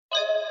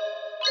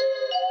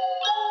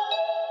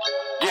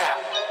Yeah.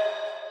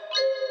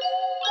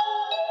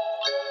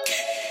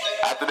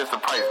 After this, the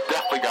price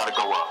definitely gotta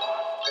go up.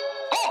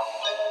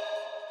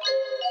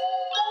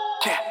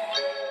 Yeah.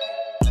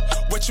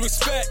 What you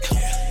expect?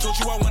 Told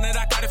you I wanted,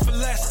 I got it for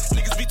less.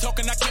 Niggas be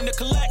talking, I came to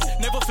collect.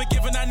 Never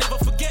forgiven, I never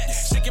forget.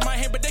 Shaking my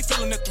hand, but they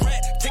feeling the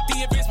threat. Take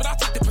the advance, but I'll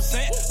take the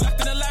percent.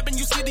 Locked in the lab and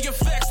you see the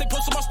effects. They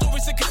post on my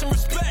stories and get some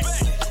respect.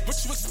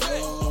 What you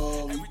expect?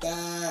 Oh, we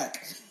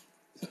back.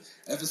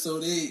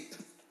 Episode 8.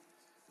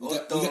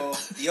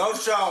 Yo,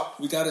 show.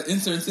 We got an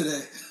intern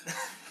today.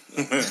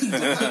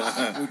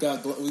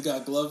 we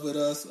got Glove with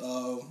us.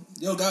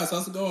 Yo, guys,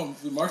 how's it going?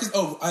 Marcus.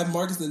 Oh, I have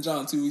Marcus and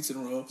John 2 weeks in a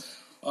row.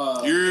 Yo,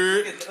 all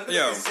right,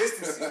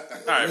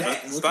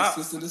 but stop.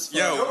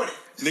 Yo,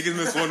 niggas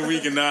missed 1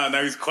 week and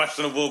now he's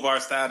questionable bar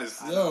status.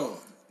 Yo,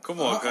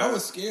 come on, guys. I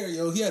was scared.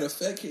 Yo, he had a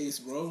Fed case,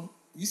 bro.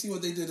 You see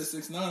what they did at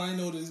 6ix9ine? I didn't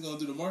know what they was gonna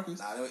do to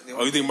Marcus.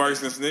 Oh, you think Marcus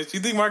gonna snitch?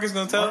 You think Marcus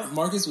gonna tell?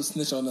 Marcus would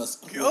snitch on us.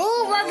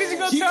 Oh, Marcus, you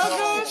gonna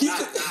tell?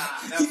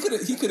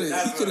 He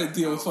could have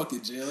deal with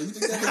fucking jail. You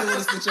think that nigga would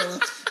have snitched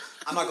on us?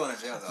 I'm not going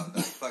to jail though.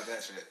 No, fuck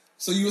that shit.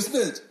 So you would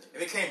snitch?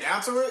 If it came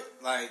down to it,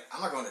 like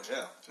I'm not going to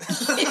jail.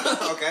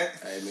 Okay.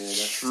 Hey man,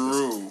 that's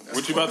true.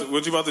 What you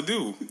about to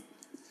do?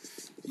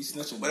 He's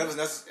snitching. Whatever's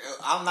necessary.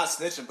 I'm not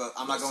snitching, but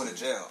I'm not going to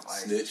jail. Like,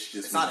 snitch.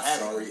 Just not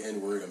sorry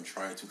N-word. I'm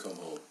trying to come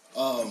home.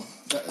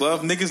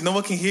 Glove, niggas, no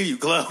one can hear you,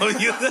 Glove.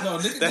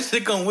 That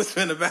shit gonna whisper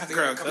in the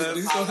background.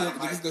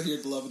 Niggas gonna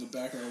hear Glove in the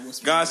background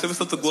whispering. Guys, say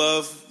what's up to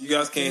Glove. You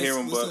guys can't hear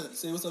him, but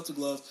say what's up to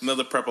Glove.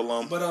 Another prep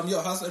alum. But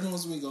yo, how's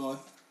everyone's week going?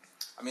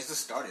 I mean, it's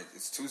just started.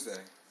 It's Tuesday.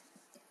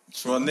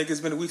 Well, nigga, it's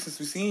been a week since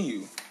we seen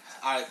you.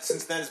 All right,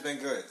 since then it's been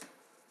good.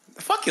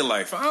 Fuck your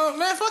life,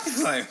 man. Fuck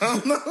your life. I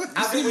don't know.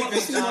 I see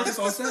Marcus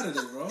on Saturday,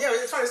 bro. Yeah,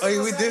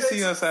 we did see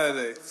you on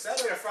Saturday.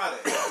 Saturday or Friday?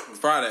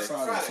 Friday.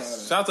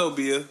 Shout out to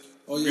Obia.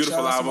 Oh, yeah,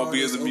 beautiful album,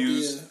 Obia's the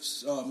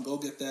Muse. Go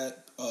get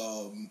that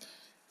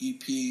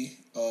EP.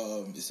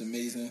 It's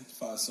amazing.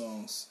 5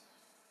 songs.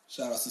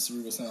 Shout out to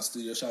Cerebral Sound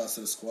Studio. Shout out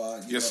to the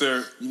squad. Yes,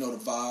 sir. You know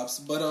the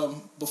vibes. But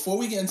before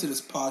we get into this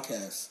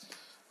podcast,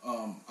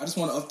 I just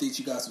want to update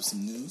you guys with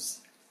some news.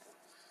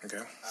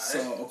 Okay.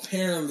 So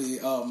apparently,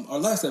 our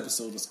last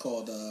episode was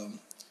called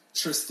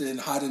Tristan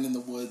Hiding in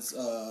the Woods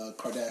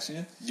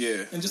Kardashian.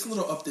 Yeah. And just a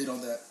little update on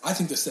that. I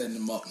think they're setting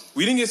him up.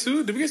 We didn't get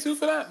sued? Did we get sued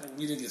for that?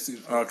 We didn't get sued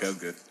for that. Okay, that's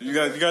good. You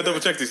got to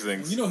double check these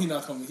things. You know he's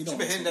not coming. He don't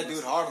been hitting that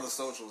dude hard on the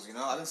socials, you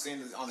know? I've been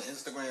seeing it on the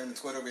Instagram and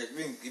Twitter.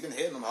 You've been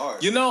hitting him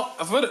hard. You know,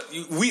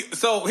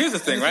 so here's the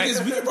thing, right?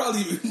 We could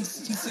probably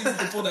see if we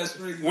can pull that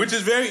string. Which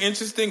is very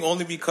interesting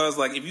only because,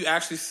 like, if you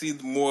actually see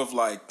more of,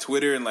 like,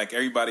 Twitter and, like,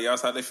 everybody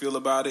else, how they feel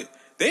about it,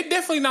 they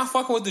definitely not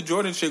fucking with the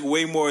Jordan chick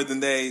way more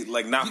than they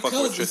like not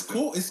fucking with Tristan.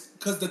 It's cool. It's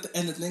because the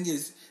thing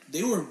is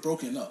they were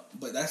broken up,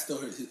 but that's still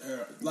her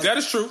like, that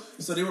is true.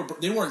 So they weren't.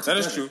 Together. That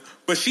is true.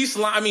 But she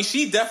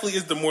definitely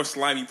is the more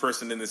slimy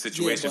person in this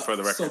situation for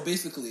the record. So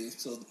basically,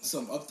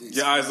 some updates.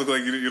 Your eyes look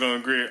like you don't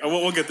agree.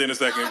 We'll get there in a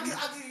second. I'll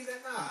give you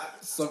that. Nah.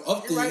 Some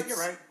updates. You're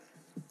right.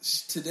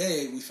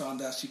 Today we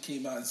found out she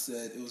came out and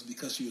said it was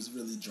because she was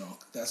really drunk.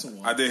 That's one.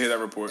 I did hear that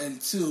report.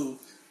 And 2.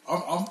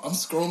 I'm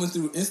scrolling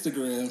through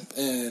Instagram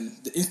and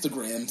the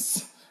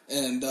Instagrams,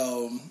 and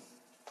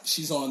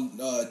she's on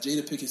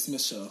Jada Pinkett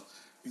Smith show.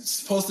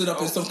 It's posted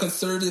up in some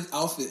conservative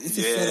outfit. It's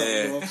a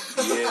setup,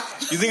 bro. Yeah.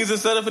 You think it's a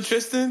setup for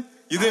Tristan?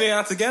 You think they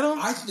out to get him?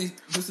 I think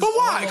this is. But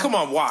why? Come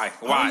on, why?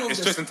 Why?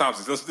 It's Tristan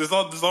Thompson. Just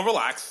all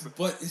relax.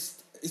 But this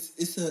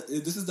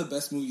is the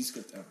best movie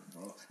script ever,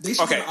 bro. They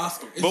should get an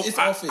Oscar. It's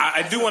all fake.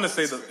 I do want to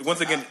say that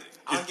once again.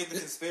 I'll get the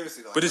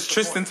conspiracy though. But it's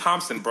Tristan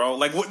Thompson, bro.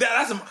 Like, what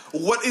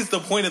is the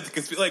point of the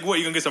conspiracy? Like, what,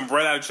 you gonna get some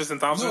bread out of Tristan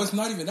Thompson? No, it's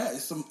not even that.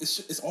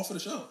 It's all for the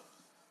show.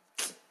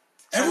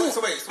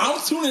 Wait. I'm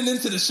tuning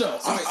into the show.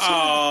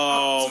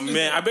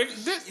 Man, I bet. You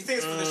think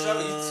it's for the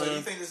show? So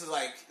you think this is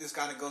like this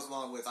kind of goes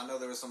along with? I know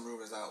there were some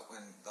rumors out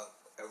when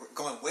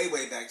going way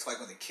back to like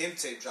when the Kim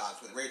tape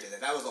dropped with Ray J.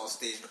 That was all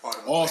staged and part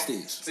of the all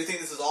plan. staged. So you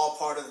think this is all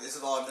part of? This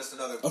is all just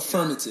another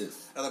affirmative,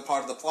 another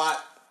part of the plot.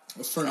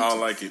 Affirmative. I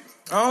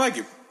don't like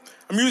it.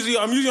 I'm usually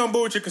on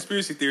board with your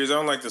conspiracy theories. I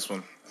don't like this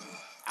one.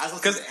 I was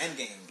looking at the end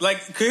game. Like,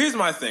 here's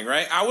my thing,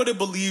 right? I would have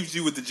believed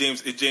you with the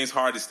James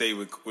Harden stayed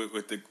with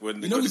the.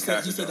 You know, he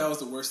said that was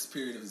the worst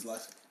period of his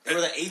life. They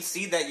were the 8th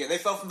seed that year. They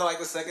fell from the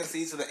 2nd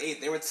seed to the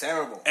 8th. They were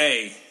terrible.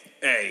 Hey,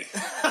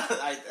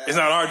 it's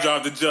not our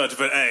job to judge,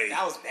 but hey,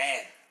 that was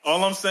bad.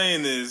 All I'm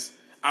saying is,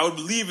 I would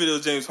believe it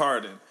was James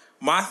Harden.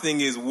 My thing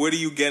is, what are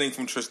you getting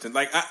from Tristan?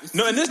 Like,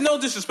 and there's no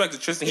disrespect to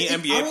Tristan. He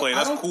NBA player,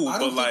 that's cool.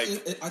 But like,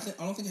 I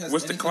don't think it has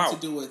what's the anything clout? to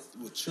do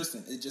with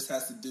Tristan. It just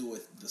has to do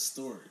with the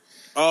story.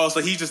 Oh, so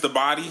he's just the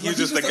body. He's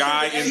just the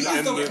guy.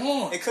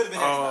 It could have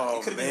been anybody.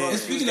 It could have been.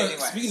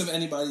 Speaking of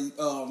anybody,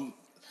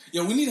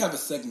 yo, we need to have a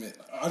segment.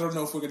 I don't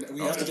know if we're gonna. We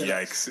have to get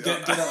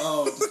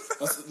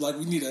like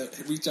we need to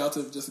reach out to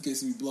him just in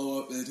case we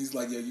blow up. And he's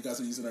like, "Yo, you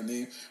guys are using our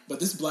name." But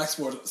this Black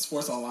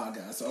Sports Online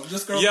guy. So I'm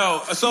just going.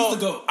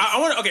 I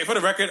want to. Okay, for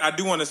the record, I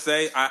do want to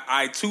say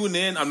I tune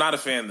in. I'm not a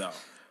fan though.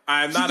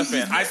 I'm not a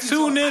fan. I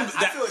tune in.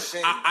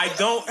 I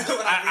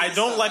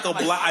don't like a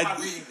black.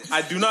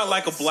 I do not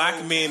like a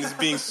black man is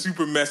being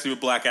super messy with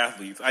black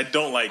athletes. I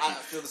don't like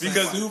it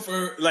because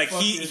like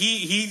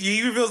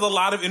he reveals a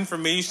lot of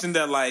information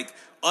that like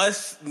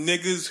us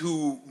niggas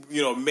who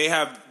may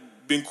have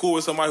been cool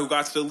with somebody who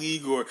got to the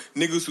league or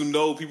niggas who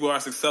know people are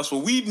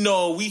successful. We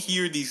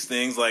hear these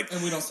things like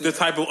the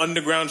type of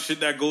underground shit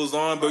that goes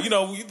on, but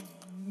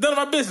none of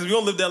our business. We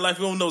don't live that life.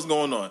 We don't know what's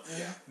going on.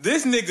 Yeah.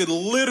 This nigga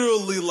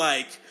literally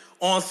like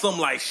on some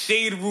like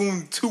Shade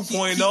Room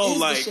 2.0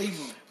 like.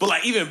 But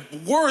like even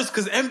worse,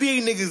 because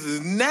NBA niggas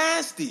is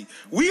nasty.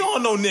 We all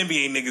know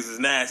NBA niggas is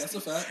nasty.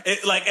 That's a fact.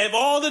 If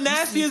all the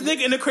nastiest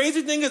niggas, and the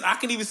crazy thing is, I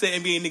can even say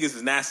NBA niggas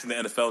is nasty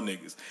than NFL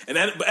niggas.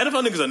 But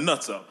NFL niggas are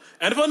nuts though.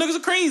 NFL niggas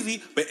are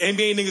crazy, but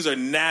NBA niggas are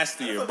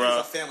nastier, NFL bro. Niggas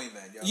are family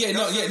men, yo. Yeah,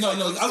 no.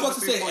 I was about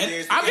to say,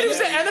 I can even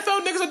say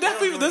NFL niggas are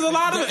definitely. There's a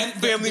lot of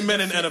family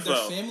men in NFL.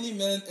 They're family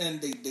men, and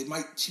they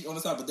might cheat on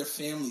the side, but they're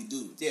family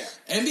dudes. Yeah,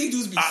 NBA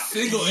dudes be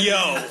single.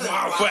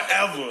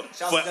 Forever.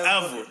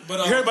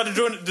 But you heard about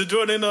the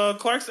Jordan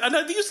Clarkson? I know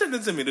you sent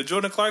it to me. The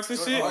Jordan Clarkson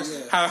shit.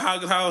 Yeah.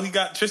 How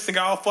Tristan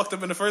got all fucked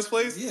up in the first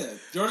place. Yeah,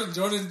 Jordan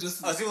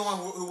just. Is he the one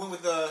who went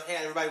with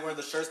everybody wearing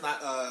the shirts,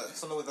 not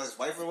something with his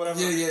wife or whatever?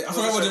 Yeah. I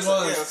forgot what it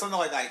was. Yeah, something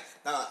like I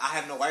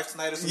have no wife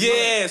tonight or something.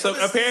 Yeah, so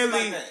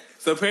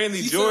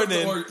apparently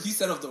Jordan he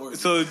set up the orgy.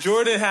 So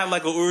Jordan had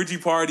like an orgy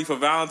party for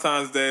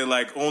Valentine's Day,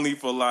 like only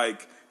for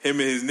like him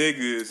and his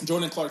niggas.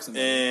 Jordan Clarkson.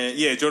 And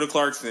Jordan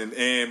Clarkson.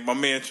 And my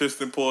man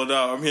Tristan pulled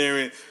out. I'm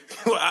hearing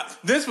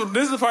this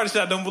is the part of the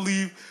shit I don't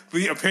believe.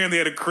 But he apparently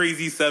had a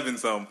crazy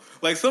 7-something.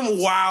 Like some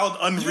wild,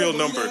 unreal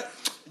number. That?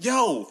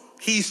 Yo,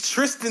 he's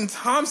Tristan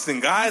Thompson,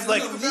 guys.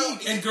 Like,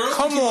 and girls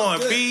come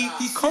on, B.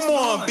 Come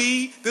on,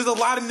 B. There's a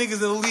lot of niggas in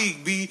the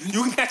league, B.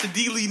 You can catch a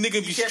D-League nigga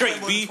and be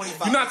straight, B.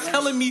 You're not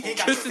telling me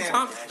Tristan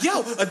Thompson.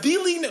 Yo, a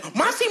D-League nigga.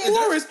 Monty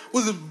Morris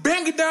was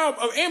banging down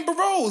of Amber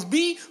Rose,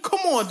 B.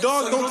 Come on,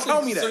 dog. Don't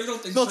tell me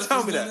that. Don't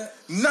tell me that.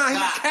 Nah, he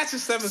catching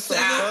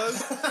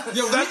 7-something,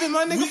 Yo,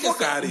 my nigga, fuck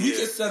out of here.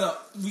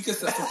 We can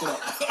set something up.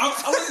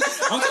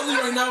 I'm telling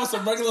you right now, with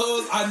some regular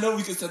hoes, I know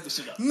we can set this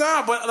shit up.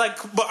 Nah, but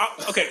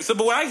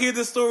when I hear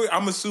this story,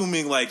 I'm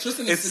assuming like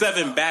it's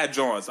 7 bad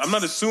Johns. I'm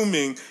not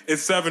assuming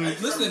it's 7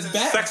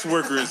 sex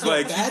workers.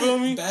 Like, you feel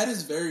me? Bad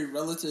is very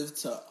relative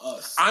to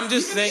us. I'm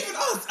just saying.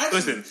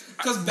 Listen,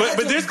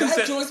 but there's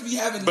consensus.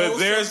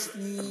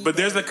 But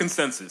there's a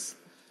consensus.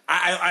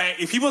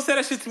 If people say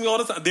that shit to me all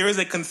the time, there is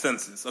a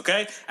consensus,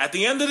 okay? At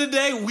the end of the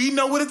day, we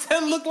know what a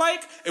 10 look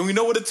like, and we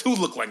know what a 2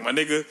 look like, my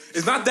nigga.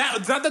 It's not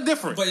that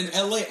different. But in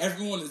LA,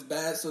 everyone is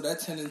bad, so that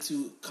 10 and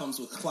 2 comes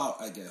with clout,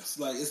 I guess.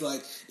 Like, it's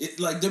like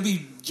there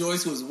be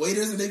Joyce who is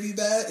waiters and they be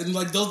bad, and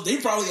like they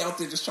probably out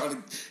there just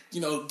trying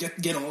to,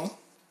 get on.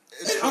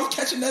 And I'm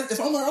catching that. If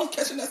I'm her, I'm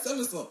catching that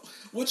 7-something.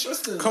 What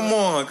Tristan? Come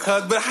on,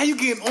 cuz. But how you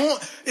getting on?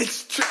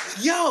 It's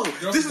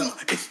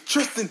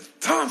Tristan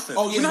Thompson.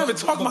 Oh yeah, we're not even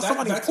talking about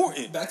somebody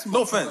important.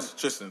 No offense,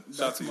 Tristan.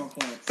 Back to my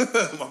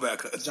point. My bad,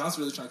 cuz. John's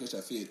really trying to catch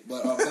that feed.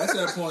 But back to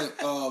that point,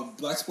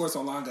 Black Sports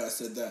Online guy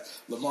said that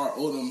Lamar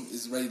Odom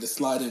is ready to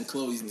slide in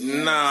Chloe's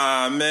DM.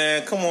 Nah,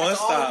 man. Come on, let's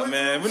stop,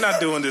 man. We're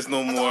not doing this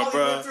no more,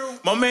 bro.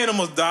 My man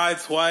almost died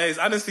twice.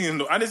 I didn't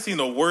see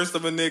the worst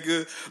of a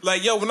nigga.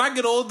 Like, yo, when I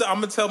get older,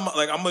 I'm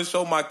gonna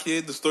show my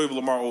kid the story of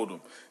Lamar Odom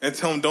and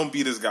tell him don't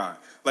be this guy.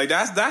 Like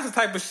that's the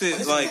type of shit.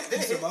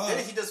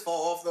 Didn't he just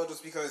fall off though,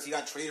 just because he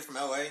got traded from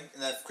LA in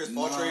that Chris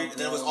Paul trade, and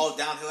then it was all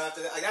downhill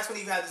after that? Like that's when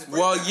he had this breakdown.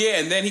 Well, yeah,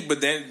 and then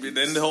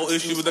then the whole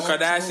issue with the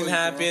Kardashian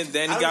happened.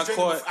 Then he got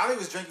caught. I think he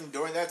was drinking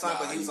during that time,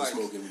 but he was like,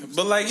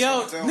 but like,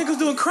 yo, niggas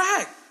doing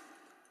crack.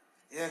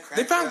 Yeah, crack.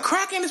 They found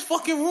crack in his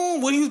fucking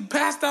room when he was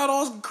passed out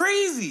all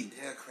crazy.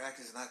 Yeah, crack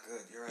is not good.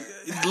 You're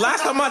right.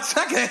 Last time I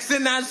checked, it's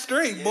in that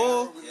straight,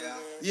 boy.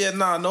 Yeah,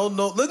 no. You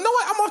know what?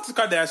 I'm off the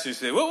Kardashian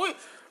shit.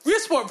 We're a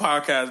sport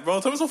podcast,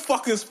 bro. Tell me some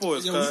fucking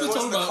sports. Yeah, we've been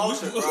talking about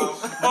culture, bro.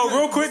 Oh,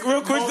 real quick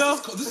though.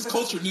 This is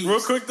culture news.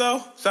 Real quick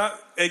though.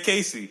 Hey,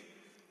 Casey.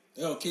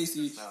 Yo,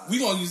 Casey, we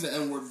gonna use the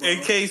N-word, bro.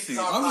 Hey, Casey.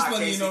 I'm just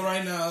letting you know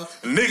right now.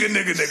 Nigga.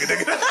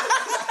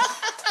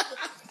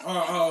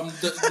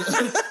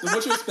 The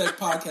What You Expect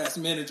podcast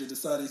manager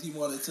decided he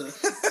wanted to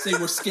say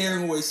we're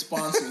scaring away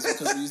sponsors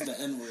because we use the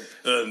N-word.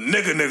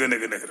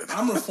 Nigga.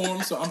 I'm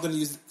reformed, so I'm going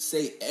to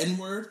say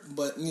N-word,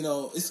 but,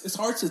 it's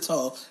hard to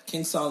tell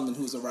King Solomon,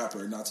 who's a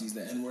rapper, not to use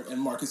the N-word,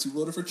 and Marcus, who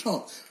voted for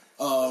Trump.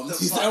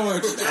 He's that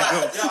word.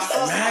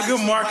 MAGA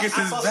Marcus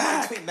is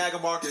back. MAGA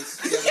Marcus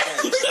the other day.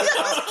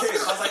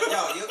 I was like, yo,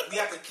 we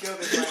have to kill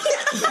this right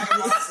now. MAGA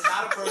Marcus is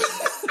not a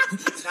person.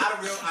 It's not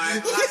a real. I'm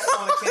not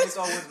calling a Candace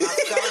Owens. I'm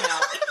telling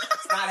out.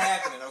 It's not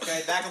happening,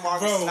 okay? MAGA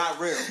Marcus is not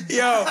real.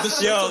 Yo,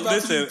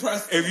 listen.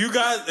 If you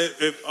guys,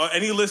 if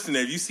any listener,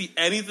 if you see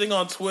anything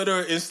on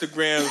Twitter or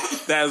Instagram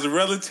that is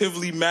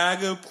relatively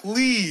MAGA,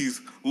 please,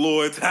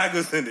 Lord, tag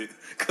us in it.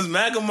 Because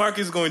MAGA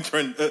Market is going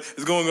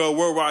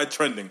worldwide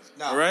trending.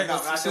 No, all right. No,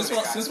 since we're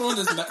on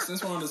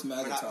this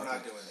MAGA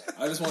topic,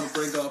 I just want to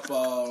bring up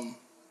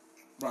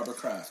Robert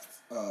Kraft.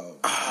 I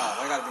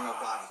got to bring up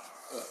Bobby.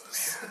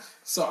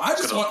 So I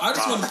just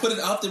want to put it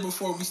out there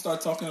before we start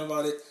talking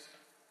about it.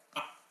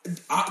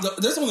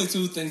 There's only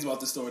two things about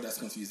this story that's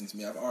confusing to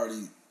me. I've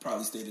already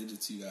probably stated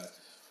it to you guys.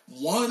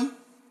 One,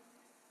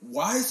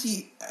 why is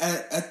he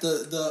at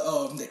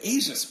the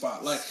Asian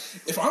spot? Like,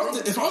 if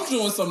I'm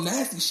doing some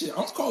nasty shit,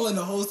 I'm calling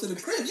the host to the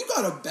crib. You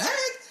got a bag?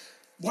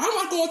 Why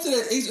am I going to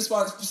that Asian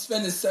spot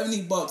spending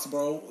 $70,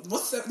 bro?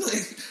 What's that like?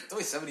 It's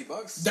only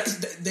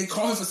 $70. They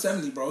call him for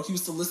 70, bro. He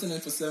was still listening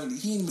for 70.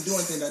 He didn't even do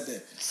anything that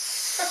day.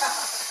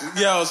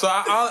 Yo, so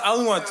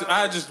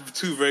I had just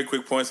two very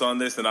quick points on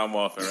this, and I'm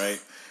off it,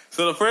 right?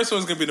 So the first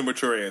one's gonna be the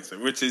mature answer,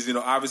 which is,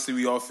 obviously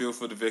we all feel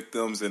for the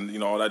victims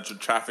and all that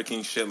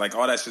trafficking shit, like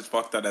all that shit's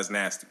fucked up. That's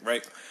nasty,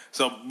 right?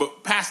 So,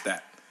 but past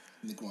that,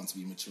 Nick wants to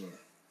be mature.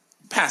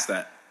 Past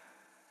that,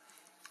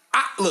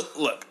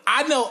 look.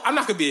 I know I'm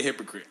not gonna be a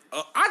hypocrite.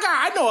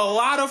 I know a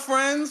lot of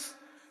friends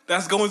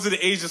that's going to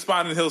the Asian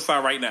spot in the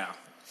Hillside right now.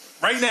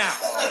 Right now.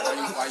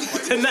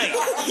 Tonight.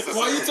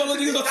 Why are you telling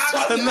these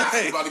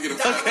tonight?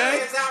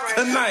 Okay?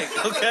 Tonight.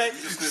 Okay?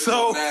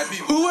 So,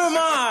 who am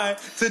I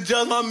to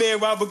judge my man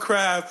Robert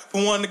Kraft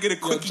for wanting to get a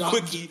quickie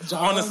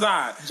on the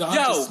side? John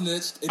just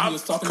snitched and he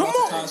was talking about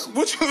Tekashi.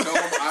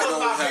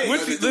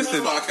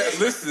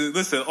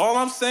 Listen. All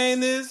I'm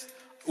saying is,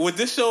 what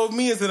this showed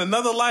me is in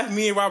another life,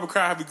 me and Robert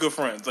Kraft be good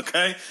friends,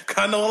 okay?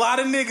 Because I know a lot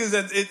of niggas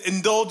that's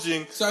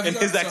indulging in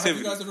his activity. Have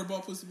you guys ever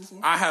bought pussy before?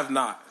 I have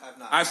not.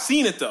 I've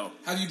seen it, though.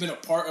 Have you been a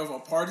part of a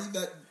party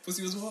that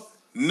pussy was bought?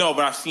 No,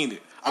 but I've seen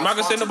it. I'm not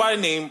going to say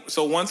nobody's name.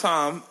 So one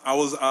time, I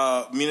was,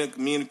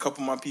 me and a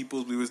couple of my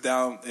people, we was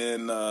down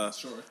in, I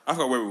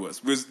forgot where we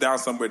was. We was down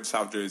somewhere in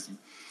South Jersey.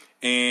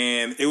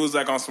 And it was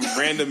like on some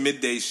random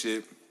midday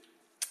shit.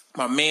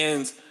 My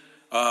man's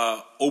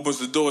opens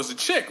the door as a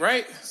chick,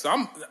 right? So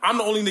I'm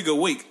the only nigga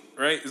awake,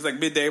 right? It's like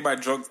midday, everybody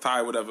drunk,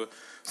 tired, whatever.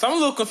 So I'm a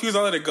little confused.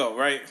 I let it go,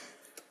 right?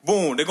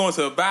 Boom, they're going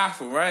to the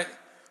bathroom, right?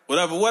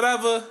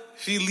 Whatever.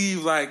 She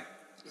leaves like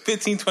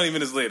 15, 20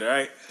 minutes later,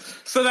 right?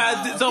 So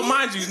so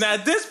mind you, now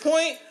at this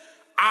point,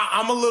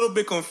 I'm a little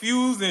bit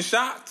confused and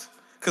shocked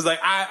because like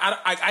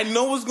I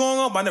know what's going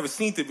on, but I never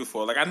seen it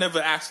before. Like I never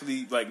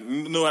actually like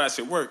knew how that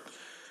shit worked.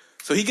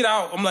 So he get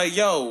out. I'm like,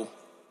 yo,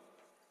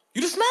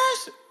 you just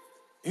smashed it.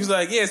 He's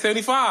like, yeah,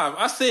 75.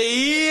 I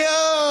say,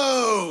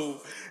 yo,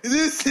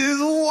 this is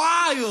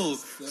wild.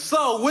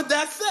 So with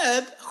that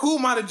said, who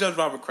am I to judge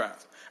Robert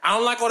Kraft? I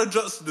don't like all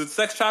the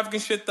sex trafficking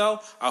shit though.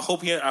 I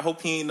hope he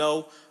ain't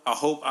know.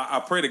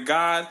 I pray to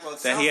God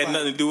that he had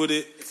nothing to do with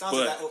it. It sounds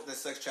like the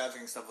sex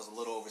trafficking stuff was a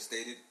little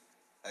overstated.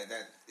 Like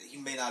that, he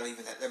may not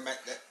even have.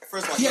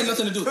 First of all, he had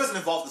nothing to do. The person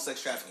involved in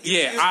sex trafficking.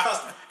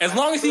 As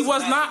long as he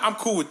was not, I'm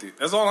cool with it.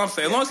 That's all I'm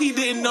saying. As long as he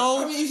didn't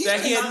know that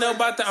he had know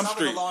about that, I'm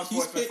straight. The law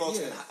enforcement folks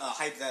can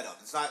hype that up.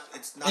 It's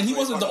not. And he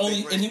wasn't the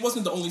only. And he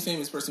wasn't the only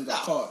famous person who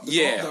got caught.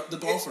 The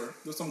golfer.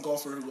 There's some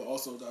golfer who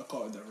also got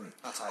caught in that ring.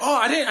 Oh,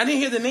 I didn't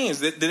hear the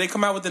names. Did they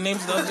come out with the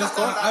names that just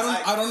caught?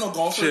 I don't know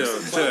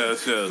golfers.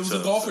 Chill. It was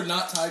a golfer,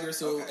 not Tiger.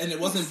 So and it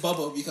wasn't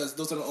Bubba because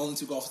those are the only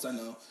two golfers I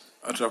know.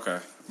 That's okay.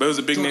 But it was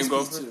a big name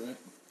golfer.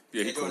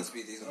 Yeah, he's cool.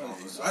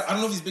 I don't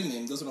know if he's big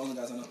name. Those are the only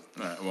guys I know.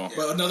 All right, well.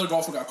 But another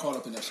golfer got caught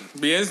up in that shit.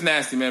 But yeah, it's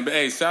nasty, man. But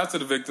hey, shout out to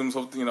the victims.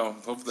 Hope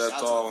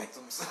that's all.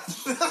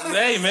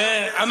 Hey,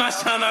 man, I'm not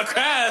shouting out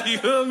Kraft. You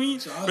feel me?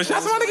 But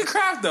shout out to my nigga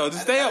Kraft though.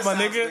 Just stay up, my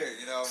nigga.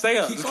 Weird, stay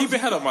up. Just keep your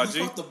head up, my G.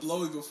 He caught the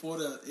blowy before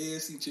the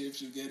AFC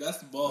championship game. That's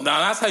the ball. Nah,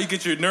 that's how you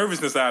get your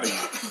nervousness out of you.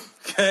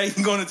 Okay,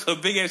 you going into a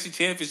big AFC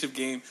championship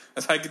game.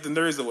 That's how you get the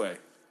nerves away.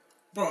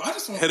 Bro, I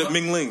just want head of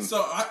Ming Ling. So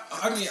I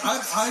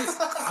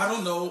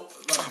don't know.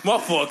 Like, my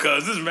fault,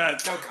 cuz this is mad.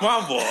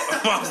 My fault.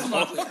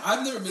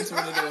 I've never been to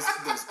one of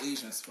those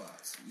Asian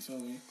spots. You feel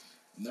me?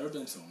 Never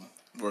been to one.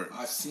 Word.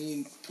 I've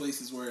seen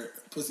places where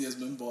pussy has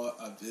been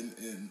bought. I've been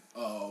in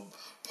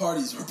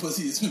parties where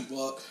pussy has been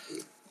bought.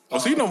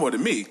 So you know more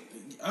than me.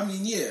 I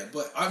mean, yeah,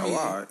 but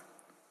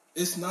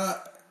it's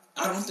not.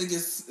 I don't think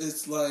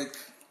it's like.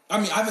 I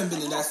mean, I haven't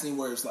been in that scene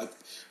where it's like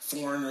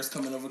foreigners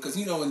coming over because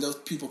when those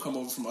people come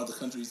over from other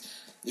countries,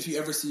 if you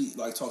ever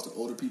talk to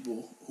older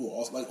people who are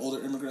also like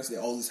older immigrants, they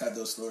always have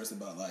those stories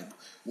about like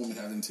women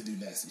having to do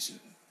nasty shit,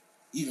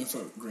 even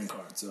for green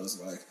cards. So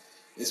it's like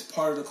it's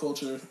part of the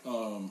culture.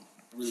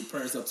 Really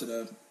prayers up to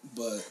them,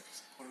 but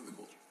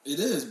it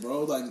is,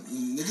 bro. Like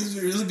niggas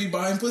really be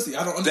buying pussy.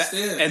 I don't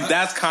understand,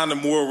 that's kind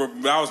of more.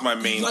 That was my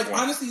main. Like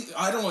point. Honestly,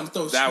 I don't want to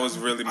throw. That was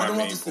really my main point. I don't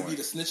want this to be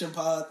the snitching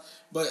pod.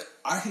 But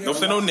I hear don't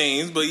say no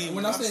names, but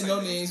we're not saying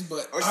no names,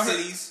 but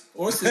cities.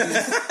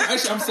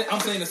 Actually, I'm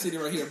saying a city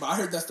right here, but I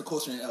heard that's the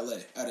culture in LA.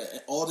 Out of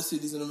all the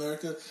cities in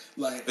America,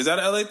 like is that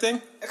an LA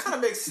thing? It kind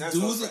of makes sense.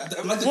 There's a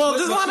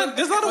lot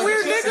of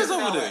weird niggas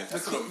over there.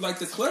 Like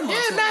the Claremont.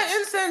 Yeah,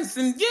 mad incense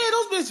and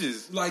those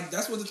bitches. Like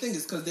that's what the thing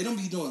is because they don't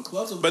be doing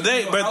clubs. But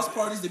house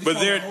parties.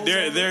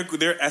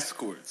 They're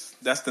escorts.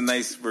 That's the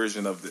nice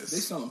version of this. They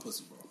selling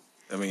pussy, bro.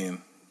 I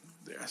mean.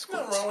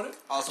 Escorts. Nothing wrong with it.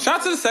 Also, shout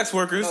out to the sex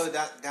workers.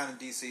 Down in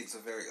DC, it's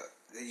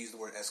they use the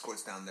word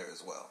escorts down there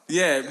as well.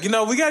 Yeah,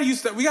 we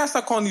gotta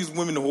stop calling these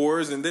women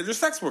whores, and they're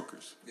sex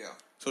workers. Yeah.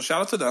 So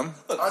shout out to them.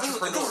 Look, if this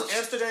was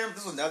Amsterdam,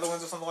 this was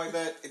Netherlands or something like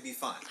that, it'd be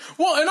fine.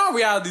 Well, in all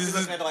reality, this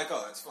is like,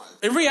 oh, it's fine.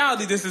 In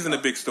reality, this isn't a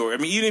big story. I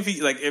mean, even if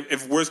he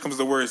if worst comes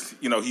to worst,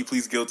 he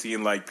pleads guilty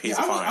and pays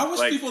a fine.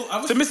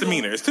 It's a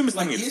misdemeanor. It's two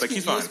misdemeanors.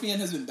 He's fine. ESPN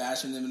has been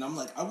bashing them, and I'm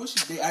like, I wish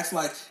they act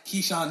like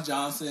Keyshawn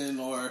Johnson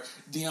or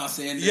Deion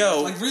Sanders,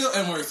 real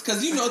N-words,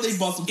 because they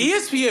bust some.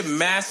 ESPN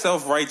mad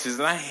self-righteous,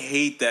 and I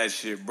hate that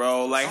shit,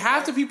 bro. Like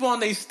half the people on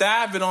they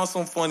staff been on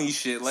some funny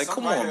shit. Like,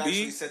 come on,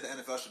 B. He said the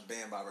NFL should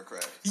ban Bobby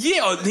Kraft.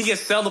 Yeah. He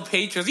gets sell the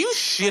Patriots. Are you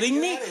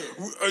shitting me?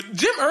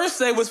 Jim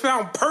Irsay was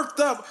found perked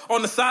up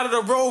on the side of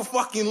the road,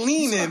 fucking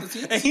leaning,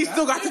 and he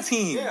still got the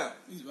team. Yeah,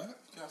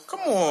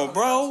 come on,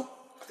 bro.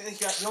 I think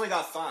he only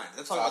got fined.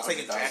 They're talking about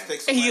taking draft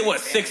picks. And he get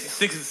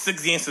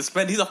six games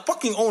suspended. He's a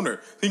fucking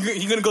owner.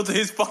 He gonna go to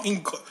his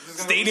fucking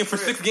stadium for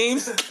 6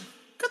 games?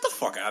 Get the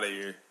fuck out of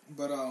here.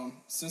 But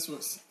since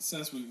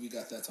we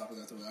got that topic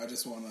out the way, I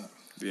just wanna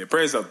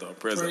prayers up though.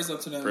 Prayers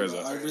up to them.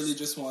 I really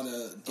just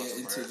wanna get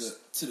into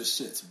the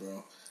shits,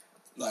 bro.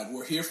 Like,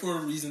 we're here for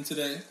a reason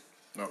today.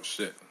 Oh,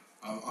 shit.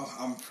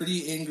 I'm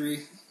pretty angry.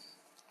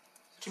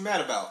 What you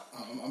mad about?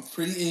 I'm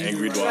pretty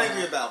angry. What you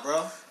angry about,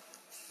 bro?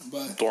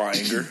 But Dwa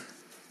anger.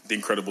 The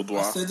incredible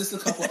Dwa. I said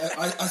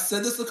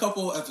this a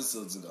couple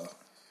episodes ago.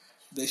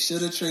 They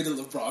should have traded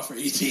LeBron for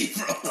AD,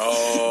 bro.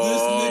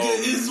 Oh,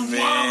 this nigga is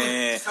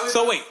wild.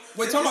 So wait,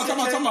 talk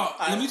about.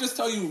 Let me just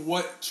tell you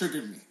what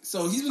triggered me.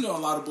 So he's been doing a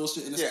lot of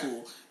bullshit in his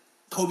school.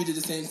 Kobe did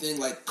the same thing.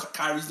 Like,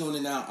 Kyrie's doing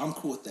it now. I'm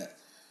cool with that.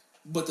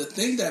 But the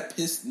thing that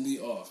pissed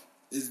me off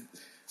is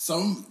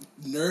some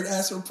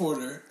nerd-ass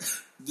reporter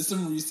did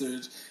some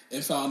research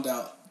and found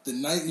out the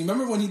night... You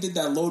remember when he did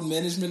that load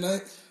management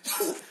night?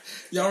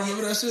 Y'all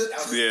remember that shit?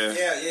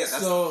 Yeah.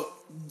 So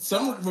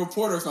some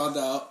reporter found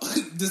out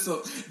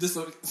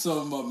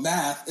some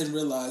math and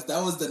realized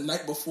that was the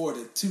night before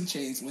the 2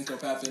 Chainz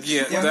link-up happened.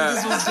 Yeah,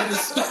 this was getting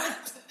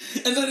smacked.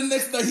 And then the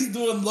next night he's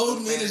doing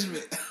load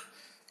management.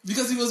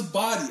 Because he was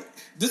body.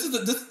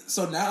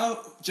 So now,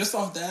 just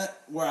off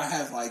that, where I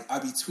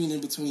be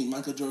tweeting between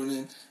Michael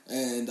Jordan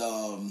and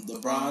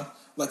LeBron.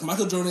 Like,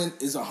 Michael Jordan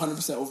is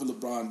 100% over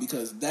LeBron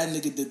because that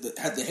nigga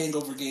had the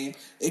hangover game,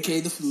 aka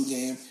the flu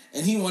game,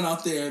 and he went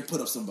out there and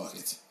put up some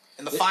buckets.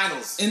 In the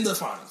finals.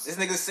 This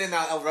nigga's sitting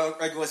out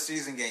regular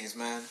season games,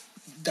 man.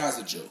 Guy's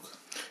a joke.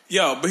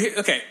 Yo, but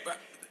okay.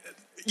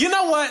 You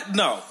know what?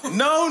 No. I'm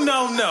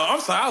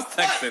sorry, I was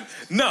texting.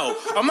 No,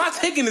 I'm not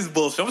taking this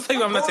bullshit. I'm telling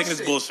you I'm not taking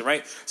this bullshit,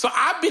 right? So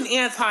I've been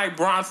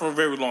anti-Bron for a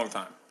very long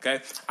time, okay?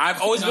 I've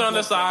always been on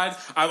the side.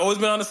 I've always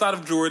been on the side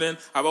of Jordan.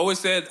 I've always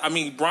said,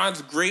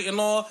 Bron's great and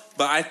all,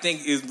 but I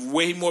think is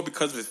way more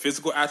because of his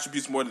physical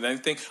attributes more than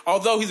anything.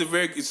 Although he's a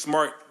very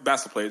smart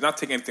basketball player, not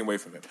taking anything away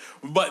from him.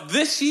 But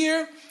this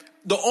year...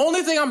 The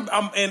only thing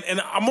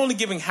I'm only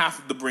giving half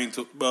of the blame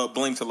to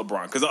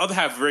LeBron because the other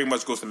half very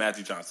much goes to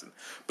Magic Johnson.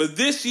 But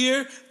this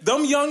year,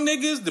 them young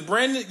niggas,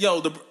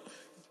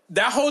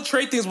 that whole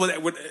trade thing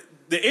with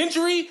the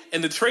injury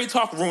and the trade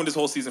talk ruined this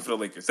whole season for the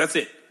Lakers. That's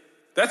it.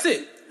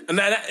 And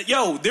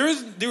there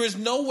is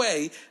no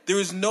way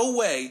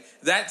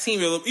that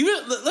team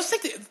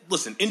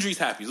even injuries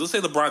happen. Let's say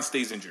LeBron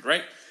stays injured,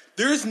 right?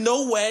 There is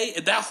no way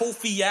if that whole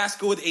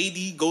fiasco with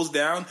AD goes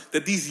down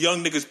that these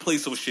young niggas play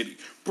so shitty.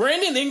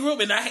 Brandon Ingram,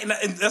 and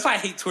that's why I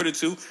hate Twitter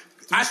too.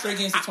 3 straight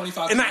games of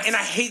 25 and I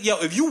hate,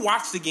 if you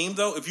watch the game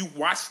though, if you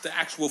watch the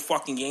actual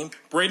fucking game,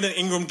 Brandon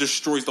Ingram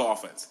destroys the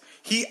offense.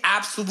 He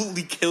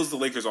absolutely kills the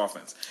Lakers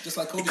offense. Just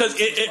like Kobe. Because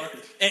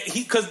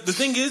the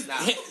thing is,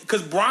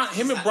 because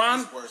him and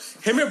Bron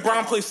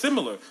play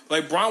similar.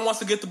 Like, Bron wants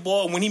to get the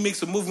ball, and when he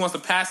makes a move, he wants to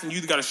pass, and you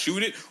either got to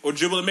shoot it or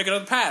dribble and make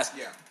another pass.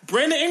 Yeah.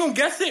 Brandon Ingram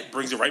gets it,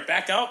 brings it right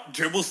back out,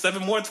 dribbles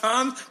 7 more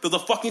times, does a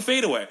fucking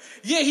fadeaway.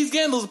 Yeah, he's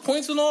getting those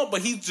points and all,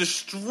 but he's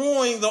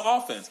destroying the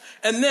offense.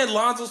 And then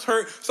Lonzo's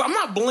hurt, so I'm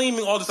not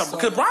blaming all this stuff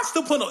because Bron's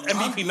still putting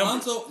MVP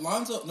numbers.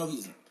 Lonzo, no, he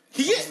isn't.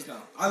 He is.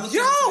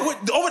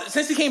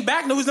 Since he came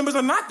back, no, his numbers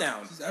are not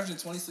down. He's averaging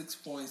 26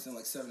 points and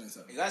 7 and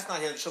 7. The guy's not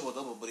hitting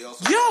triple-double, but he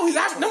also... He's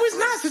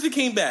not since he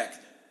came back.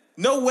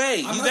 No way.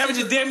 He's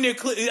averaging damn near... I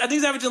think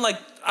he's averaging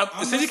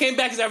since he came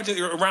back, he's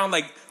averaging around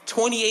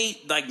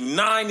 28,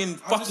 9 and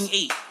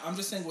 8. I'm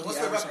just saying what he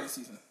averaged on the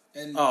season.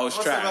 And it's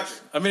trash.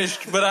 I'm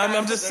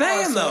just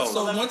saying though.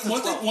 So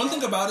one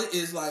thing about it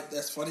is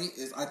that's funny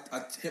is I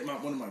hit one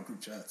of my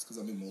group chats because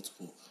I'm in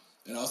multiple.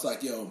 And I was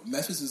like, yo,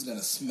 Memphis is going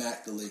to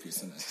smack the Lakers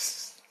tonight.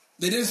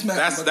 They didn't smack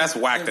them. That's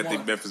whack that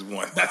Memphis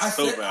won. That's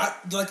so bad.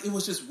 It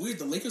was just weird.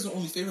 The Lakers are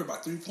only favored by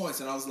 3 points.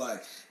 And I was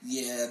like,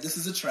 yeah, this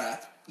is a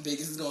trap.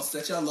 Vegas is going to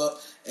set y'all up.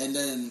 And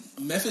then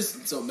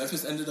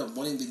Memphis ended up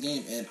winning the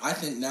game. And I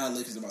think now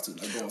Lakers are about to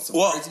go on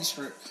some crazy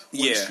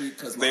streak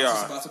because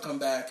Lonzo's about to come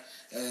back.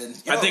 And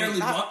I think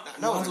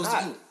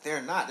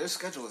they're not. Their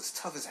schedule is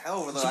tough as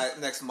hell over the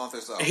next month or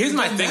so. Here's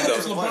my thing,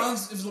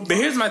 though. But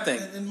here's my thing.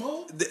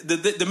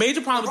 The major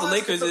problem with the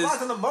Lakers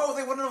is in the mode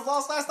they wouldn't have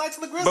lost last night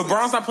to the Grizzlies. But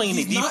Bron's not playing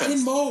any defense. Not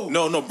in mode.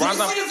 No, Bron's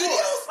not. I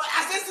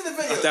sent you the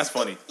video. That's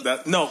funny.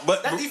 That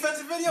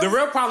defensive video. The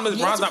real problem is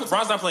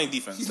Bron's not playing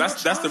defense.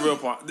 That's the real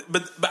problem.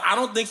 But I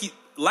don't think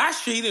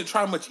last year he didn't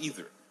try much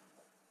either.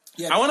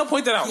 I want to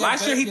point that out.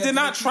 Last year, he did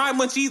not try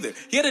much either.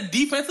 He had a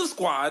defensive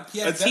squad,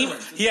 a team.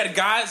 He had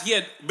guys. He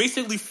had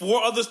basically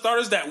 4 other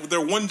starters that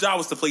their one job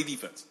was to play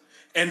defense.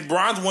 And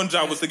Bron's one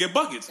job was to get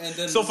buckets.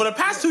 So for the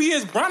past 2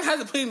 years, Bron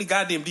hasn't played any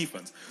goddamn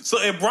defense.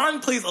 So if Bron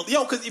plays,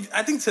 because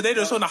I think today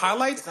they're showing the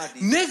highlights.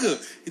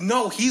 Nigga,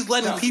 no, he's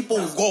letting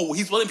people go.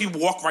 He's letting people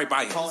walk right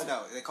by him.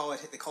 They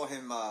call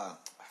him. I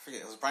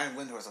forget. It was Brian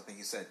Windhorst. I think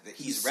he said that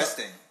he's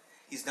resting.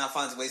 He's now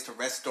finding ways to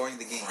rest during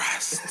the game.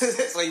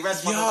 So he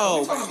rests.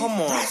 Yo, come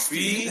on,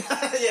 B.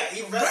 Yeah,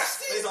 he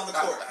rests. Plays on the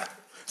court.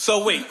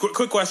 So wait,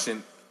 quick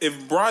question: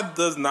 if Bron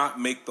does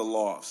not make the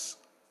loss,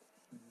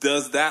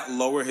 does that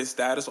lower his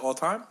status all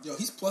time? Yo,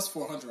 he's plus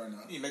 400 right now.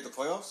 You make the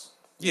playoffs?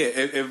 Yeah,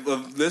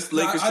 if this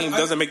Lakers team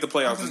doesn't make the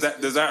playoffs,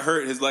 does that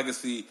hurt his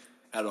legacy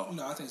at all?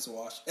 No, I think it's a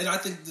wash. And I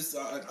think this.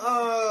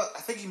 I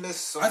think he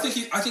missed. I think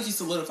he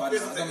solidified.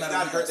 He's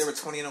not hurt. They were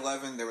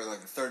 20-11. They were like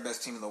the 3rd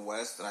best team in the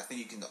West, and I think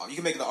you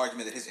can make the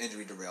argument that his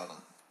injury derailed him.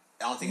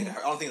 I don't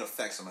think it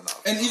affects him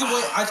enough. And either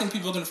way, I think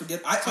people are going to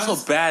forget. It's so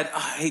bad. I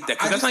hate that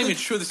because that's not even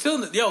true. They're still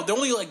they're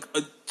only like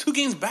 2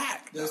 games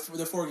back. They're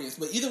 4 games,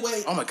 but either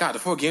way. Oh my god,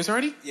 they're 4 games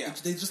already? Yeah,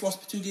 they just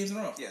lost 2 games in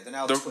a row. Yeah, they're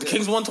now the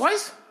Kings won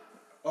twice.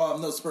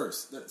 No,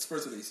 Spurs. The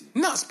Spurs are the AC.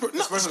 No, Spurs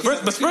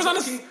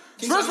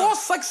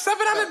lost like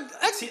 7 out of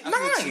 9.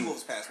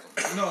 T-Wolves passed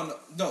them.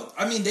 No.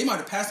 I mean, they might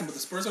have passed them, but the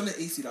Spurs are on the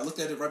AC. I looked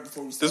at it right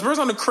before we started. The Spurs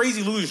on the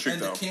crazy losing streak,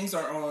 and though. The Kings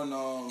are on.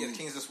 The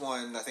Kings just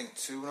won, I think,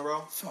 2 in a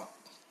row. Fuck.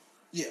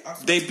 Yeah,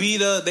 they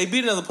beat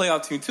another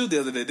playoff team too the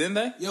other day, didn't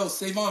they? Yo,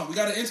 Savon, we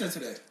got an intern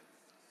today.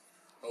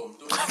 Oh,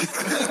 I'm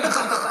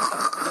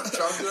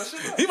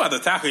doing He about to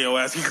tackle your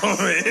ass. He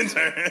calling an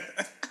intern.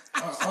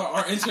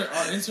 Our intern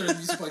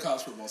used to play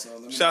college football.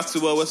 So shouts to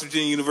West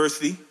Virginia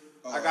University.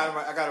 I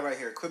got it right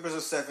here. Clippers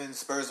are 7,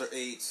 Spurs are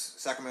 8,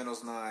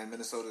 Sacramento's 9,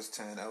 Minnesota's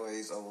 10,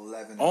 LA's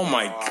 11. Oh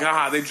my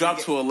God, they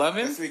dropped to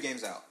 11. They're 3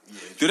 games out. Yeah.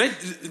 Do they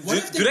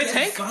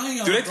tank?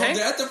 Zion, do they tank?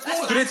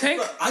 Do they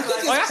tank? I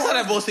saw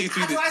that bullshit you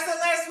tweeted. That's what I said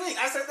last week.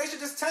 I said they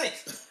should just tank.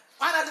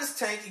 Why not just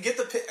tank? You get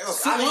the pick.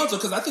 Lonzo,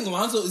 because I think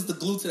Lonzo is the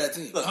glue to that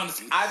team. Look,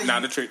 honestly, either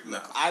you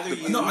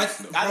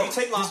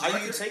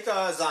take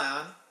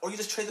Zion or you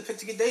just trade the pick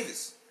to get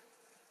Davis.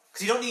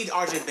 Because you don't need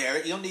RJ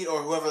Barrett, you don't need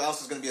or whoever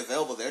else is going to be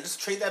available there.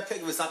 Just trade that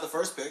pick if it's not the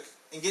first pick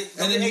and get.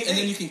 And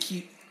then you can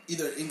keep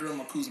either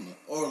Ingram or Kuzma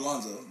or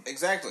Lonzo.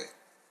 Exactly.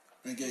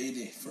 And get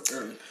AD for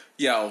early.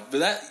 Yo, but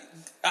that.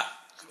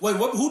 Wait,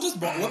 what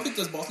pick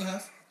does Boston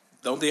have?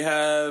 Don't they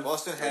have?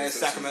 Boston has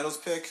Sacramento's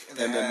pick, and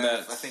then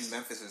I think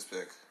Memphis's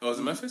pick. Oh, is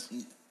it Memphis?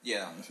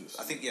 Yeah, Memphis.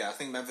 I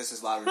think Memphis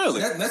is lottery.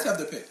 Really? Nets have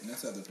their pick.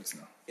 Nets have their picks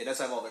now. Yeah, Nets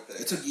have all their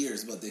picks. It took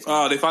years, but they.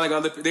 Oh, they finally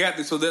got their. They got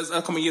so this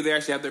upcoming year they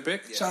actually have their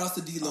pick. Yeah. Shout out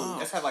to D-Lo.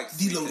 Nets have like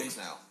 3 picks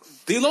now.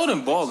 D-Lo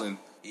and balling.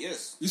 He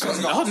is.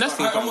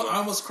 I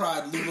almost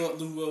cried.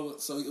 Lou,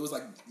 so it was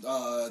like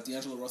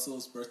D'Angelo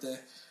Russell's birthday.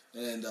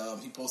 And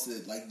he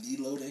posted like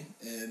deloading,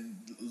 and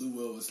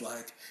Lou was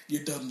like,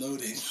 "You're done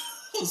loading."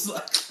 I was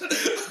like,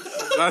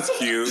 "That's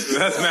cute.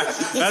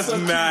 That's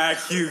mad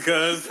cute,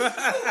 cuz."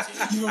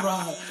 You were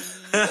right.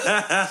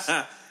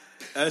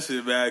 That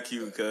shit mad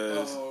cute,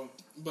 cuz.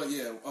 But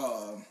yeah,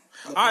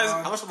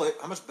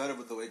 how much better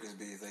would the Lakers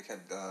be if they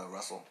kept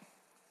Russell?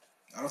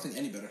 I don't think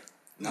any better.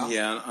 No.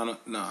 Yeah, I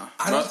don't. Nah.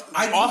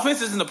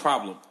 Offense isn't a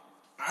problem.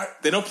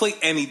 They don't play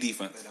any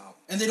defense. They don't.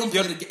 And they don't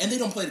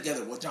play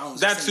together. What John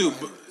was that too,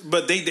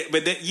 but they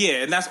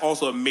yeah, and that's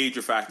also a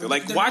major factor.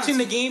 Like watching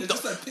the game,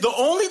 the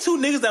only 2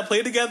 niggas that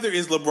play together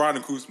is LeBron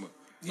and Kuzma.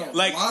 No,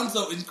 like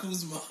Lonzo and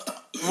Kuzma.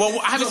 Well,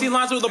 I haven't seen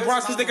Lonzo and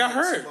LeBron since they got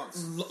hurt.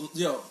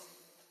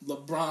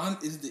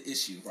 LeBron is the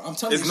issue. Bro. I'm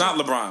telling you, it's not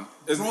LeBron.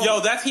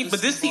 That team, but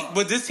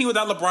this team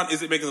without LeBron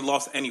isn't making the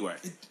loss anyway.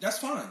 That's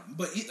fine,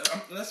 but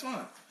that's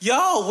fine.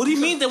 Yo, what do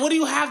you mean? Then what do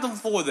you have them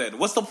for? Then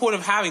what's the point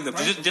of having them?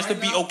 Just to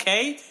be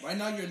okay? Right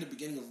now, you're in the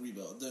beginning of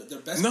rebuild.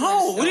 The best.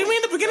 No, what do you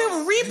mean the beginning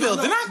of rebuild?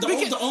 They're not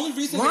the only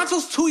reason.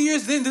 Lonzo's 2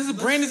 years in. This is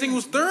Brandon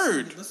Ingram's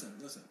 3rd. Listen.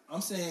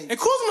 I'm saying. And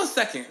Kuzma's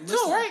 2nd.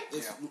 Too, right?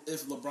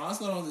 If LeBron's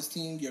not on this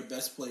team, your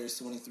best player is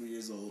 23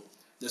 years old.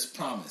 There's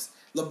promise.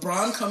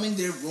 LeBron coming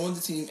there ruined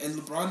the team, and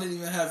LeBron didn't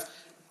even have.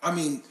 I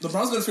mean,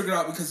 LeBron's going to figure it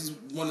out because he's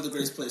one of the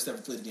greatest players to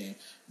ever play the game.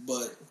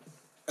 But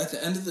at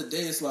the end of the day,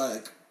 it's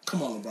like,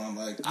 come on, LeBron.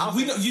 Like,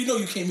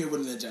 you came here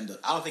with an agenda.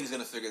 I don't think he's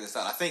going to figure this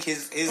out. I think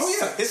his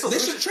solution. They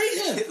should trade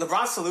him.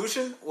 LeBron's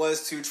solution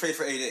was to trade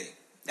for AD.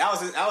 That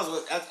was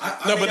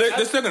but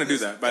they're still going to do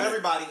that. But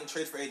everybody and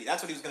trade for AD.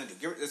 That's what he was going to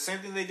do. The same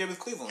thing they did with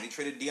Cleveland. He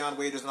traded Deion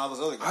Waiters and all those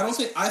other guys.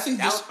 I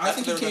think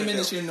he came in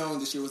this year knowing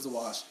this year was the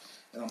wash.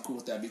 And I'm cool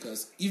with that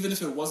because even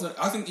if it wasn't,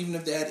 I think even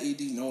if they had AD,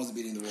 no one's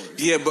beating the Warriors.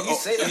 Yeah,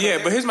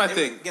 but here's my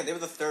thing. Again, they were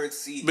the 3rd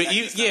seed. But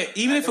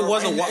even if it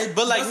wasn't,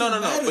 but like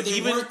no. But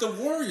even the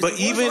Warriors. But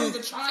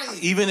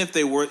even if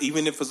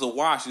it's a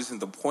wash, isn't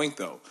the point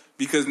though?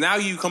 Because now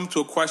you come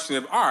to a question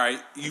of, all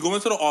right, you go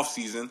into the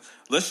offseason.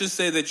 Let's just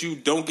say that you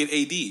don't get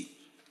AD.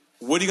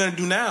 What are you gonna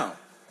do now?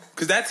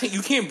 Because that team,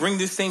 you can't bring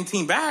this same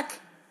team back.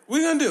 What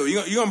are you gonna do?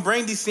 You're gonna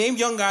bring these same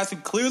young guys who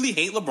clearly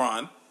hate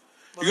LeBron.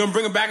 You're gonna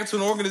bring him back into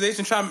an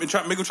organization, try make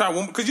him try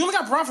one because you only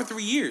got Bron for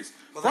 3 years.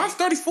 Bron's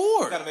 34.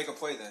 You got to make a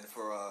play then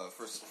for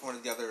one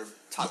of the other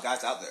top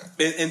guys out there.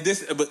 And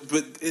that's the other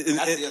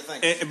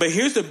thing. But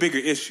here's the bigger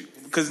issue,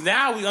 because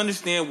now we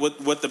understand what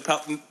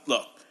the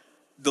look.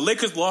 The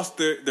Lakers lost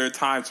their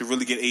time to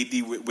really get AD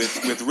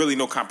with really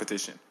no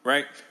competition,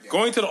 right? Yeah.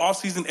 Going to the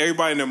offseason,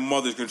 everybody and their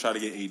mother's going to try to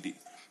get AD.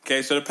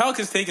 Okay, so the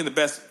Pelicans taking the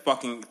best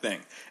fucking thing.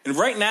 And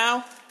right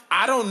now,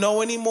 I don't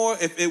know anymore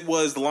if it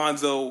was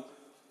Lonzo,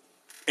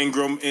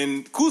 Ingram,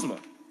 and Kuzma.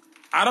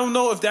 I don't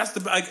know if that's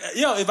if I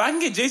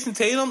can get Jason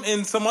Tatum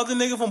and some other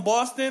nigga from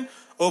Boston,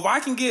 or if I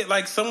can get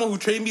like someone who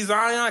trade me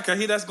Zion, because I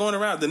hear that's going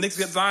around. The Knicks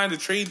get Zion to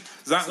trade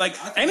Zion. Like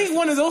any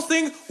one of those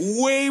things,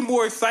 way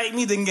more excite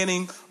me than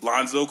getting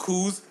Lonzo,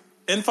 Kuz,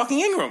 and fucking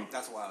Ingram.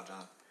 That's wild, John.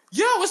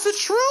 Yo, it's the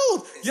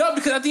truth. Yo,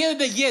 because at the end of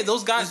the day, yeah,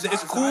 those guys,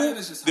 it's cool.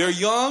 They're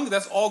young.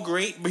 That's all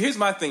great. But here's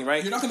my thing,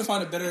 right? You're not going to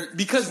find a better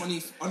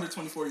under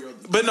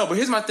 24-year-old. But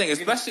here's my thing,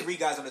 especially 3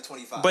 guys under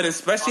 25. But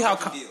especially how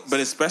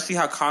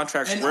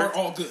contracts and work. are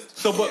all good.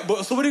 So,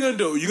 so what are you going to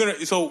do? You're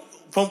going to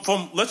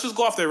from let's just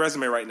go off their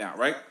resume right now,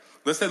 right?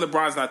 Let's say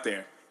LeBron's not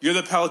there. You're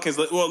the Pelicans.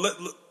 Well,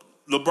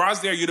 LeBron's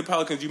there. You're the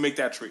Pelicans. You make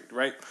that trade,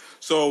 right?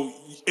 So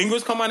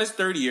Ingram's come on his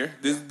third year.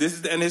 This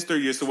is the end of his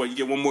third year. So what? You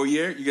get one more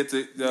year. You get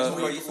to one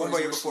more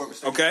year before.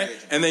 Okay,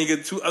 and then you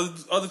get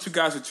other 2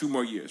 guys with 2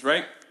 more years,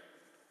 right?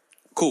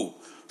 Cool.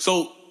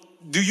 So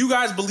do you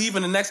guys believe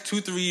in the next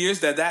 2-3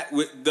 years that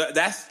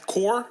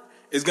core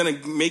is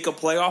going to make a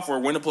playoff or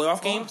win a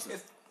playoff game?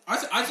 I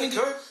think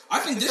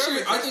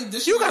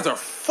this year. You guys are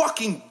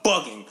fucking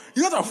bugging.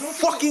 You guys are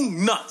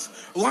fucking nuts.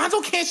 Lonzo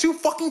can't shoot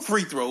fucking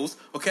free throws.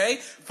 Okay,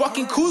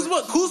 fucking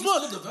Kuzma. Bro.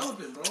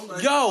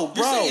 Yo,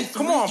 bro,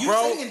 come on,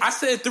 bro. I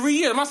said 3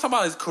 years. I'm not talking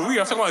about his career.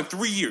 I'm talking about in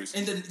 3 years.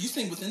 And then you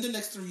think within the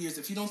next 3 years,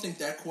 if you don't think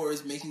that core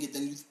is making it,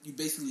 then you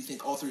basically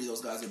think all 3 of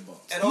those guys are bums.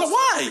 No, why?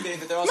 Why? They're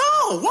going to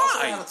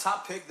have a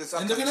top pick.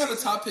 And they're going to have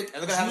a top pick.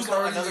 And they're going to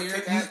have another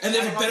pick. And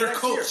they have a better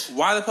coach.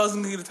 Why the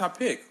Pelicans going to get a top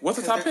pick? What's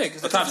a top pick?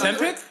 A top 10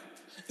 pick?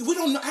 We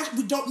don't know.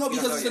 Actually, we don't know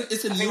because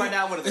it's a new. Right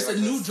now, it's a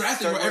new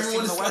drafting where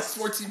everyone is like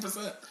 14%.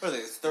 What are they?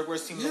 It's third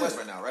worst team in the West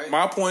right now, right?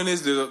 My point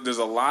is there's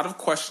a lot of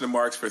question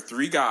marks for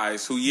 3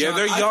 guys who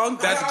they're young.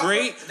 That's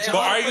great. But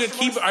are you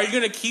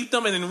gonna keep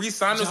them and then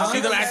re-sign them to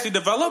see them actually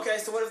develop? Okay,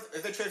 so what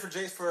if they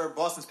trade for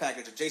Boston's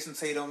package of Jason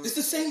Tatum? It's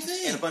the same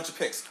thing and a bunch of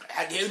picks.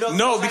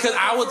 No, because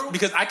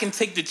I can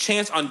take the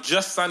chance on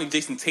just signing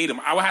Jason Tatum.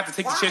 I would have to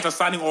take the chance on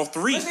signing all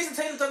 3.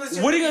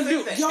 What are you gonna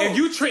do if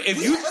you trade?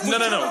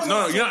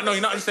 No,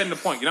 you're not understanding the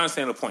point. You're not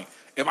understanding the point.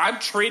 If I'm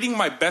trading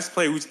my best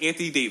player, who's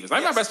Anthony Davis,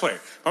 I'm my best player.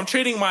 If I'm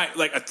trading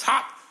a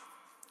top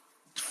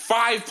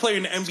 5 player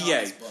in the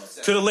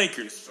NBA to the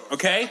Lakers,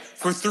 okay,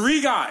 for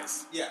 3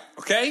 guys,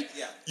 okay,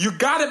 you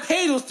gotta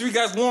pay those 3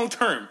 guys long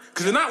term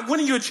because they're not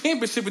winning you a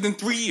championship within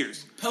 3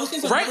 years.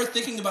 Pelicans are never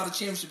thinking about a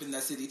championship in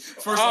that city.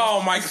 My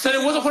God! So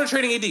it wasn't point of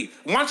trading AD.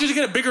 Why don't you just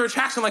get a bigger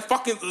attraction? Why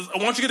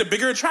don't you get a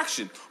bigger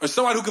attraction or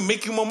someone who can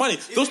make you more money?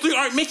 Those 3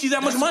 aren't making you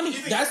that much money.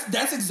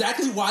 That's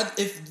exactly why.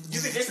 If you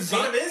think Jason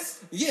Tatum is?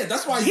 Yeah,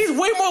 that's why he's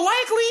way more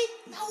likely.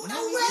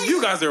 No way.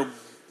 You guys are.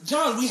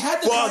 John, we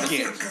had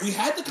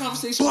the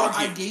conversation where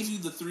I gave you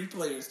the 3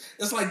 players.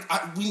 It's like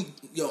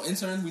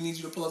intern, we need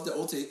you to pull up the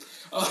old tape.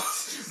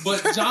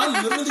 But John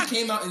literally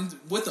came out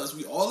with us.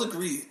 We all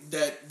agree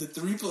that the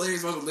 3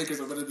 players on the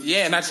Lakers are better than.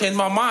 Yeah, and I changed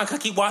my mind because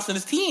I keep watching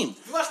this team.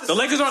 The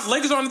Lakers on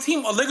the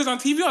team. Lakers on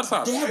TV all the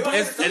time.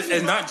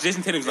 It's not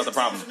Jason Tatum is not the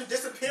problem.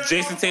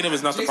 Jason Tatum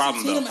is not the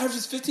problem though. Jason Tatum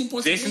averages 15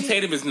 points. Jason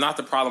Tatum is not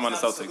the problem on the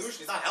Celtics.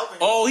 He's not helping.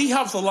 Oh, he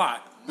helps a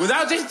lot.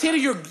 Without Jason Tatum,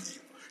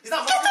 he's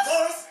not Marcus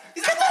Morris.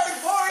 Get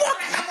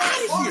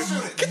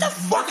the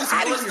fuck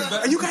out of here!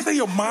 Are you guys out of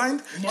your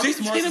mind?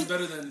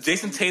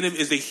 Jason Tatum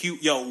is a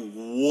huge. Yo,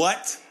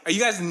 what? Are you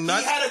guys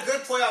nuts? He had a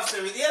good playoff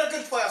series. He had a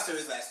good playoff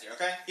series last year.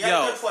 Okay. He had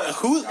a good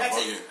playoff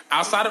series.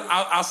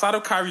 Outside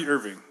of Kyrie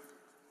Irving,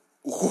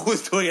 who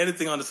was doing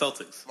anything on the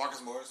Celtics?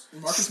 Marcus Morris.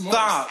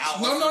 Stop.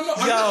 No.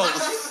 Yo,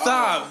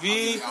 stop,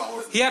 V.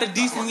 He had a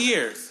decent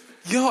year.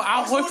 Yo,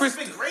 Al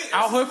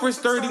Horford's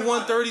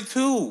 31,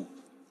 32.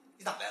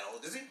 He's not that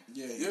old, is he?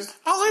 Yeah, he is.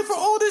 Al Horford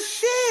old as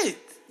shit.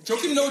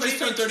 Joakim Noah just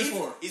turned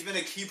 34. He's been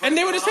a key. And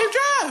they were the same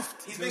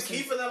draft. He's been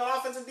key for them on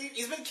offense and defense.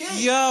 He's been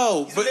key.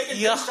 Either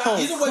way, we're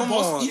talking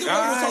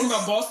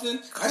about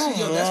Boston.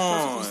 Actually,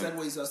 that's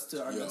perfectly segues us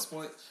to our next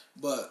point.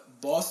 But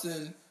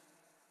Boston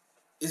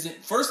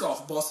isn't. First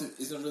off, Boston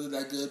isn't really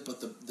that good. But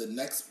the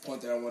next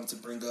point that I wanted to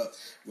bring up,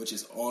 which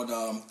is on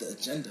the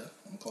agenda,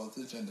 I'm gonna call it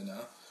the agenda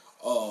now.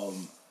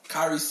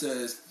 Kyrie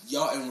says,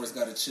 "Y'all N-words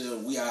gotta chill.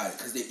 We alright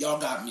because y'all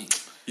got me."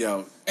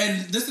 Yo,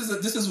 and this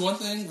is one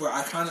thing where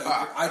I kind of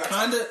talk to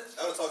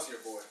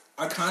your boy.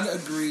 I kind of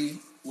agree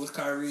with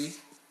Kyrie,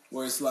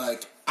 where it's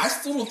like I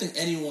still don't think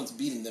anyone's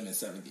beating them in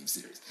 7-game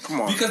series.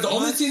 Come on, because the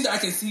only team that I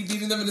can see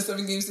beating them in a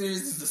 7-game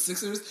series is the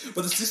Sixers,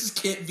 but the Sixers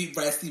can't beat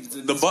Brad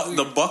Stevens. The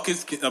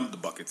Buckets can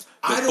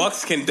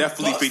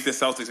definitely beat the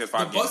Celtics in 5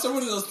 games. The Bucks are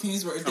one of those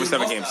teams where if they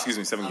 7 games. Excuse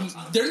me, 7 games.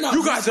 They're not.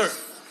 You guys are.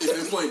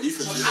 They're playing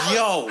defense. I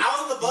was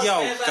on the Bucks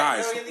bandwagon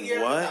guys, early in the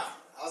year. what? No,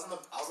 I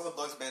was on the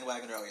Bucks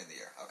bandwagon early in the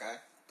year. Okay,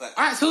 but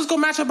all right, so let's go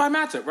matchup by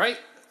matchup, right?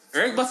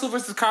 Eric Bledsoe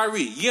versus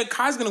Kyrie. Yeah,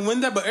 Kyrie's going to win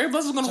that, but Eric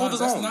Bledsoe's going to hold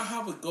his own. That's not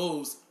how it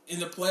goes. In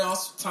the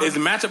playoffs, it's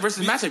matchup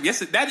versus matchup. Yes,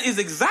 that is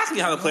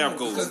exactly how the playoff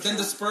goes. Because then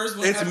the Spurs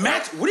will What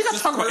are you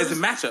guys talking about? It's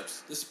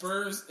matchups. The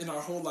Spurs in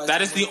our whole life.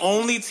 That is the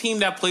only team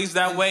that plays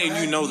that way,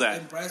 and you know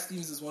that. And Brad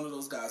Stevens is one of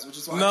those guys, which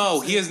is why.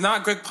 No, he is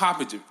not Greg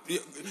Popovich.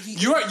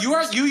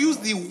 You use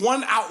the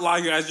one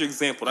outlier as your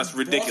example. That's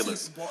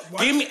ridiculous.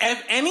 Give me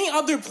any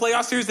other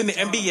playoff series in the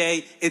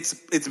NBA. It's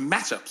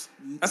matchups.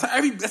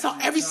 That's how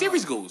every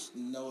series goes.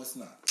 No, it's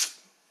not.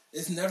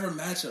 It's never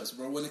matchups,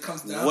 bro. When it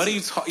comes down, what are you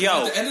talking?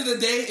 Yo, at the end of the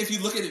day, if you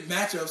look at it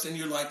matchups and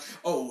you're like,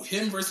 oh,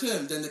 him versus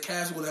him, then the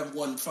Cavs would have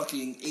won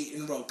fucking 8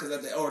 in a row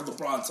or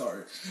LeBron,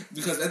 sorry,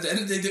 because at the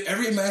end of the day,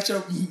 every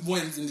matchup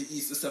wins in the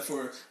East except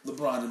for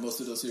LeBron in most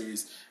of those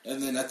series.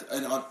 And then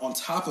on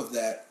top of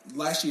that,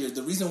 last year,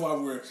 the reason why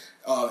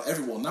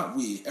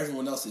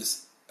everyone else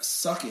is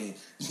sucking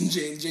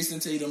Jason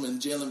Tatum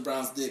and Jaylen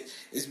Brown's dick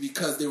is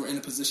because they were in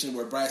a position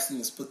where Brad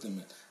Stevens put them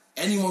in.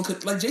 Anyone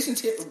could, like Jason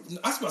Terry.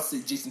 I was about to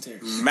say Jason Terry.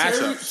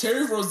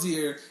 Terry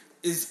Rozier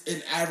is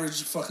an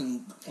average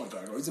fucking point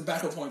guard. Or he's a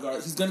backup point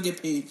guard. He's going to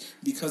get paid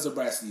because of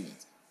Brad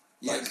Stevens.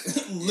 Like,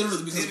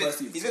 literally because of Brad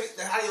Stevens.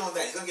 How do you know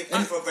that? He's going to get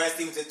paid for Brad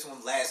Stevens did to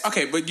him last year.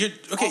 Okay, but you're...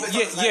 Okay,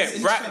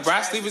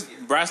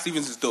 Brad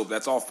Stevens is dope.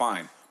 That's all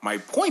fine. My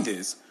point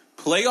is,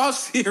 playoff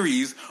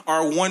series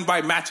are won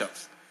by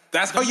matchups.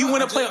 That's how you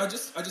win a playoff.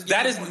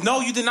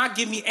 No, you did not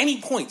give me any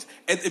points.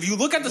 If you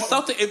look at the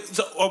Celtics...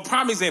 A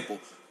prime example...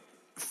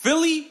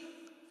 Philly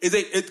is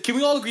can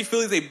we all agree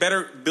Philly is a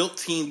better built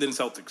team than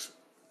Celtics?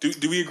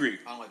 Do we agree?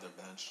 I don't like their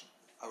bench.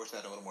 I wish they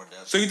had a little more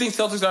depth. So you think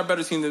Celtics are a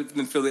better team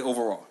than Philly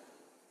overall?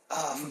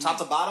 From top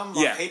to bottom,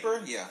 on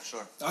paper? Yeah,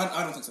 sure.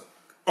 I don't think so.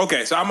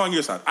 Okay, so I'm on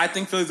your side. I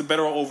think Philly's a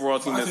better overall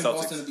team than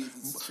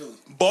Celtics.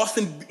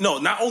 Boston, no,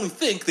 not only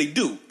think they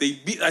do. They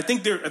beat. I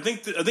think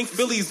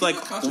Philly's like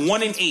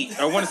 1-8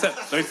 or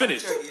 1-7. Let me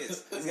finish.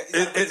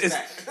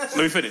 Let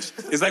me finish.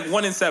 It's like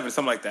 1-7,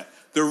 something like that.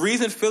 The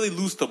reason Philly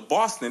lose to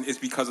Boston is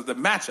because of the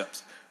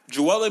matchups.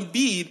 Joel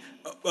Embiid,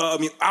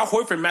 Al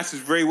Horford matches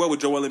very well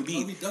with Joel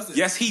Embiid. No, he doesn't.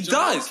 Yes, he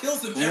does.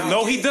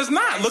 No, he does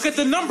not. Look at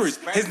the numbers.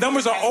 His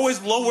numbers are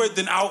always lower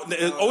than Al.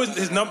 Always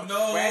his number.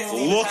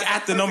 Look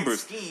at the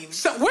numbers.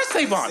 So, where's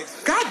Savon?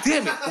 God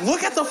damn it!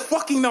 Look at the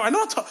fucking number.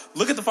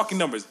 Look at the fucking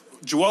numbers.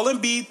 Joel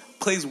Embiid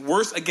plays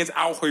worse against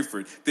Al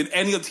Horford than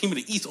any other team in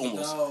the East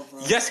almost. No,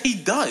 yes, he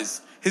does.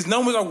 His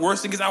numbers are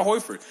worse against Al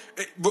Horford.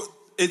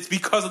 It's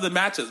because of the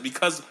matchups.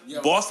 Because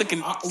Boston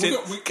can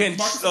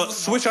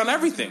switch on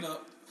everything.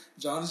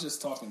 John is just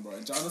talking, bro.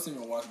 John doesn't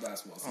even watch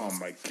basketball. So oh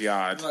my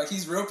god! Like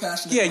he's real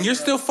passionate. Yeah, and you're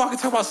still fucking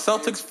talking about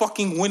Celtics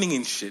fucking winning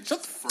and shit.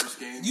 Just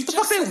first game. You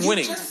just said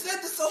winning. You just said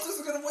the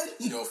Celtics are gonna win.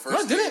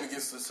 First game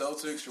against the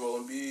Celtics, Joel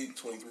Embiid,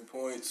 23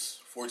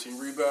 points, 14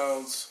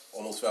 rebounds,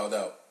 almost fouled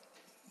out.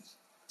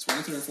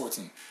 23 and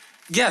 14.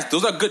 Yes,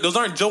 those are good. Those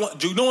aren't Joel.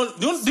 Do you know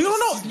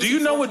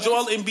what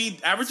Joel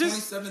Embiid averages?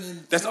 27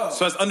 and so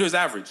that's under his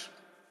average.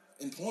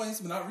 In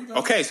points, but not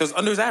rebounds. Okay, so it's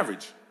under his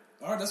average.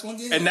 All right, that's one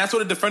game. And that's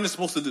what a defender's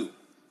supposed to do.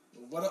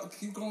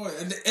 Keep going.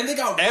 And they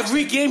got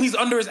every game he's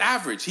under his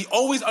average. He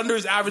always under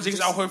his average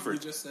against Al Horford. You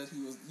just said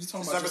he was. You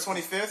talking December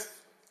 25th?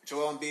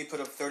 Joel Embiid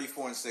put up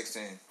 34 and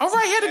 16. All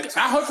right,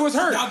 Al Horford was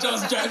hurt. Did Al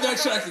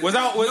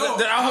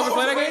Horford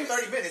play that game?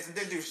 30 minutes and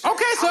didn't do shit.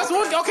 Okay, so that's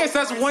one. Okay, so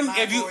that's one.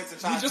 If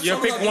you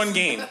pick one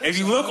game. If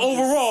you look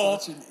overall,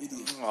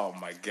 oh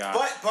my god!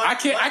 But I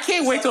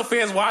can't wait till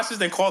fans watch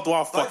this and call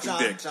Dwell fucking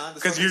dick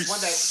because you're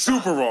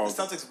super wrong. The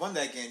Celtics won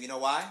that game. You know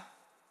why?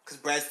 Because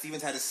Brad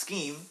Stevens had a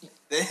scheme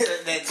that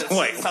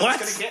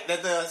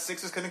the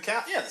Sixers couldn't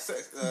count. Yeah, the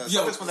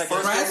Celtics won that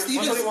game. Brad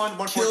Stevens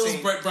kills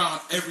Brett Brown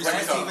every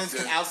Brad Stevens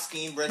can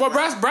out-scheme Brett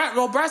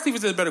Brown. Brad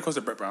Stevens is a better coach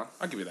than Brett Brown.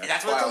 I'll give you that.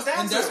 That's what it comes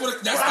down to.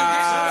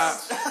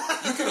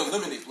 You can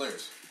eliminate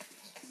players.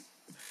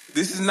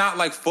 This is not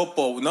like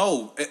football.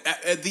 No.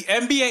 The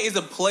NBA is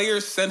a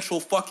player-central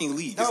fucking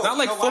league. It's not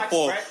like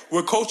football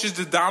where coaches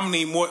just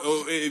dominate more.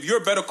 If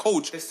you're a better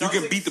coach, you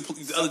can beat the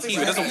other team.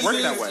 It doesn't work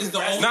that way. It's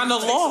not in the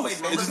laws.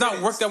 It does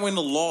not work that way in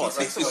the laws.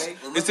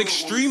 It's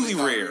extremely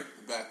rare.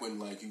 Back when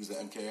he was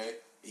at MKA,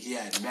 he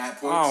had mad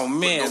points. Oh,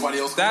 man.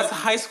 That's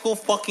high school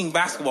fucking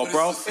basketball,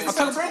 bro.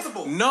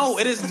 No,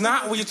 it is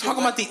not. When you're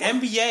talking about the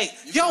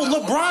NBA. Yo,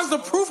 LeBron's the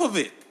proof of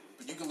it.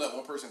 You can let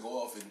one person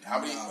go off and how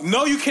many?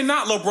 No, you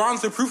cannot.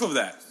 LeBron's the proof of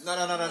that.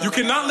 No. You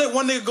cannot let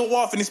one nigga go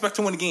off and expect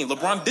to win a game.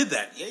 LeBron did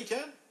that. Yeah, you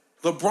can.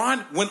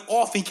 LeBron went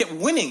off and he kept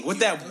winning with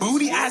that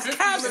booty-ass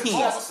Cavs team.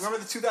 Remember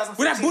the 2014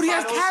 with that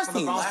booty-ass Cavs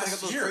team?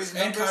 Last year.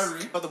 And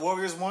Kyrie. But the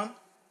Warriors won?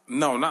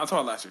 No, not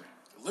until last year.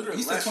 Literally,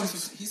 he said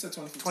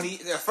 20.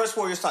 First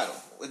Warriors title.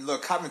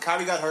 Look,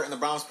 Kyrie got hurt and the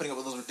Browns putting up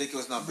with those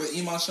ridiculous numbers. But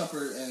Iman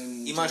Shumpert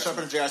and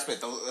J.R.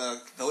 Smith.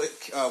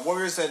 The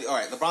Warriors said, all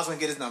right, LeBron's going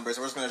to get his numbers.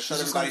 We're just going to shut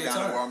everybody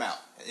down and wear him out.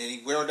 And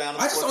he wear down.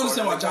 I just don't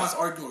understand why John's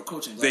arguing with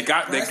coaching. They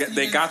got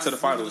to the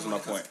finals. Is my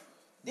point.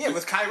 Yeah,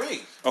 with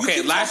Kyrie.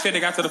 Okay, last year they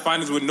got to the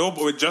finals with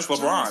just LeBron.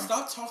 John,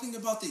 stop talking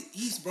about the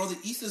East, bro. The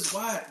East is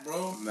whack,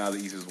 bro. Now the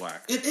East is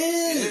whack. It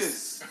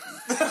is.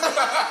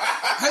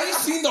 Have you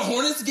seen the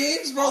Hornets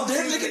games, bro?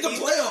 They're making the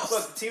playoffs.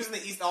 Look, the teams in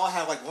the East all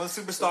have like one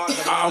superstar.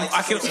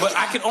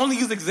 I can only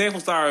use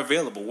examples that are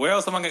available. Where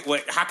else am I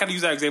going? How can I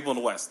use that example in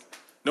the West?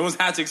 No one's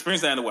had to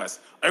experience that in the West.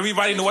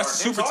 Everybody in the West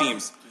is super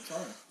teams.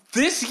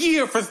 This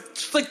year, for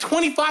like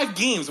 25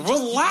 games,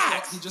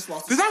 relax. He just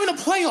lost. There's not even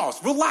the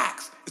playoffs.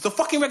 Relax. It's a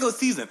fucking regular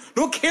season.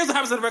 No one cares what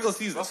happens in the regular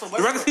season.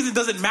 The regular season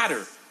doesn't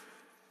matter.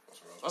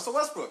 Russell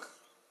Westbrook.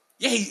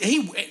 Yeah,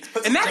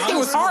 and that team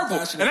was horrible.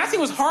 And that team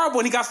was horrible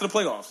when he got to the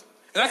playoffs.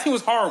 And that team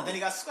was horrible. Then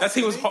he got swept, that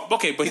team was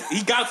okay, but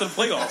he got to the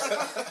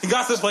playoffs. He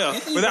got to the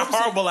playoffs with that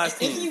horrible last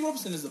team. Anthony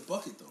Roberson is a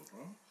bucket, though,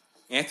 bro.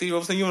 Anthony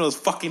Roberson, you know his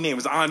fucking name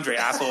is Andre,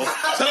 asshole.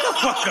 Shut the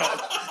fuck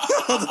up.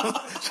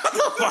 Shut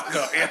the fuck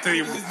up,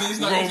 Anthony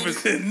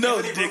Roberson. No,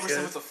 Anthony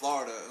Roberson went to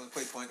Florida and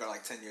played point guard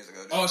like 10 years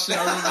ago. Dude. Oh, shit,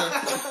 I remember.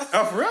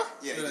 Oh, for real?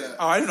 Yeah, he did.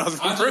 Oh, I didn't know it was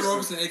a Andre person.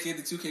 Roberson, a.k.a.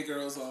 the 2K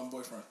girl's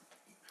boyfriend.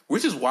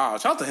 Which is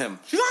wild. Shout out to him.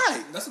 She's all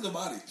right. That's a good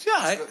body. She's all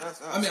right.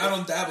 I mean, I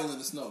don't dabble in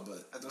the snow,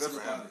 but that's a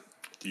good body.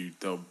 You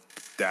don't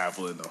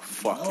dabble in the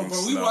fucking snow. No,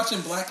 bro, we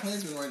watching Black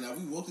Klansman right now.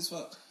 We woke as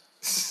fuck.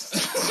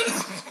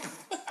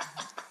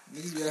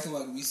 Niggas be acting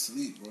like we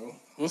sleep, bro.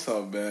 What's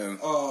up, man?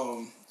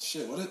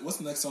 Shit.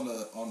 What's next on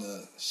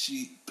the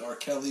sheet? R.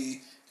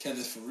 Kelly,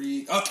 Kenneth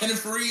Fareed. Oh,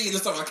 Kenneth Fareed.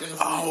 Let's talk about Kenneth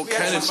Fareed. Oh,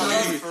 Kenneth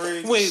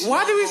Fareed. Wait,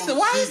 why do you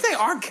say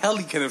R.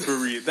 Kelly, Kenneth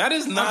Fareed? That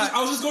is not. I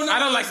was just going down. I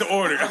don't like the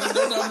order.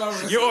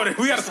 Your order.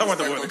 We got to talk about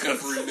the order.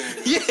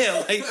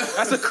 Yeah, like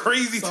that's a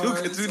crazy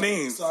two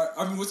names. Sorry,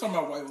 I mean we're talking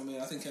about white women.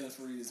 I think Kenneth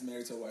Fareed is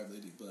married to a white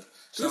lady, but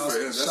shout out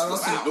to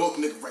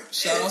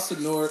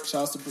North.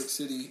 Shout out to Brick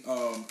City.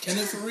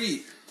 Kenneth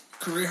Fareed.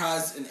 Career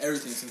highs in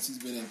everything since he's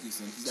been in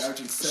Houston. He's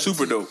averaging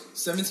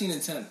 17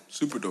 and 10.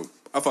 Super dope.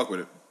 I fuck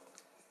with it.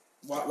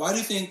 Why do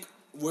you think?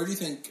 Where do you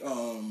think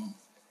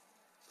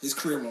his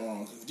career went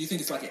wrong? Do you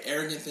think it's like an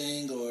arrogant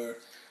thing, or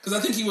because I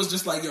think he was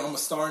just like, yo, I'm a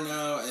star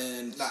now,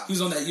 and he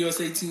was on that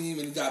USA team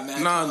and he got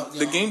mad.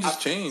 The game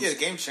just changed. Yeah, the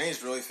game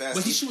changed really fast.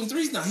 But he's shooting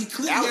threes now. He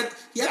clearly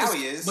he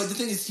is. But the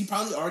thing is, he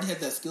probably already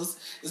had that skills.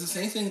 It's the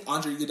same thing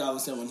Andre Iguodala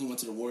said when he went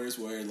to the Warriors,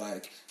 where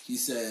like he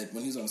said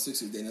when he was on the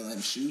Sixers, they didn't let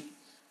him shoot.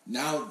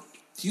 Now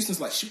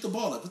Houston's like, shoot the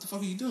ball. Like, what the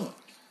fuck are you doing?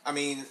 I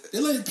mean, they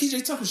let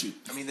PJ Tucker shoot.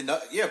 I mean,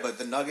 but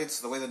the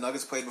Nuggets, the way the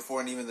Nuggets played before,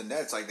 and even the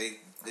Nets, like they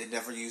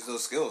never used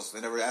those skills. They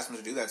never asked them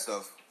to do that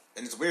stuff.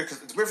 And it's weird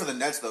for the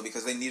Nets though,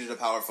 because they needed a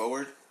power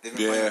forward. They've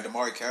been playing with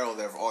DeMar Carroll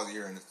there for all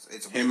year, and it's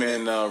weird. Him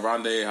and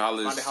Rondae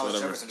Hollis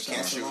Jefferson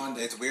can't shoot.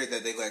 It's weird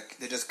that they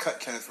just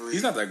cut Kenneth Fareed.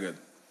 He's not that good.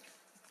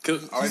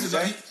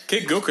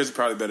 Kid Gilchrist is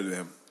probably better than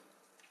him.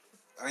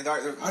 I mean,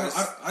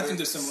 I think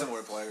they're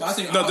similar players. But I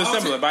think they're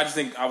similar. But I just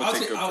think I would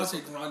take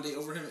Rondae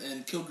over him,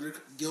 and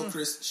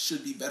Gilchrist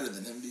should be better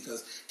than him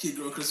because Kid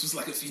Gilchrist was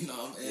like a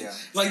phenom, and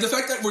like the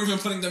fact that we're even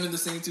putting them in the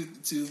same two.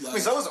 Like, I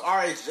mean, so was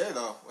RHJ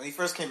though when he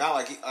first came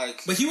out.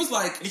 But he was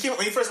like when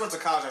he first went to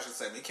college, I should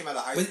say. When he came out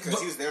of high school,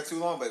 because he was there too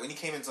long. But when he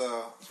came into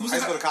high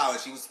school to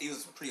college, he was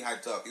pretty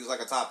hyped up. He was like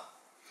a top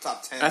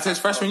 10. That's his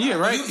freshman year,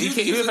 right? He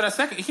came back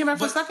second. He came back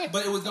for a second.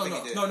 But it was no.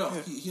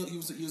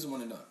 He was a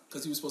one and done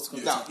because he was supposed to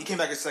come. No, he came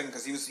back a second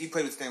because he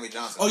played with Stanley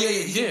Johnson. Oh yeah.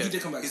 He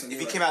did come back. If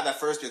he came out that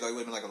first year though, he would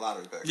have been like a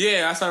lottery pick.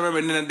 Yeah, I remember.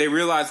 And then they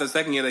realized that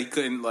second year that he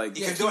couldn't like.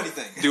 He couldn't do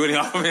anything.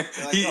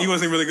 He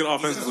wasn't really good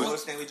offensively.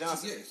 He's Stanley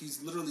Johnson. Yeah,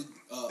 he's literally.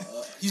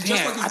 He's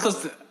just like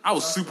I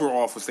was super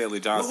off with Stanley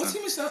Johnson. What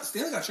team is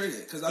Stanley got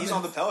traded? Because he's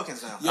on the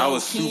Pelicans now. I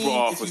was super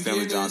off with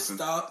Stanley Johnson.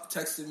 Stop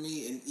texting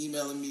me and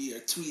emailing me or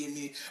tweeting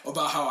me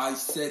about how I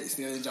said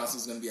Stanley Johnson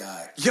was going to be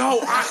alright. Yo,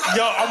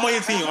 I'm on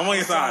your team. I'm on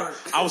your side.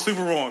 I was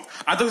super wrong.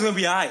 I thought he was going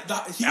to be alright.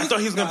 I thought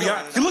he was going to be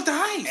alright. He looked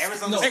alright.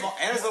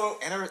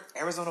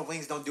 Arizona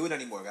Wings don't do it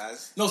anymore,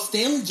 guys. No,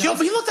 Stanley Johnson. Yo,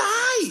 but he looked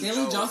alright.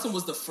 Stanley Johnson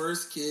was the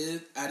first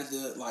kid out of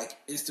the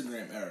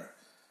Instagram era.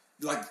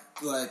 Like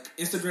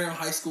Instagram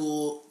high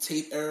school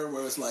tape era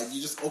where it's like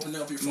you just open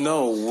up your phone.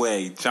 No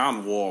way,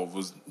 John Wall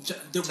was.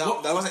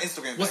 That wasn't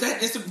Instagram. Was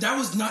that Instagram? That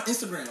was not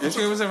Instagram.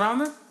 Instagram was around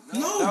then?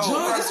 No,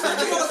 John. Instagram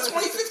came out in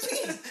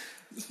 2015.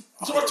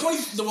 So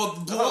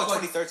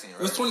 2013, right?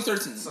 It was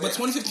 2013, but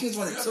 2015 is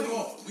when it took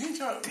off.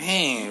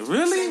 Damn,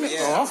 really?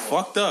 Yeah. I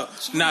fucked up.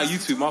 Nah,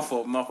 YouTube, my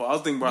fault. I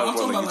was thinking about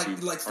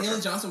YouTube. Like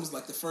Stanley Johnson was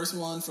like the first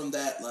one from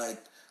that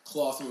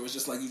cloth where it was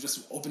just like you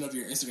just open up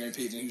your Instagram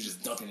page and he was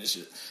just dunking this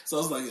shit. So I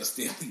was like, yo,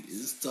 Stanley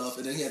is tough.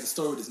 And then he had the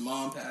story with his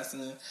mom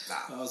passing.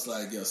 I was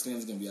like, yo,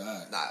 Stanley's gonna be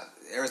alright. Nah,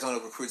 Arizona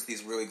recruits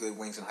these really good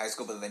wings in high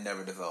school, but they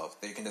never develop.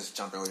 They can just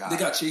jump really high. They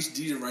got Chase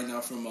Jeter right now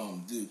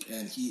from Duke,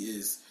 and he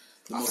is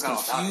the most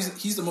confusing.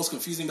 He's the most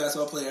confusing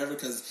basketball player ever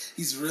because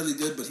he's really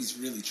good, but he's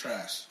really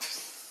trash.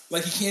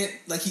 Like he can't,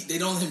 they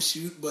don't let him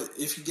shoot, but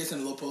if he gets in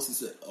a low post,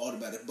 it's an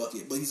automatic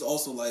bucket. But he's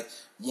also like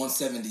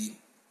 170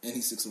 and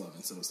he's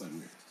 6'11", so it's like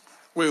weird.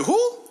 Wait,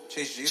 who?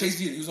 Chase Jeter. Chase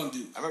Jeter. He was on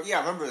Duke. I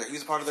remember that. He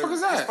was part of the. He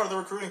was part of the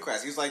recruiting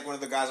class. He was like one of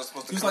the guys that was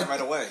supposed to come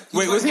right away.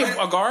 Wait, was he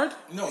a guard?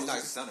 No, he's not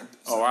a center.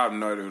 Oh, I have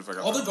no idea.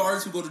 All the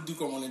guards who go to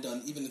Duke are one and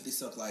done, even if they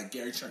suck. Like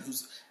Gary Trent,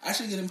 who's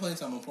actually getting playing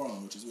time on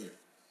Portland, which is weird.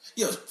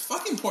 Yo,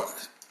 fucking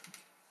Portland.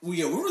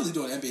 We're really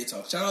doing NBA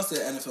talk. Shout out to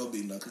the NFL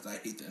beating up because I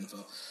hate the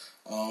NFL.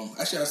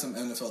 Actually, I have some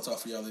NFL talk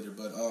for y'all later,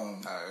 but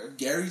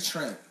Gary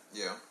Trent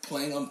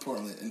playing on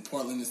Portland, and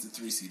Portland is the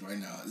 3 seed right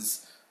now.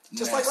 It's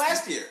just nasty. like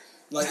last year.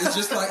 Like, it's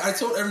just like, I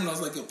told everyone, I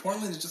was like, yo,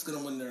 Portland is just going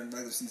to win their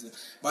regular season.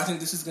 But I think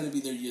this is going to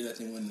be their year that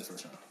they win in the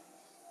first round.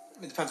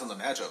 It depends on the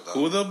matchup, though.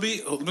 Who they'll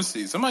be? Let me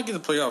see. Somebody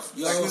get the playoff.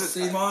 Yo, I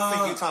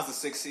think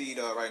Utah's the 6th seed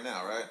right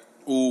now, right?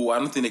 Ooh, I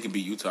don't think they can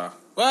beat Utah.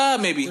 Well,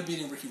 maybe. They're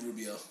beating Ricky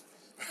Rubio.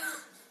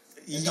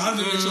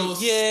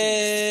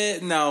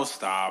 No,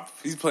 stop.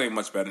 He's playing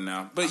much better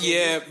now. But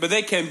but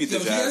they can beat the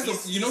Jazz.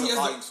 He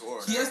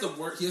has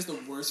the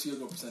worst field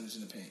goal percentage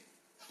in the paint.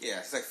 Yeah,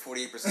 it's like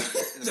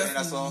 48% in the paint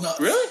I saw.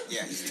 Really?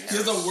 Yeah, he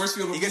has the worst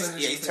field goal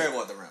percentage. Yeah, he's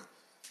terrible at the rim. And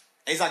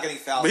he's not getting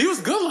fouled. But he was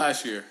good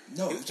last year.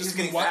 No, he's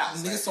getting fouled.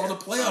 Niggas saw the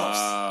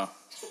playoffs.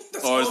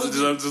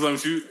 Just let him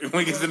shoot.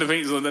 When he gets in the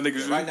paint, just let that nigga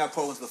shoot. Right now,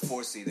 Portland's the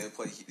 4th seed.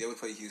 They would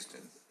play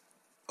Houston.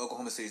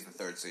 Oklahoma City's the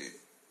 3rd seed.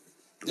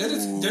 They're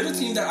the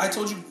team that I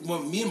told you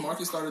when me and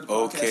Marcus started the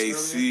podcast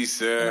OKC,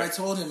 sir. And I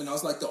told him, and I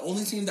was like, the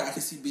only team that I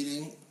can see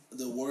beating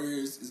the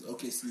Warriors is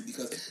OKC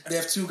because they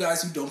have 2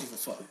 guys who don't give a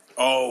fuck.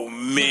 Oh,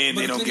 man,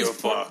 they don't give a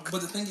fuck.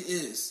 But the thing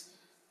is,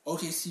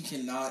 OKC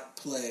cannot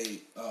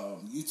play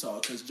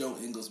Utah because Joe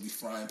Ingles be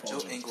frying Paul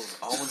George. Joe Ingles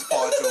owns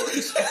Paul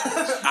George.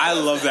 I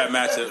love that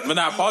matchup. But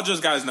Paul George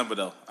got his number,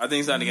 though. I think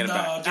he's starting to get it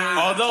back.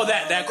 Although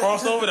that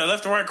crossover, that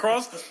left to right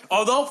cross,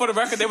 although, for the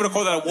record, they would have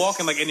called that a walk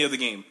in like any other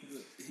game.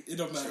 It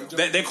don't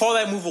matter. They call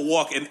that move a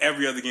walk in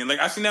every other game. Like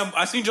I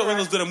seen Joe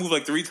Ingles do that move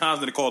like 3 times,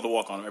 and they called the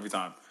walk on him every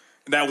time.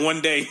 And that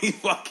one day he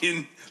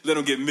fucking let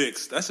him get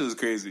mixed. That shit was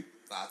crazy.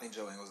 I think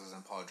Joe Ingles is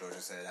in Paul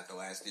George's head after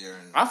last year.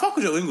 And I fuck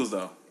with Joe Ingles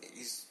though.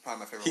 He's probably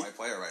my favorite white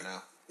player right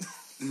now.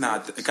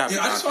 It gotta be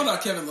I just found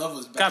out Kevin Love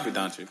was back. Gotta be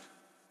Doncic.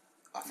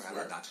 I forgot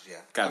about Doncic.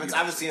 Yeah, I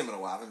haven't seen him in a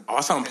while.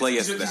 I saw him play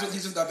yesterday. He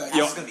just got back.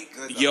 He's gonna be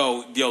good.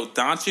 Though. Yo,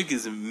 Doncic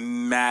is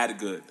mad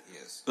good. He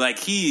is. Like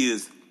he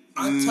is.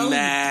 I'm telling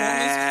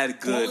mad you,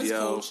 good,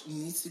 yo. Coach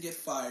needs to get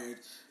fired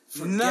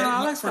for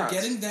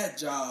getting that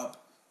job.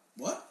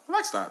 What? I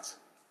like Stotts.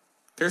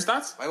 Terry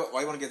Stotts? Why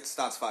you want to get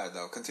Stotts fired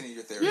though? Continue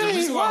your theory. The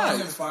reason why I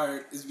want him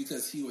fired is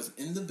because he was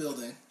in the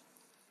building.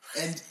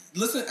 And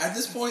listen, at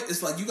this point,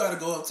 it's like you got to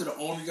go up to the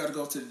owner, you got to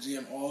go up to the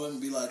GM, all of them,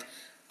 and be like,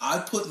 I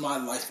put my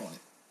life on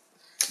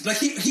it. Like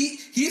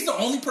he's the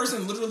only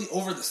person literally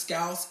over the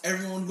scouts,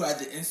 everyone who had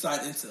the inside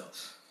intel.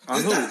 On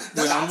who?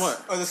 On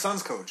what? Or the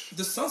Suns coach.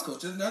 The Suns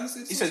coach.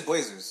 He said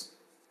Blazers.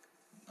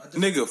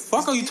 Nigga,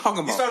 fuck are you talking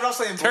about? You started off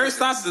saying Terry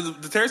Stotts.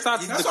 The Terry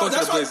Stotts is the coach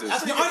of the Blazers.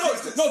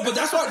 But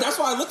that's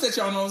why I looked at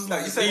y'all and I was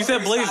like, you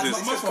said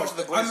Blazers. My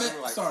fault. I meant,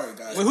 sorry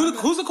guys. Wait,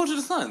 who's the coach of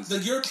the Suns? The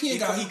European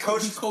guy. He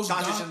coached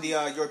Doncic in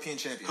the European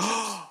Championships.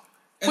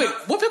 Wait,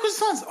 what pick was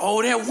the Suns?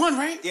 Oh, they had 1,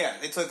 right? Yeah,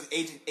 they took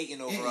Ayton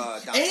over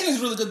Doncic. Ayton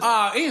is really good.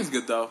 Ayton's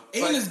good though.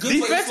 Ayton is good.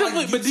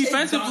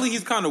 Defensively,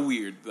 he's kind of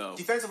weird though.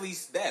 Defensively,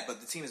 he's bad, but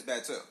the team is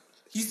bad too.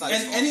 He's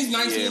 19.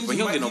 Yeah, but he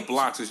don't get no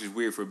blocks, which is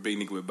weird for a big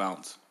nigga with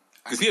bounce.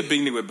 Because he a big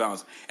nigga with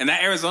bounce. And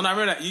that Arizona, I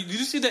remember that. Did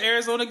you see the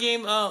Arizona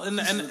game?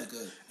 Really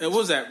good. What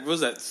was that?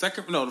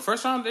 The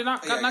first round they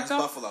got knocked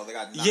out? Buffalo, they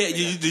got knocked out. Yeah,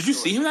 did you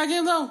see him that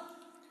game though?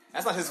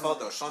 That's not his fault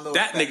though. Sean Miller.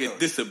 That nigga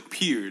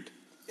disappeared.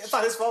 It's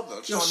not his fault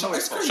though. Sean Miller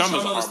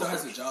still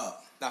has a job.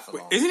 Not for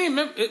long. Isn't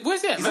he?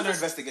 Where's that? He's under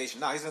investigation.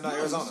 No, he's in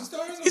Arizona.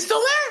 He's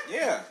still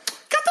there? Yeah.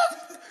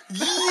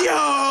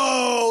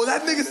 Yo,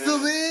 that nigga's still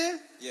there?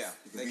 Yeah,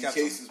 they kept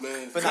cases,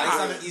 man. But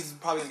he's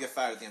probably gonna get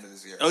fired at the end of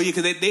this year. Oh yeah,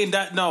 because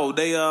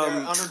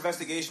they're under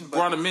investigation. But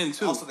brought him in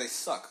too. Also, they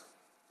suck.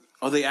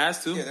 Oh, they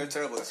asked too? Yeah, they're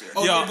terrible this year.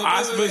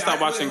 I really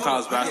stopped watching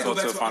college basketball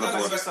to the Final Four.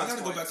 I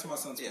gotta go back to my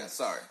Suns. Yeah,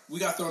 sorry.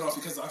 We got thrown off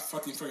because I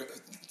fucking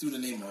threw the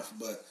name off.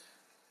 But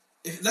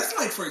that's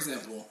like, for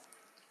example,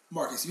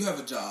 Marcus, you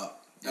have a job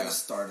at a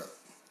startup,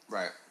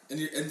 right? And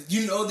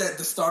you know that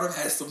the startup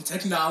has some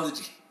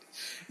technology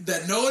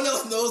that no one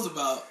else knows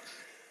about.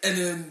 And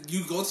then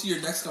you go to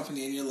your next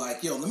company and you're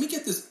like, yo, let me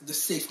get the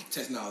safe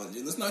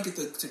technology. Let's not get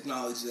the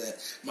technology that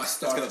my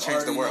startup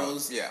already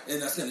knows. Yeah.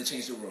 And that's going to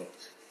change the world.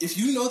 If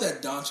you know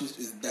that Doncic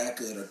is that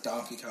good, or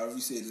Doncic, however you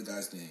say the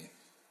guy's name,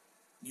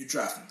 you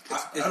draft him.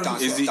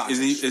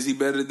 Is he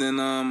better than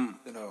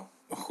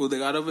who they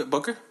got over it?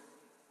 Booker?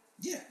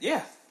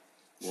 Yeah.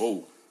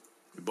 Whoa.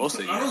 We both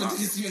say I don't think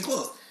he's even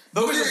close.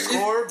 Booker's a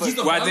scorer, but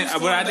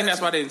I think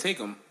that's why they didn't take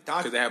him.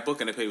 Because they had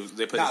Booker and they played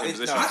the same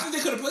position. I think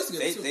they could have played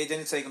together too. They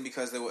didn't take him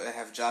because they would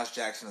have Josh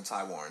Jackson and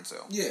Ty Warren too.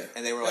 Yeah.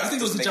 And they were like, I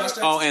think it was the Josh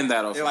Jackson. Oh, and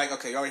that also. They're like,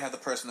 okay, you already have the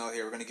personnel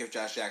here. We're going to give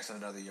Josh Jackson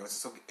another year.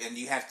 And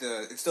you have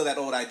to, it's still that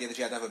old idea that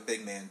you have to have a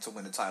big man to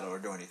win the title or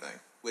do anything.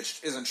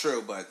 Which isn't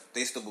true, but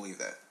they still believe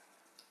that.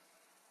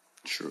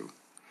 True.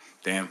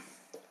 Damn.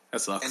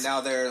 That sucks. And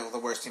now they're the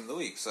worst team in the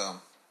league, so...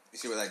 You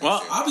see where that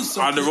gets I'll be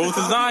so on the road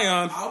to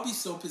Zion. I'll be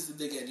so pissed if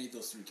they get any of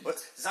those 3 kids.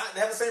 But they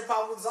have the same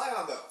problem with Zion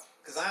though,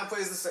 because Zion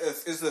plays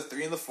is the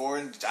 3 and the 4,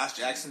 and Josh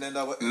Jackson end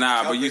up.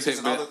 Nah, but you take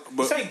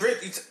you take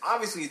Brick.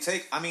 Obviously, you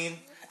take. I mean,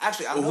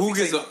 actually, I don't know who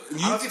if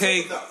you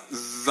take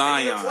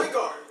Zion. point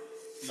guard.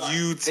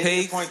 You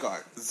take point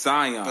guard.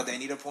 Zion. But they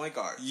need a point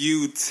guard.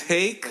 You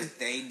take...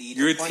 They need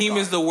your a point team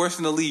guard. is the worst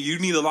in the league. You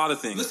need a lot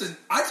of things. Listen,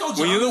 I told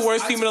you when you're the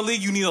worst team in the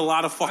league, you need a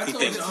lot of fucking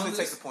things. It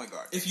takes a point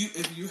guard. If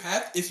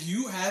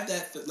you have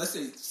that, let's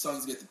say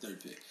Suns get the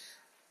third pick,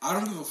 I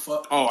don't give a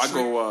fuck.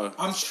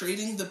 I'm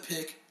trading the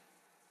pick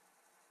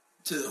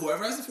to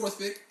whoever has the fourth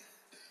pick,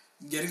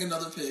 getting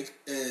another pick,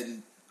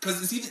 and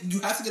because you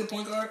have to get a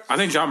point guard. I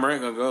think John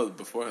Morant gonna go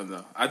before him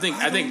though. I think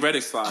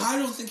Redick slides. I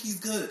don't think he's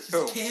good.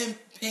 He's Cam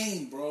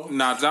Payne, bro.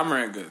 Nah, John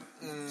Morant good.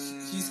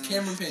 He's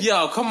Cameron Payne.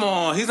 Yo, come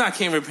on. He's not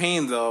Cameron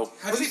Payne though.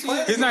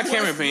 He's not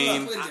Cameron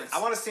Payne.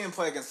 I want to see him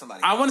play against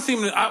somebody. I want to see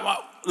him.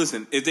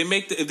 Listen, if they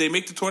make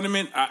the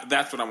tournament,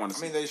 that's what I want to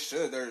see. I mean, they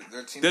should. They're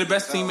the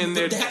best team in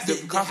there. They have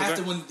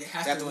to win. They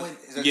have to win.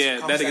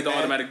 Yeah, that they get the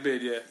automatic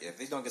bid. Yeah. If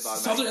they don't get the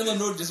automatic Southern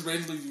Illinois just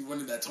randomly be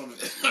winning that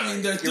tournament. I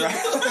mean, they're right.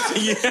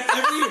 every year.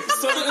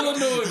 Southern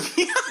Illinois,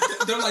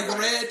 they're like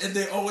red, and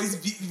they always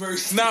beat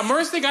Mercy. Nah,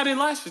 Mercy got in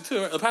last year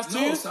too. The past 2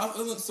 years.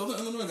 Southern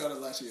Illinois got it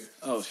last year.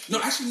 Oh shit.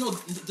 No, actually, no.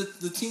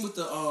 The team with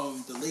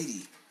the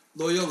lady.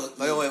 Loyola.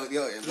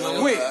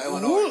 Wait,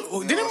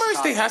 didn't Murray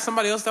State have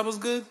somebody else that was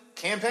good?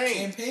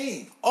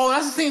 Campaign. Oh,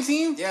 that's the same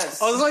team? Yes.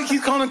 Oh, it's like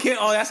he's calling him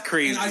Oh, that's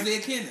crazy. And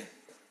Isaiah Cannon.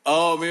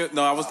 Oh,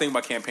 no, I was thinking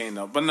about Campaign,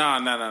 though. But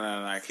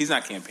no. He's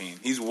not Campaign.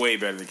 He's way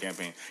better than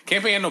Campaign.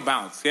 Campaign had no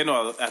balance. He had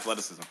no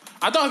athleticism.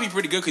 I thought he'd be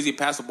pretty good because he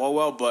passed the ball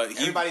well, but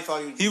everybody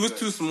thought he was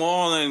too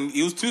small, and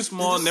he was too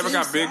small, never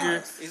got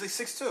bigger. He's like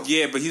 6'2".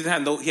 Yeah, but he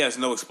has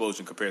no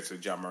explosion compared to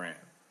John Morant.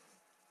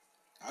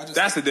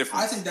 That's the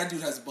difference. I think that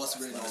dude has bust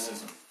written all over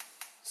him.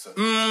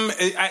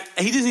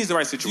 He just needs the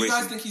right situation. Do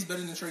you guys think he's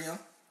better than Trae Young?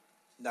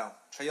 No,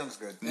 Trae Young's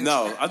good.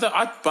 No, I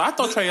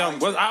thought Trae Young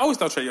was. I always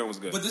thought Trae Young was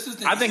good. But this is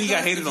the thing. I think he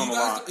got hated on a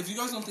lot. If you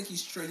guys don't think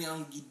he's Trae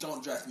Young, you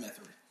don't draft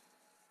Method.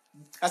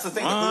 That's the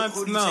thing.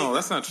 Who do you take?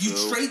 That's not true.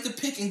 You trade the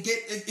pick and get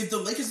if the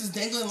Lakers is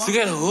dangling. To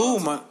get who,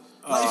 man?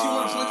 Like if you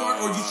want a point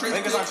guard, or you trade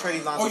Lakers the are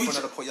trading Lonzo for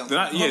another point Young.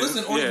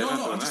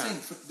 I'm just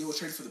saying they will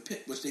trade for the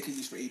pick, which they can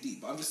use for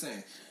AD. But I'm just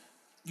saying.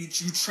 You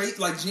trade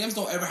like GMs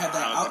don't ever have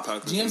that.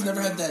 GMs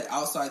never have that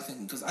outside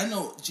thinking because I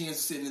know GMs are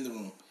sitting in the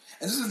room,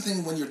 and this is the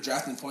thing when you're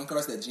drafting point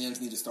guards that GMs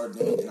need to start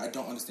doing, and I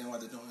don't understand why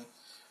they're doing it.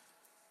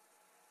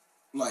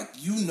 Like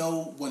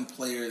when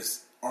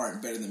players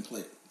aren't better than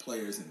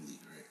players in the league,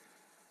 right?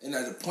 And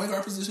at the point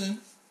guard position,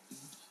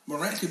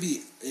 Morant could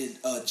be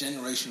a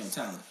generational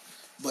talent,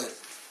 but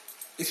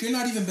if you're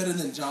not even better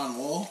than John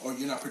Wall, or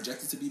you're not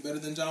projected to be better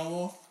than John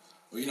Wall,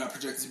 or you're not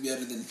projected to be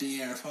better than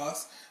De'Aaron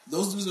Fox.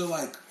 Those dudes are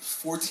like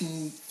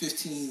 14,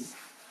 15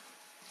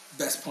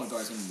 best point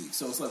guards in the league.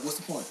 So it's like, what's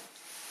the point?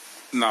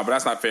 No, but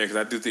that's not fair because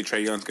I do think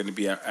Trae Young's going to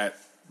be at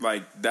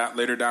like that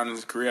later down in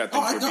his career. I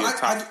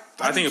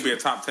think he'll be a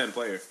top 10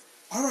 player.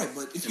 All right,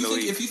 but if you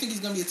think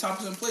he's going to be a top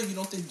 10 player, you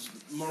don't think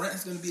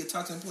Morant's going to be a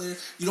top 10 player.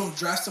 You don't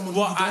draft someone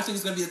who you don't think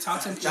is going to be a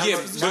top 10 player.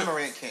 John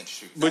Morant can't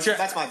shoot.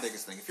 That's my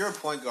biggest thing. If you're a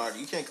point guard,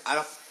 you can't.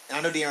 And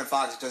I know De'Aaron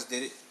Fox just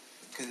did it,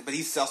 but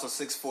he's also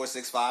 6'4",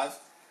 6'5".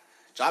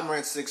 John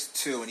Morant's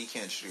 6'2", and he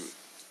can't shoot.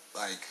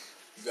 Like,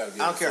 I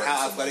don't care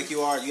how athletic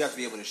you are, you have to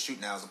be able to shoot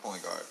now as a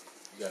point guard.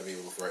 You got to be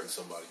able to threaten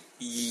somebody.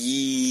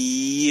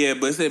 Yeah,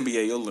 but it's the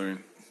NBA. You'll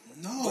learn.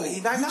 No,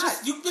 everybody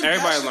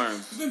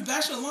learns. You've been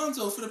bashing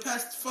Alonzo for the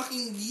past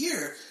fucking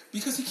year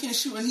because he can't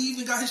shoot, and he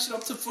even got his shit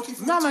up to fucking.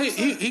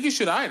 He can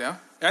shoot. I now.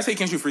 I say he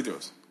can't shoot free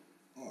throws.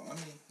 Well, I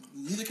mean,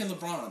 neither can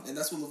LeBron, and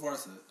that's what LeVar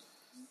said.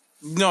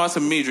 No, that's a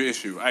major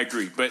issue. I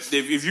agree, but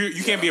if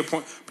you can't be a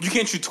point, you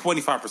can't shoot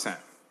 25%.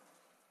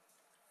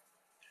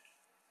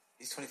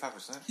 He's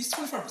 25%. He's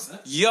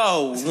 25%.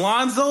 Yo,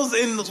 Lonzo's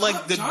in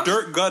the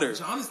dirt gutter.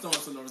 John is throwing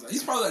some numbers out.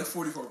 He's probably like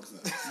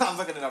 44%. I'm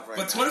looking it up right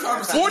now. But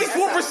 25%.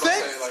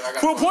 44%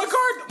 for a point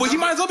guard? Well, he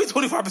might as well be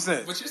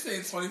 25%. But you're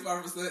saying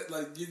 25%?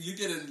 Like, you're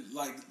getting,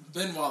 like,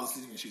 Ben Wallace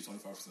didn't even shoot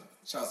 25%.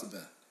 Shout out to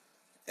Ben.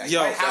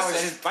 Yeah,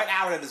 Dwight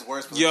Howard at his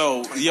worst.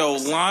 Yo,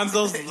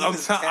 Lonzo's,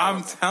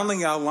 I'm telling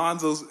y'all,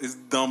 Lonzo's is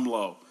dumb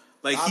low.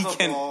 Like, Lonzo he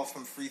can. Ball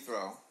from free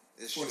throw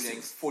is shooting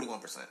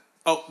 41%.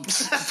 Oh,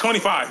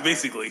 25,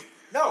 basically.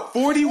 No,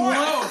 41.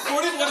 No,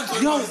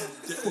 41. Yo,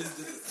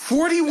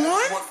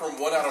 41. From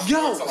 1 out of 4.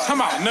 Yo,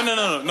 come on.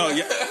 No.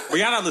 Yeah, but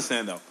y'all not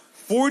listening though.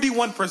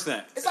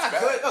 41%. It's not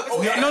good.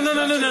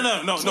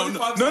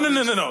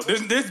 No.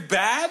 There's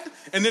bad,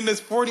 and then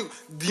there's 40.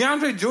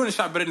 DeAndre Jordan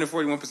shot better than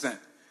 41%.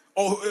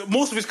 Oh,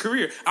 most of his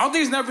career. I don't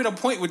think there's never been a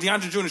point where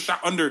DeAndre Jordan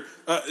shot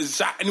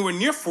anywhere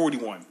near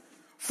 41.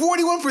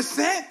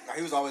 41%.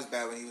 He was always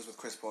bad when he was with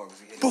Chris Paul.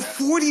 But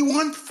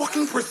 41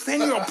 fucking %.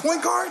 You're a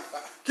point guard.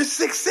 You're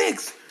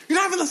 6'6". You're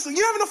not even a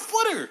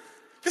footer.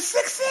 You're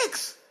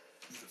 6'6".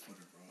 He's a footer,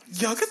 bro.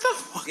 Yo, get the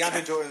fuck out.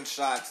 DeAndre Jordan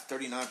shot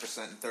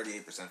 39% and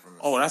 38% from him.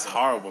 Oh, that's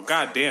horrible.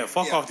 God damn.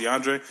 Fuck off,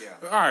 DeAndre.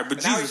 Yeah. All right,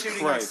 but now Jesus he's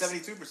shooting Christ. like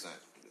 72%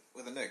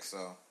 with the Knicks,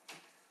 so.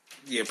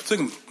 Yeah, but it took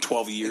him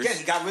 12 years. Again,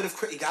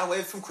 he got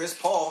away from Chris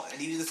Paul,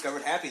 and he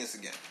discovered happiness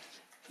again.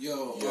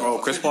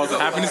 Chris Paul's a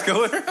happiness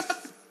killer?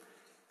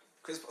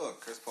 Chris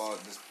Paul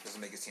just doesn't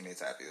make his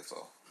teammates happy, that's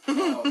all.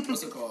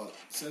 What's it called?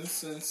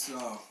 Since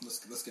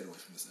let's get away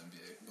from this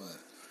NBA, but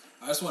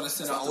I just want to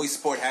send out the only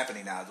sport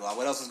happening now.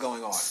 What else is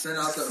going on? Send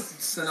out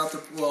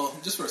the. Well,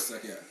 just for a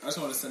second, I just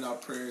want to send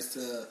out prayers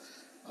to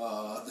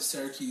the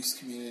Syracuse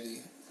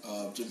community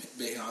of Jim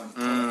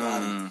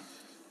Boeheim.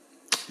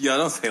 Yo,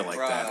 don't say it like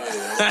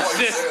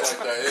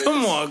that.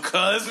 Come on,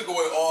 cuz.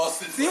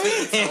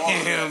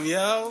 Damn,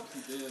 yo.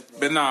 Did,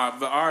 but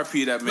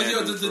RP that man. But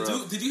yo, the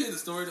dude, did you hear the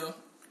story though?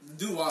 The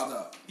dude wild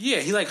out. Yeah,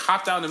 he like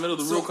hopped out in the middle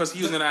of the road because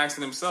he was in an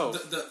accident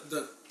himself.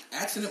 The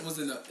accident was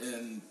in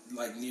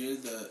like near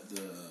the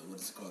what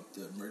is it called,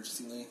 the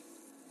emergency lane.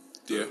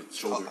 Yeah,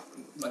 shoulder,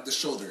 like the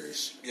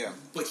shoulder-ish. Yeah,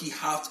 but he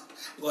hopped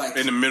like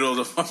in the middle of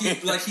the fucking.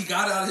 He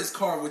got out of his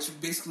car, which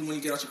basically when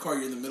you get out your car,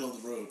 you're in the middle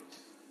of the road,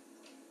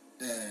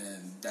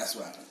 and that's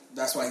what happened.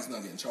 That's why he's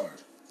not getting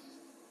charged.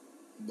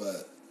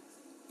 But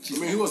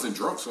he wasn't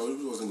drunk, so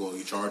he wasn't going to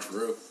get charged for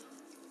real.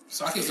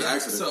 So I can.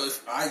 So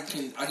if I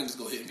can just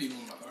go hitting people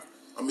in my car.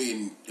 I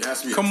mean, it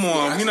has to be. Come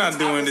on, you're not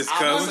doing this, cuz.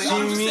 What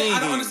you mean? I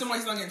don't understand why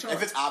he's not getting charged.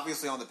 If it's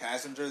obviously on the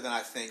passenger, then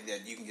I think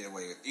that you can get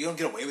away with it. You don't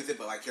get away with it,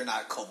 but like you're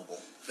not culpable.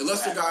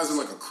 Unless the guy's in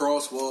like a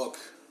crosswalk,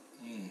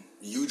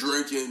 you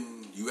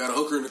drinking, you had a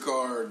hooker in the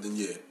car, then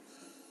yeah.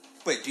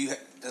 Wait,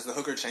 does the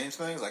hooker change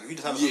things? Like if you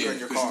just have a hooker in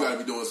your car, you gotta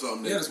be doing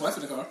something. Yeah, there's wife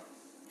in the car.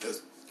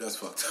 That's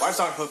fucked up. Wives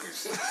aren't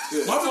hookers.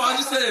 My fault. I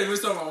just said we're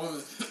talking about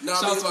women. No,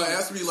 I mean, like, it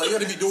has to be like you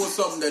have to be doing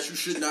something that you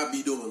should not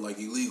be doing, like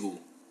illegal.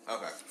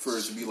 Okay. For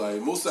it to be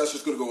like most of that's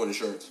just gonna go in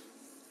insurance.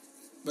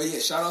 But yeah,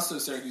 shout outs to the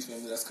Syracuse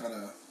family. That's kind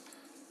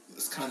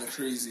of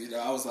crazy.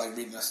 I was like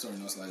reading that story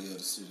and I was like, yo,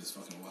 this shit is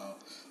fucking wild.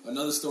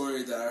 Another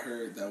story that I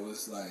heard that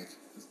was like,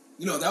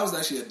 that was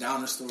actually a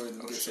downer story.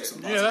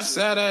 Yeah, that's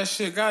sad ass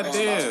shit.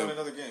 Goddamn.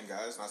 Another game,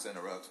 guys. Not to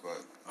interrupt,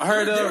 but I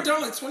heard they were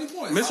down like 20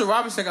 points. Mitchell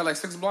Robinson got like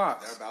 6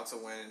 blocks. They're about to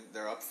win.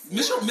 They're up.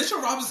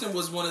 Mitchell Robinson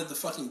was one of the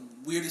fucking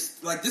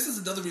weirdest. Like, this is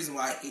another reason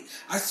why I hate.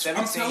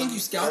 I'm telling you,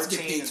 scouts get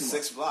paid too much.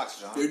 6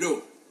 blocks, John. They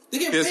do. They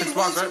get paid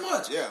way too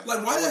much. Yeah.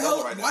 Like, why the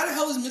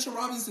hell is Mitchell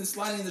Robinson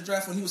sliding in the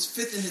draft when he was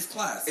 5th in his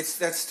class? It's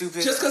that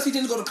stupid. Just because he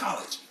didn't go to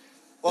college.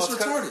 Well, it's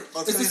retarded.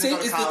 It's the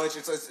same. College.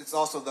 It's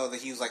also though that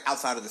he was like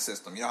outside of the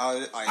system. You know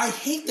how I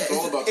hate that. It's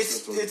all about the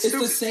system. It's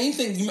the same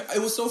thing.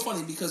 It was so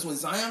funny because when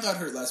Zion got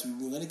hurt last week,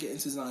 we're going to get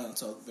into Zion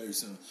talk very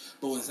soon.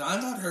 But when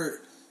Zion got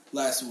hurt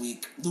last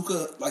week,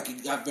 Luka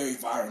it got very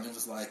viral and it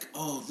was like,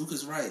 oh,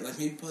 Luka's right. Like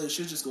maybe players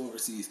should just go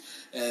overseas.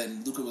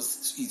 And Luka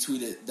he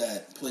tweeted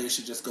that players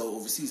should just go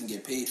overseas and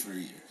get paid for a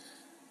year.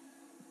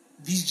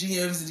 These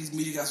GMs and these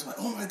media guys were like,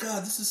 oh my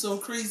god, this is so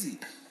crazy.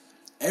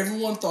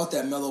 Everyone thought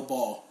that Melo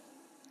Ball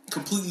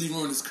completely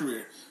ruined his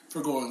career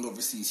for going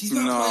overseas. He's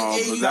not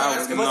playing AU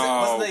basketball.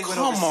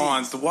 Come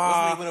on,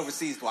 Dwa. He went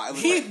overseas,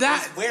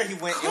 Dwa. Where he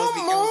went. Come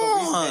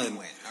on.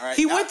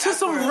 He went to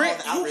some.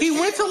 He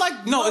went to like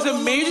it's a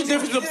major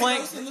difference of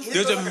playing.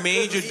 There's a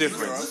major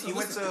difference. He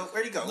went to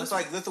where'd he go? It's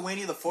like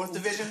Lithuania, the 4th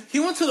division. He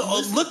went to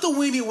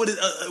Lithuania with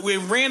we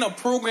ran a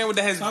program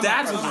that his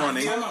dad was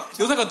running. It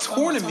was like a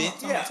tournament.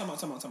 Yeah.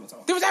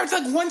 There was average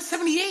like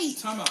 178.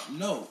 Time out.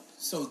 No.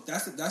 So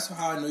that's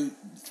how I know.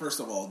 First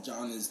of all,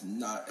 John is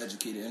not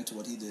educated into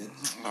what he did.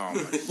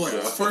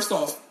 But first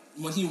off,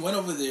 when he went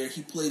over there,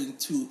 he played in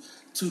two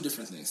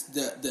different things.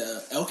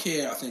 The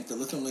LKA, I think, the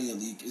Lithuanian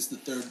League, is the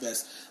 3rd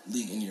best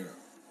league in Europe.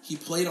 He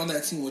played on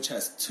that team, which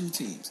has 2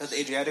 teams. That's the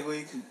Adriatic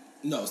League?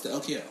 No, it's the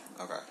LKL.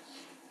 Okay.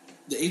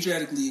 The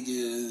Adriatic League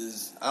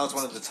is... I know it's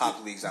one of the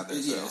top leagues out there.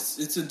 Yes,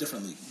 it's a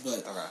different league.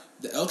 But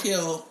the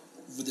LKL,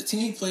 the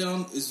team he played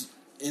on, is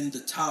in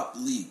the top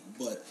league.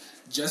 But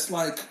just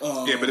like...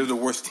 but it was the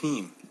worst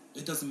team.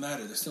 It doesn't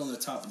matter. They're still in the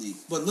top league.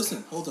 But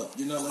listen, hold up.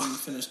 You're not letting me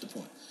finish the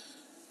point.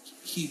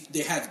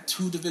 They have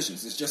 2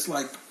 divisions. It's just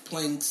like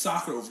playing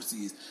soccer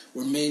overseas,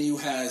 where Man U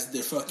has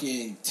their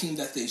fucking team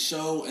that they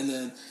show, and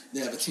then they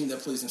have a team that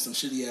plays in some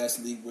shitty ass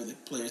league where the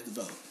players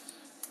develop.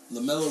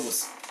 LaMelo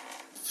was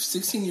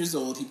 16 years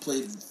old. He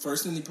played in the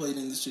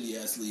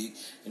shitty ass league,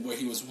 and where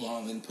he was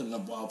wilding, putting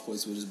up wild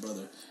points with his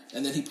brother,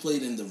 and then he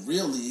played in the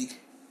real league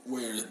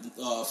where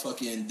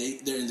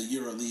they're in the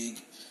Euro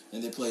League,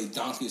 and they played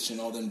Doncic and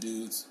all them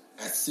dudes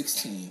at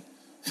 16,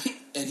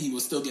 and he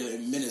was still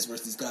getting minutes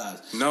versus these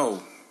guys.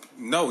 No,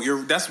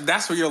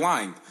 that's where you're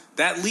lying.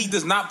 That league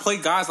does not play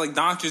guys like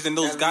Doncic and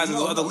those guys in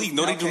the other league.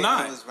 No, they do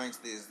not. Ranked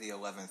is the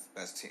 11th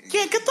best team.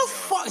 Yeah, get the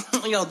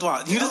fuck, yo,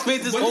 Dwa. You just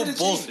made this whole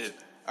bullshit.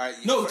 All right,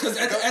 no, because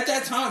at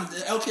that time, the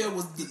LKL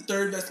was the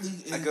 3rd best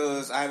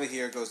league. I have it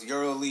here. It goes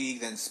Euro League,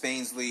 then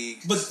Spain's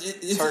League,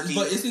 Turkey.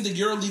 But isn't the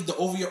Euro League the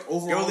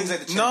overall? Euro League's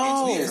like the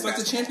Champions League. It's like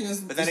the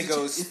Champions. But then it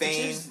goes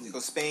Spain. It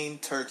goes Spain,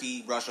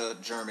 Turkey, Russia,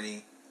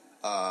 Germany,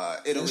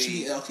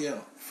 Italy,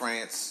 LKL.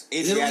 France,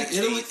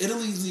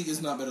 Italy's league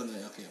is not better than the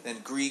LKL. Then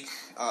Greek.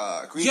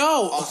 Not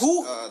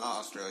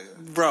Australia,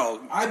 bro.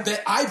 I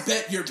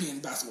bet European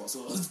basketball.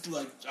 So it's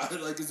like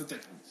it's a thing,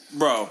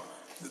 bro.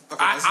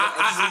 Okay,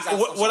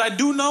 what I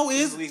do know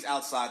is leagues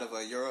outside of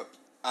Europe,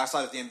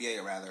 outside of the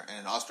NBA rather,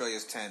 and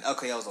Australia's 10.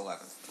 LKL is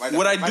 11th.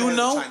 What I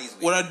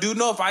do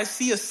know, if I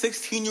see a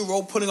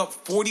 16-year-old putting up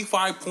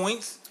 45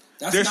 points,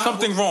 There's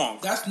something wrong.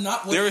 That's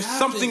not what there is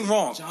happened, something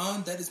wrong,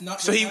 John. That is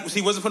not. So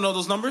he wasn't putting all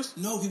those numbers.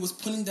 No, he was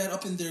putting that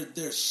up in their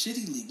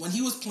shitty league. When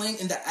he was playing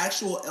in the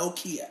actual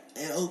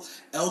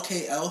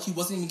LKL, he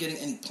wasn't even getting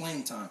any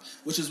playing time,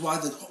 which is why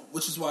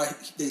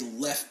they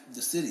left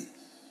the city.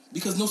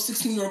 Because no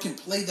 16-year-old can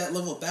play that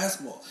level of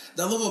basketball.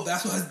 That level of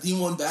basketball has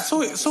D1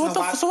 basketball. So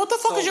what the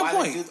fuck is your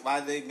point? Why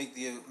did they make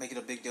it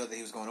a big deal that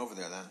he was going over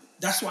there then?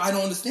 That's why I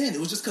don't understand. It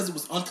was just because it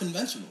was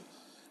unconventional.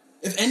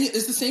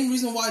 It's the same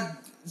reason why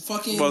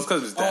fucking. Well, it's because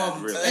of his dad,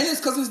 really. And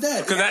it's because of his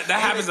dad. Because that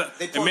happens.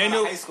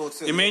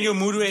 Emmanuel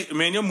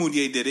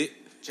Mudiay did it.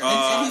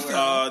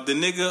 The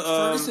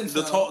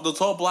nigga, the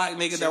tall black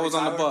nigga that was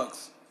on the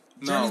Bucks.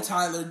 Johnny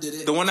Tyler did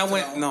it. The one that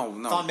went. No.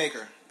 Don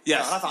Maker.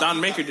 Yes,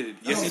 Don Maker did it.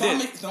 Yes, he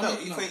did.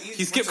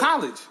 He skipped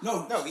college.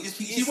 No,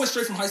 he went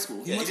straight from high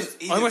school. He went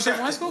straight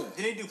from high school?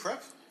 Did he do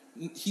prep?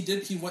 He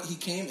did. He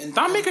came and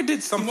Don Maker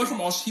did something. He went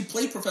from he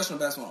played professional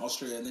basketball in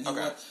Australia, and then he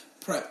went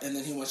prep, and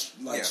then he went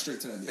straight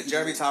to the NBA. But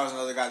Jeremy Tyler's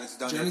another guy that's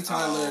done. Jeremy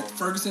Tyler,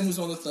 Ferguson, who's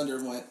on the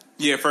Thunder, went.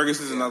 Yeah,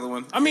 Ferguson's another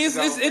one. I mean, it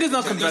is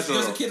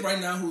unconventional. There's a kid right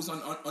now who's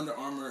on Under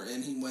Armour,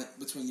 and he went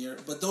between years.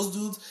 But those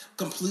dudes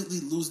completely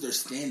lose their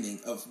standing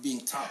of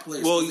being top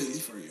players. They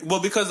leave for you.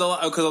 Well, because the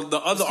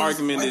other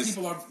argument is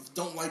people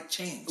don't like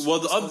change. Well,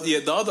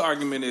 the other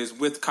argument is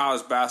with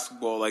college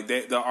basketball, like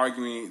they're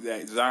arguing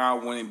that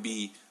Zion wouldn't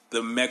be the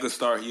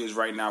megastar he is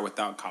right now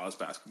without college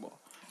basketball.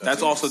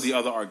 That's also the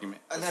other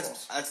argument. And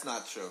that's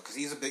not true because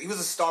he was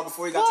a star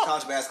before he got to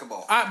college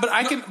basketball.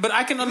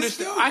 I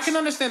can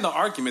understand the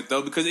argument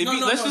though because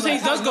let's just say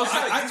he does go.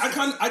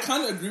 I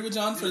kind of agree with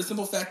John for the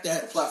simple fact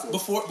that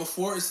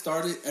before it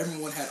started,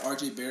 everyone had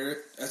RJ Barrett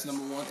as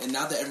number one, and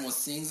now that everyone's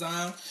seeing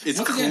Zion,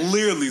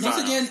 clearly Zion.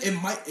 Once again, it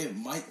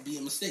might be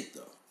a mistake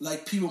though.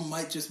 Like people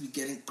might just be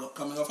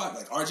coming off hype.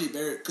 Like RJ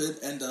Barrett could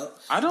end up.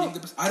 I'm not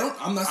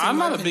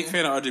a big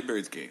fan of RJ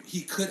Barrett's game.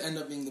 He could end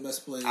up being the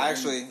best player.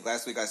 Last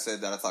week I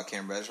said that I thought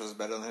Cam Reddish was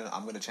better than him.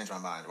 I'm going to change my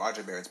mind.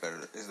 RJ Barrett's better.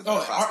 Is the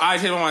best I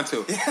changed my mind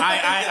too.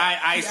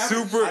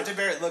 RJ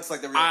Barrett looks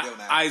like the real deal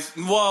now.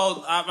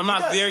 I'm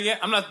not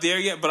there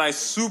yet. But I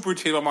super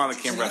changed my mind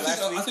on Cam Reddish.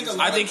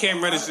 I think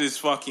Cam Reddish is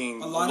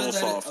fucking a little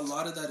soft. A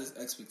lot of that is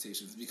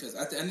expectations because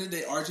at the end of the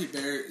day, RJ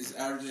Barrett is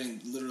averaging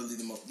literally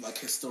the most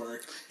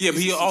historic. Yeah, but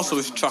he also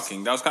is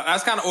chucking. That's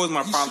kind of always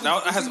my problem.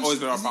 That has always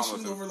been our problem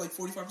with him. Over like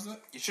 45%.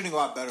 He's shooting a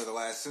lot better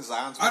since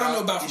Zion's. I don't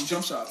know about from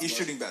jump shots. He's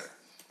shooting better.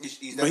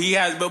 But he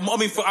has. But I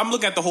mean, I'm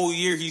looking at the whole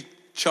year. He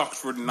chucked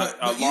for a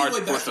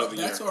large portion of the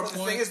year.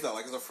 The thing is, though,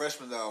 like as a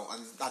freshman, though,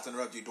 not to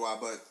interrupt you, Dwight,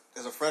 but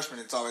as a freshman,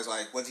 it's always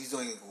like what he's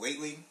doing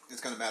lately.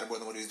 It's going to matter more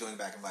than what he was doing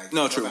back in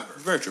November.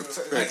 Very true.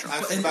 Very true.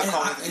 You can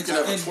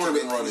have a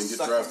tournament run and get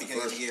drafted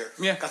first.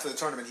 Yeah, got to the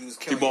tournament, he was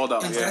killing. He balled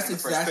out. And that's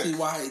exactly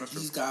why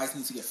these guys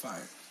need to get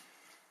fired.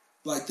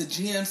 Like the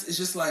GMs, it's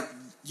just like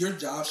your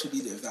job should be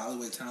to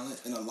evaluate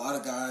talent, and a lot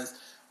of guys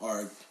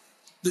are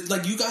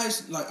like you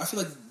guys. Like I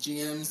feel like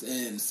GMs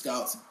and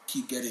scouts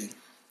keep getting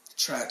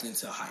trapped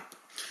into hype.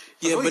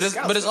 Yeah, but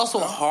it's also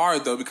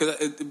hard though because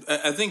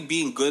I think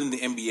being good in the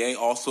NBA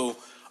also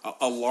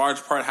a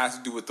large part has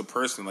to do with the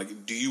person.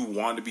 Like, do you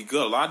want to be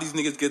good? A lot of these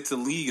niggas get to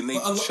the league and they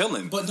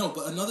chilling. But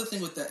another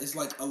thing with that is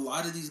like a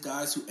lot of these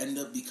guys who end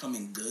up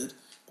becoming good,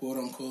 quote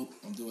unquote.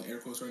 I'm doing air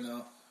quotes right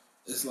now.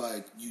 It's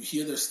like you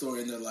hear their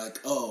story and they're like,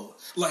 oh,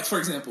 like for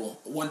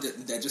example, one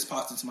that just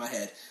popped into my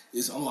head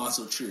is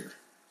Alonzo Trier.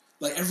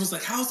 Like everyone's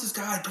like, how's this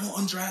guy going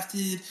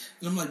undrafted?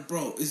 And I'm like,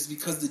 bro, it's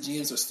because the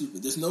GMs are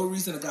stupid. There's no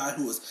reason a guy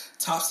who was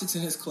top 6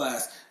 in his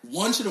class,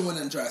 one should have went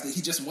undrafted.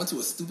 He just went to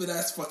a stupid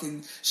ass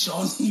fucking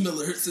Sean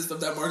Miller system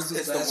that Marcus.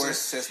 It's the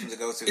worst system to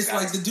go to. It's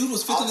guys. Like the dude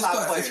was 5th in his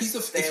class.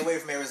 Players, stay away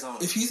from Arizona.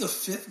 If he's a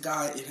 5th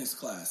guy in his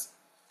class,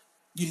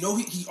 you know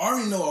he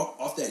already know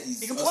off that he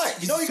can play.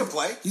 He can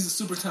play. He's a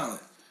super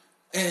talent.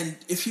 And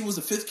if he was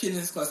a 5th kid in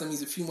his class, that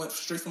means if he went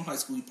straight from high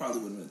school, he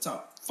probably would have been a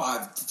top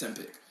 5 to 10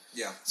 pick.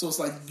 Yeah. So it's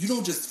like you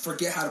don't just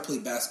forget how to play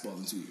basketball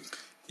in 2 years.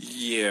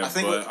 Yeah,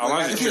 but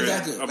Alonzo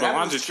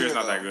Trier is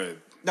not that good.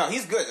 No,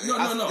 he's good. No.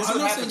 I'm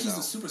not saying he's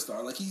a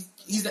superstar. Like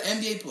he's the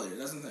NBA player.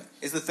 That's the thing.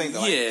 It's the thing,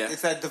 though. Yeah,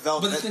 it's that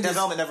development. That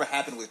development never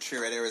happened with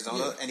Trier at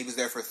Arizona, and he was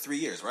there for 3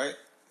 years, right?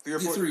 3 or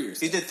 4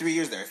 years. He did 3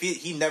 years there. If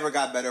he never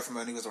got better from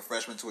when he was a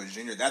freshman to a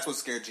junior, that's what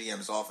scared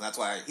GMs off, and that's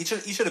why he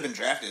should have been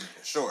drafted,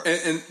 sure.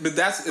 But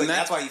that's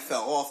why he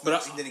fell off.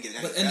 But he didn't get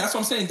any. And that's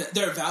what I'm saying. That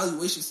their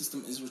evaluation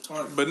system is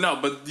retarded. But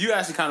you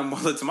actually kind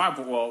of led to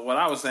what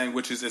I was saying,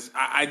 which is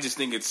I just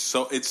think it's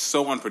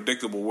so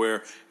unpredictable.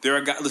 Where there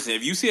are guys. Listen,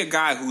 if you see a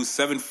guy who's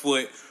 7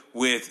 foot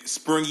with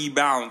springy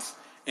bounce.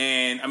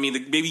 And, I mean,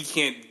 maybe he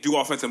can't do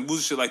offensive moves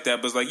and shit like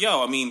that, but it's like,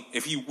 yo, I mean,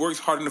 if he works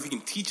hard enough, he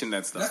can teach him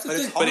that stuff.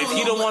 But if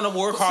he don't want to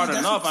work hard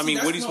enough, I mean,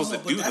 what are you supposed to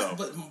do, though?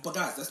 But,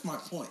 guys, that's my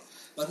point.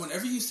 Like,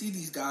 whenever you see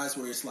these guys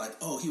where it's like,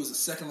 oh, he was a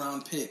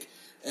second-round pick,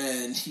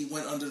 and he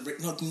went under the...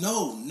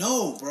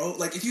 No, bro.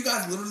 Like, if you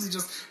guys literally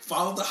just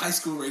follow the high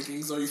school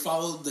rankings, or you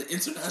follow the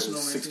international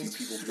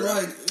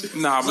rankings...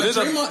 Nah, but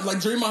like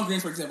Draymond Green,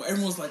 for example,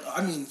 everyone's like,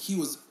 I mean, he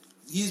was...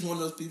 he's one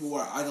of those people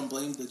where I don't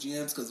blame the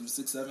GMs because he was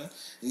 6'7" and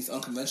he's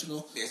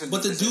unconventional.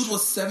 But the dude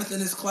was 7th in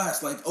his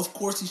class. Like, of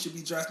course he should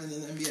be drafted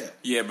in the NBA.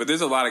 Yeah, but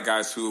there's a lot of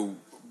guys who,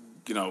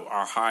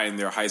 are high in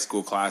their high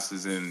school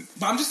classes, and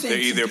but I'm just saying,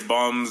 they're either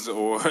bums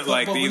or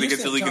they either get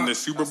to the league and they're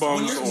super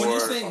bums.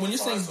 When you're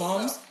saying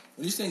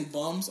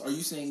bums, are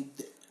you saying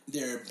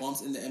they're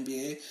bums in the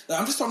NBA? Like,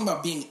 I'm just talking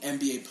about being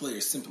NBA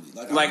players simply.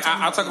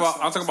 I'll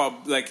talk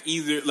about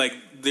either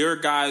there are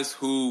guys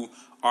who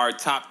are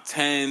top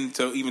 10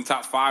 to even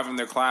top 5 in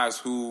their class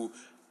who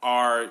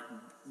are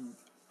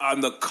on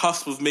the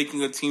cusp of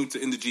making a team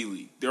in the G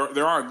League.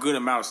 There are a good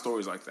amount of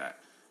stories like that.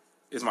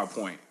 Is my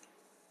point.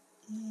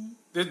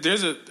 I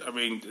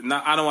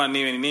don't want to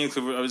name any names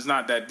because it's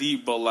not that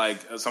deep, but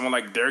someone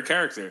like Derek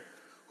Character,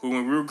 who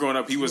when we were growing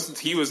up, he wasn't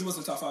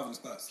top 5 in his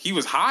class. He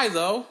was high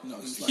though. No,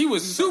 he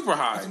was super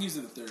high. I think he was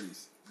in the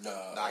 30s.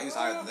 Nah, he was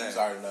higher than that. He was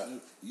higher than that.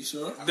 You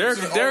sure? Derek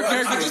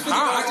Character was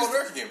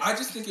high. I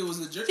just think it was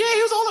a jerk. Yeah,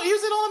 he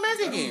was in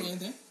All-American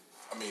game.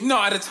 No,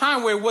 at a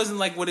time where it wasn't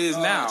like what it is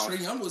now. Trae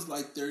Young was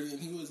 30 and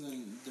he was in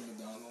the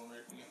McDonald's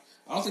All-American game.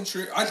 I don't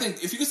think I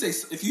think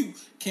if you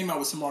came out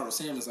with Samardo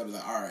Samuels, I'd be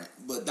like, all right.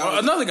 But that was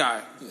another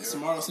guy. Yeah,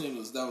 Samardo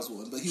Samuels, that was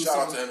one. But shout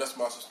out to him. That's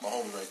my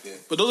homie right there.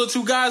 But those are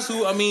two guys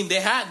who,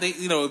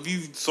 if you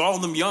saw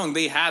them young,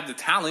 they had the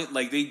talent.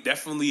 Like they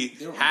definitely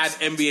had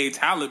NBA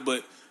talent,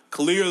 but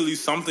clearly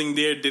something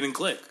there didn't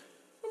click.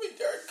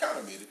 Derek kind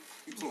of made it.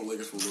 He was on the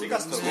Lakers for a little bit.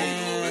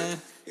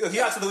 He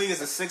got to the league as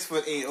a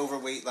 6'8"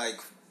 overweight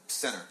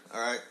center.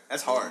 All right,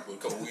 that's hard. With a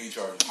couple weed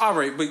charges. All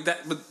right, but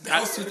that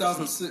was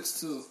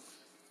 2006 too.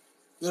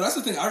 Yeah, that's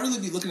the thing. I really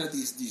be looking at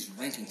these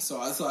rankings,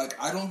 so it's like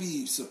I don't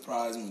be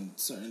surprised when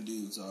certain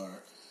dudes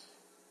are.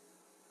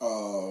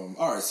 All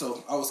right,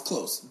 so I was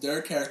close.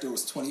 Derek Character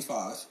was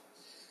 25.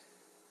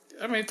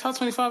 Top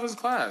 25 is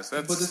class.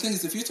 But the thing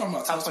is, if you're talking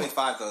about top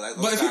 25 though,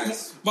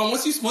 but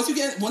once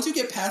you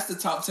get past the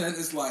top 10,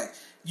 it's like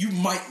you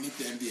might make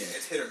the NBA.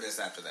 It's hit or miss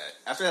after that.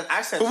 After that,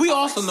 I said. But we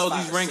also know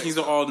these rankings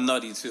are all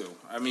nutty too.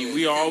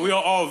 We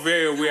are all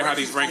very aware how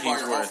these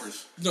rankings work.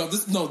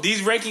 No,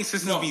 these ranking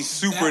systems be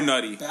super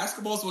nutty.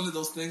 Basketball is one of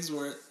those things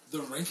where the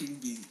ranking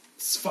be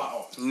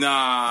spot on.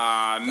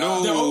 Nah,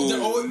 no,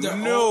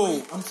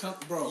 no. I'm telling,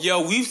 bro. We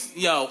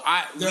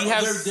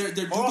have.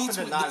 More often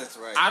than not, it's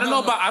right. I don't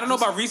know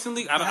about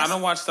recently. I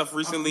don't watch stuff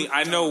recently.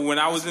 I know when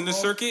I was in the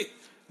circuit,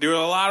 there were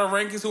a lot of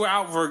rankings who were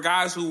out for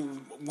guys who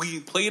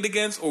we played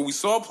against or we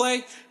saw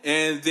play,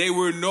 and they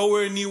were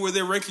nowhere near where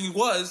their ranking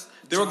was.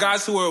 There were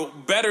guys who were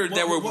better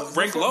that were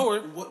ranked lower.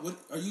 What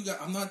are you guys?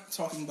 I'm not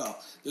talking about.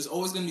 There's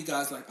always going to be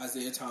guys like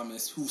Isaiah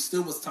Thomas who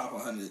still was top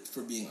 100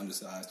 for being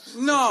undersized.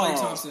 No, Klay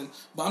Thompson.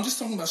 But I'm just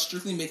talking about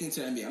strictly making it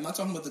to the NBA. I'm not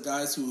talking about the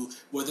guys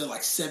where they're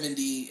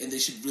 70 and they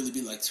should really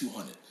be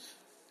 200.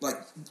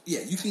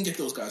 You can get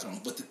those guys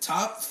wrong, but the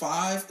top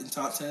 5 and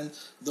top 10,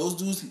 those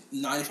dudes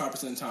 95%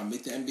 of the time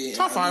make the NBA.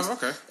 Top 5,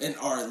 okay, and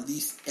are at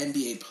least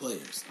NBA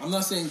players. I'm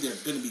not saying they're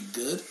going to be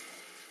good,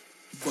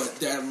 but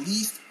they're at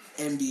least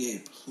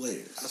NBA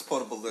players. Let's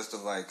pull up a list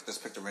of let's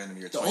pick the random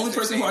year. The only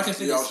person who I can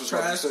think is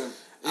trash is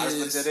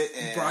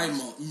Brian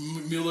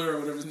Mueller or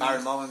whatever his name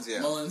is. Byron Mullins,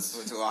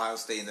 went to Ohio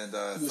State and then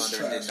the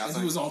Thunder did nothing.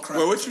 He was on crack.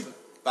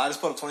 But I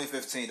just pulled up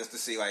 2015 just to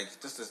see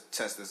just to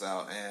test this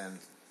out and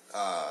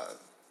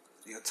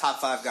top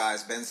 5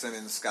 guys: Ben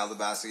Simmons, Skal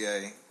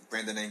Labissiere,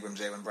 Brandon Ingram,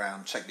 Jaylen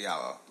Brown, Cheick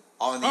Diallo,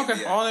 all in the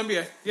NBA. All in the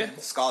NBA. Yeah.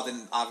 Skal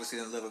obviously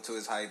didn't live up to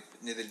his hype.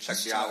 Neither did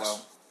Cheick Diallo.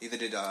 Either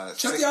did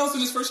Cheick Diallo's in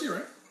his first year,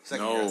 right?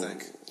 Second year, I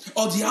think.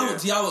 Oh,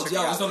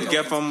 Diallo.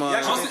 Get from.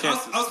 I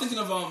was thinking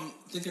of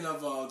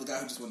the guy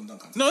who just won the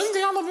dunk contest. No, isn't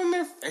Diallo in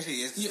there? Actually,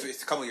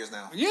 it's a couple years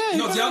now. Yeah.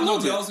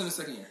 Diallo's in the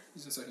second year.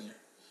 He's in the second year,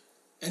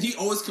 and he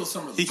always kills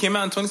summer league. He came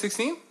out in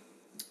 2016.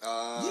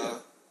 Yeah.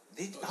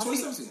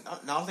 2017.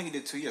 No, I don't think he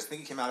did 2 years. I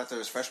think he came out after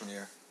his freshman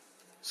year.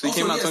 So he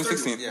came out in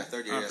 2016. Yeah,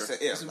 third year. Okay.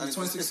 It's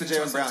the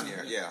Jaylen Brown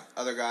year. Yeah.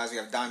 Other guys, we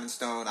have Diamond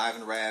Stone,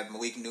 Ivan Rabb,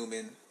 Malik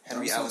Newman,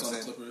 Henry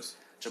Ellenson,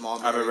 Jamal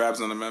Murray. Ivan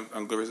Rabb's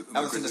on Clippers.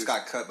 Ellenson just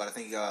got cut, but I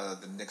think the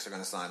Knicks are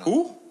going to sign him.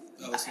 Who?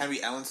 Henry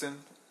Ellenson,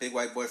 big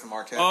white boy from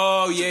Marquette.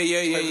 Oh, yeah.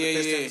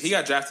 He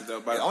got drafted,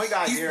 though. The only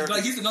guy here...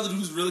 he's another dude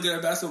who's really good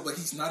at basketball, but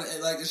he's not...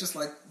 it's just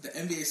the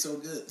NBA is so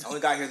good. The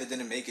only guy here that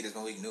didn't make it is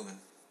Malik Newman.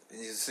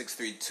 He's a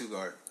 6'3", 2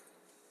 guard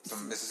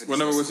from Mississippi. What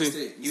number was he?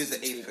 He was the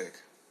 8th pick.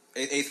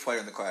 8th player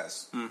in the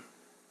class.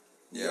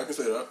 Yeah, I can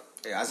say that.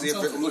 Yeah, Isaiah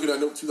I'm looking at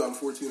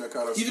 2014. I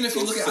kind of even if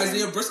you look at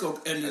Isaiah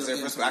Briscoe,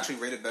 actually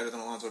rated better than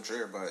Alonzo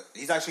Trier, but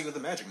he's actually with the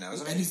Magic now,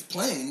 isn't he? And he's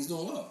playing. He's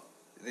doing well.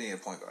 They need a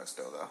point guard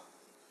still, though.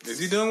 Is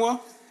he doing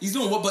well? He's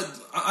doing well, but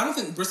I don't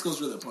think Briscoe's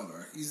really a point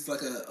guard. He's like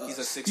he's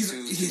a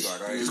 6'2"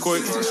 guard, right? He's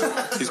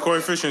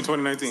Corey Fisher in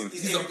 2019.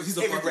 He's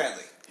Avery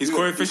Bradley. He's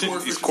Corey Fisher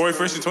in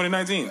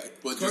 2019. Right.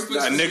 A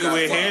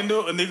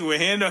nigga with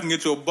handle can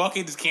get you a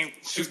bucket. Just can't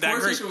shoot that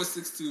great. Corey Fisher was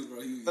 6'2", bro.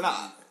 But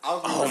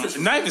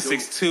not even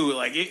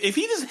 6'2". If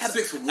he just had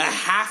a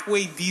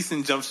halfway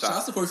decent jump shot. Shout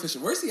out to Corey Fisher.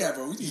 Where's he at,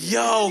 bro?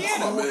 Yo,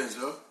 my man,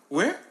 Joe.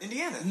 Where?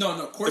 Indiana.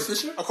 No, Corey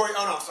Fisher. I'm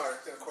sorry,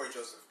 Corey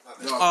Joseph.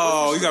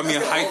 Oh, you got me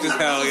hyped as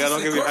hell. Yeah,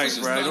 don't give me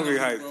hyped, bro. Don't give me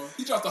hyped.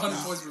 He dropped 100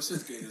 points for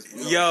 6 Gators,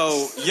 bro.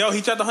 Yo,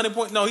 he dropped 100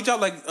 points. No, he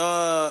dropped he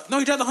dropped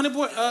 100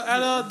 points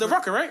at the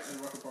Rucker, right?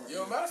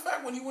 Yo, matter of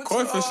fact, when he went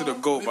Corey to Fisher the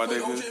GOAT, my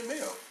nigga. OJ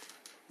Mayo.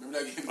 Remember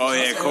that game? Oh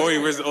yeah, Corey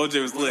versus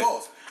OJ was lit.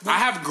 I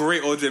have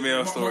great OJ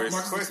Mayo stories.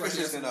 Corey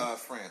Fisher's in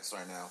France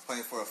right now,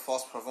 playing for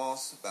Force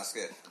Provence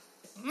basket.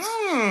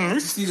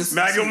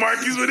 Maga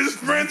Marcus with his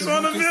French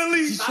on the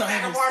millie.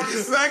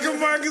 Maga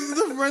Marcus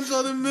with the French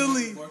on the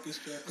millie.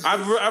 I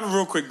have a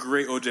real quick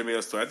great OJ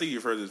Mayo story. I think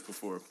you've heard this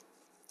before.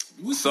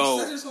 We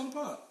said this on the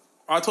pod.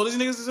 I told these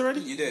niggas this already?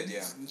 You did,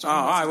 yeah. Oh,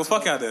 all right. Well,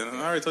 fuck out then.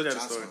 I already told you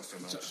that story.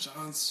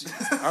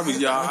 I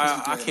mean,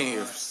 I can't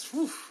hear.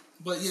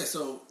 But yeah,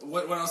 so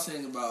what I was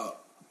saying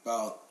about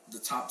the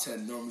top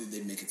 10, normally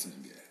they make it to the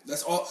NBA.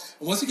 That's all.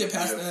 Once you get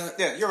past that,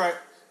 yeah, you're right.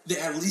 They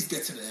at least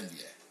get to the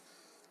NBA.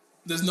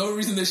 There's no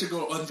reason they should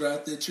go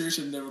undrafted. True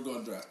should never go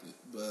undrafted.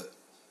 But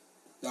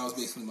that was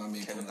basically my main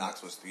point. Kevin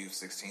Knox was 3 of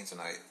 16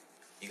 tonight.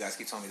 You guys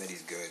keep telling me that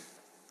he's good.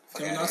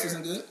 Kevin Knox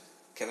isn't good?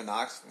 Kevin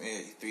Knox,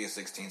 3 of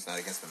 16 tonight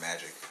against the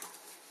Magic.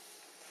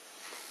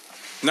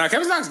 Nah,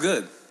 Kevin Knox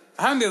good.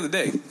 I had him the other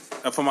day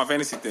for my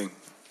fantasy thing.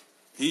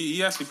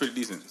 He actually pretty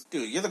decent.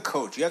 Dude, you're the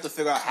coach. You have to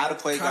figure out how to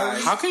play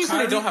guys. How can you say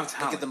they don't have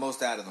talent? Get the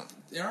most out of them.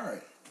 They're all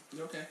right.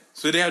 You're okay.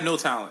 So they have no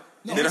talent.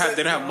 No, they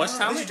don't have much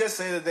talent. Did you just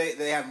say that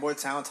they have more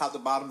talent top to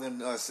bottom than?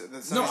 No, I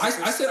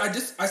said I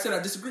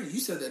disagree. You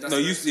said that. No,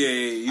 you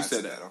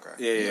said that.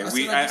 Okay.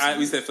 Yeah.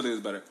 We said Philly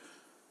was better.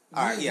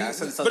 All right, yeah, I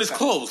said but it's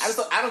close.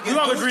 I don't. You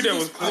all agree that it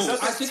was close.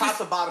 I think top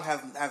to bottom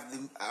have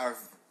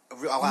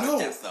a lot of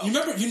depth though.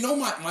 You know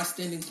my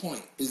standing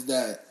point is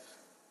that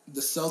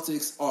the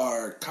Celtics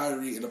are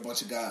Kyrie and a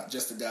bunch of guys,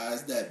 just the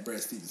guys that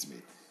Brad Stevens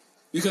made.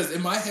 Because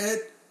in my head,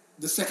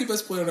 the second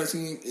best player on that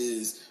team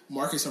is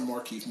Marcus or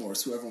Markieff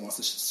Morris, whoever wants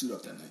to suit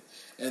up that night,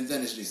 and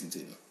then it's Jason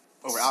Tatum.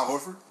 Over Al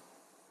Horford.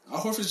 Al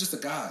Horford's just a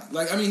guy.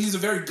 Like, I mean, he's a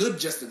very good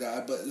just a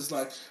guy, but it's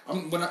like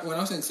when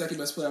I'm saying second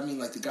best player, I mean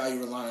like the guy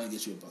you rely on to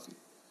get you a bucket.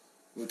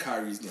 When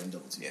Kyrie's getting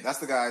double teamed. Yeah, that's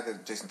the guy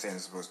that Jason Tatum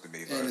is supposed to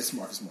be. And it's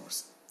Marcus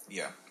Morris.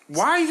 Yeah.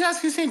 Why are you guys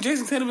keep saying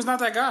Jason Tatum is not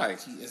that guy?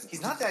 He's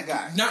not that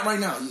guy. Not right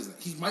now. He isn't.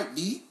 He might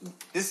be.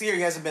 This year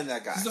he hasn't been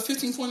that guy. He's a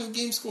 15-point a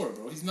game scorer,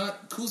 bro. He's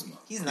not Kuzma.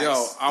 He's nice.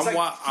 Yo, I'm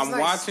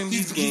watching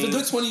these games. He's a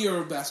good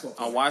 20-year-old basketball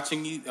player.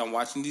 I'm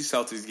watching these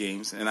Celtics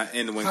games, and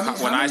when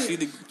I see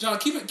the John,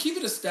 keep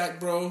it a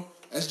stack, bro.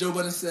 As Joe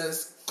Budden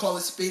says, call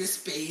it spade a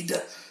spade.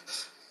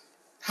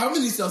 How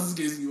many Celtics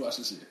games have you watched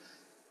this year?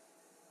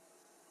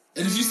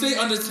 And if you say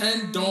under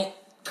 10, don't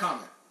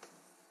comment.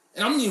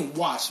 And I mean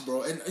watch,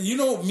 bro. And you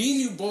know, me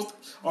and you both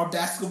are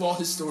basketball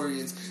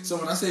historians. So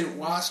when I say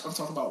watch, I'm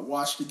talking about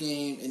watch the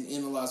game and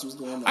analyze what's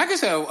going on. I can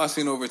say I've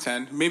seen over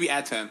 10. Maybe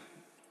at 10.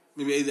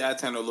 Maybe either at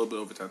 10 or a little bit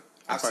over 10.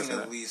 I've seen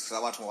at least, because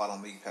I watch them a lot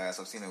on League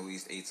Pass, I've seen at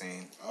least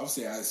 18. I would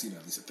say I've seen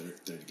at least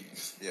 30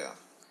 games. Yeah.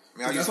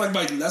 I mean, that's one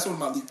of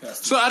my League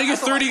Pass. So out of your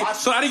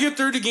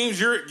 30 games,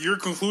 your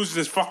conclusion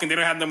is fucking they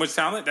don't have that much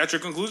talent? That's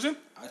your conclusion?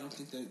 I don't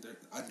think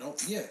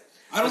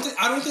I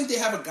don't think they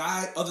have a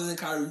guy other than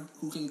Kyrie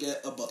who can get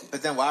a bucket.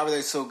 But then why were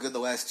they so good the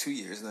last 2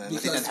 years? Then they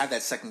didn't have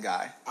that second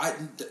guy.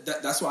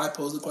 That's why I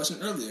posed the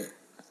question earlier.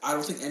 I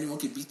don't think anyone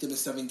can beat them in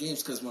 7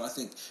 games because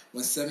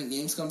when 7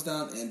 games comes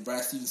down and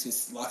Brad Stevens can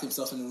lock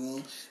himself in the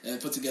room and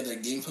put together a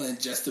game plan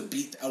just to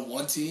beat a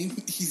one team,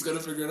 he's gonna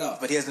figure it out.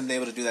 But he hasn't been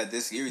able to do that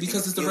this year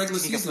because it's the regular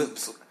season.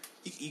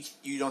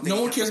 You don't think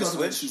no one cares about the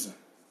regular season?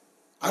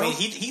 I mean,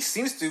 he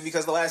seems to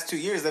because the last 2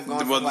 years they've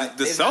gone. Well,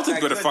 the Celtics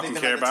better fucking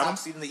care about him. Top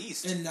seed in the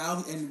East, and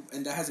now and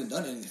that hasn't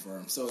done anything for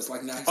him. So it's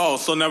like now.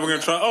 So now we're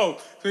gonna try. So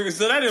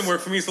that didn't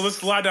work for me. So let's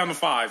slide down to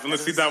 5 and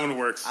let's see if that one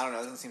works. I don't know.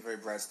 It doesn't seem very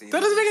Brad Stevens. That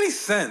doesn't make any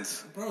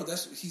sense, bro.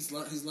 He's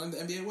learned the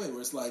NBA way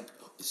where it's like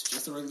it's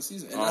just a regular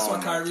season, and that's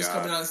why Kyrie's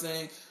coming out and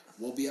saying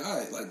we'll be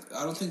alright. Like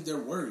I don't think they're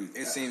worried.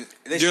 It seems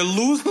you're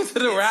losing to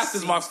the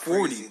Raptors by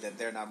 40. That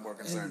they're not more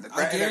concerned.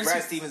 That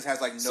Brad Stevens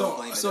has like no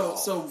blame at all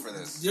for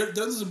this. They're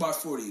losing by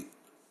 40.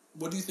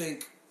 What do you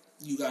think,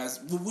 you guys?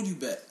 What would you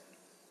bet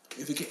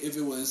if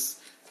it was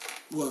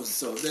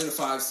so they're the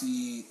 5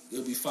 seed? It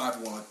would be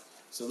 5-1.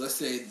 So let's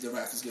say the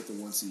Raptors get the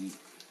 1 seed.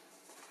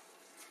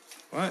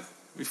 What?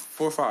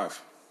 4-5.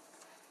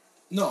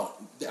 No,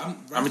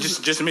 I mean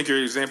just to make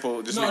your example.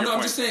 I'm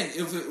just saying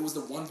if it was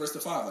the 1 versus the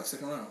 5, like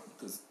second round,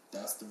 because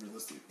that's the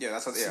realistic. Yeah,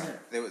 that's what. Yeah,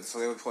 they would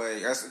play.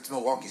 It's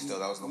Milwaukee still.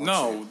 That was the 1 seed.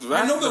 No, the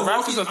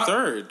Raptors are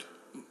third.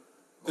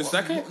 The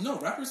second? No,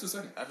 Raptors are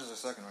second. Raptors are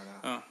second right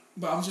now. Oh.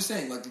 But I'm just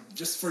saying, like,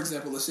 just for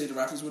example, let's say the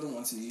Raptors were the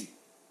 1 seed.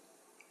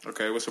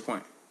 Okay, what's your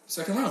point?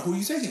 Second round, who are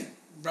you taking?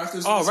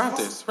 Raptors.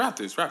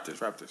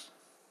 Raptors.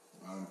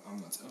 I'm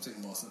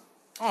taking Boston.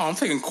 Oh, I'm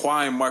taking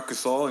Kawhi and Marc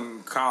Gasol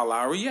and Kyle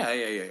Lowry. Yeah,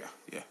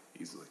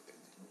 easily.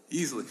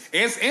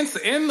 And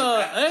Siakam.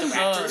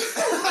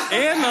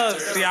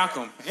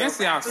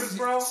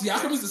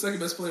 Siakam is the second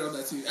best player on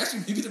that team.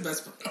 Actually, maybe the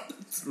best player on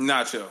that team.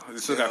 Nah, chill. They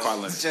still got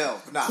Kawhi Leonard.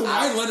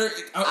 Kawhi Leonard.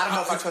 I don't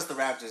know if I trust the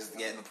Raptors to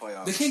get in the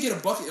playoffs. They can't get a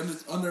bucket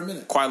under a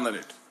minute. Kawhi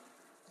Leonard.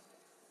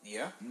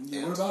 Yeah.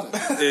 What about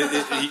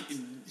it?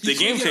 The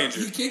game changer.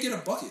 He can't get a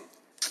bucket.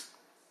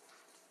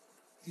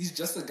 He's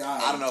just a guy.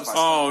 I don't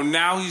know.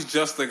 Now he's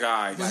just a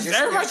guy.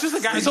 Everybody's just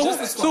a guy. So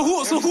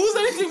who's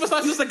anything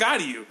besides just a guy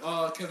to you?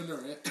 Kevin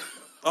Durant.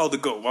 Oh, the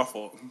GOAT. My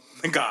fault.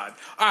 Thank God.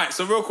 All right.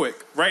 So real quick,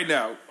 right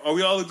now, are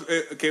we all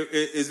okay?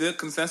 Is there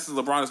consensus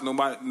LeBron is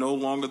no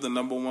longer the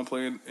number one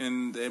player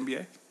in the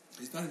NBA?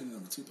 He's not even the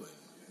number 2 player.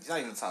 He's not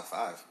even in the top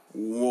 5.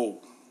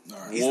 Whoa.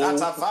 Right. He's not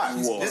top 5.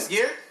 This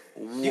year.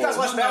 Whoa. You guys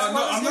watch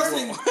basketball? I'm not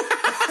saying.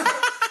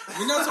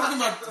 We're not talking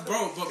about,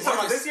 bro. But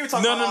Marcus, this year we're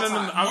talking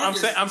about all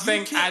time. I'm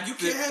saying you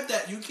can't have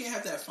that. You can't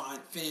have that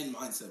fan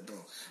mindset, bro.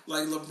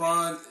 Like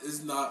LeBron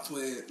is not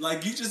playing.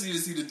 Like you just need to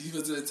see the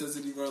defensive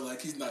intensity, bro.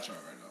 Like he's not trying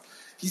right now.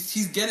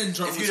 He's getting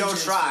drunk. If you don't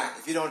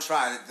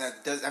try,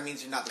 that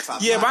means you're not the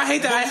top. Yeah, but I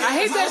hate that. I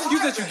hate that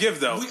excuse that you give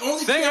though.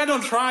 Saying I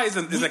don't try is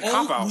a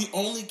cop out. We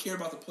only care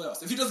about the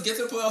playoffs. If he doesn't get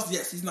to the playoffs,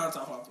 yes, he's not a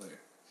top 5 player.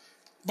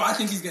 But I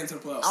think he's getting to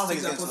the playoffs. I don't think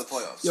he's getting to the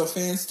playoffs. Yo,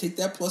 fans, take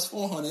that plus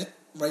 400.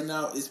 Right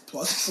now is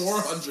plus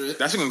 400.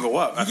 That's gonna go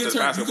up. You can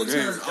turn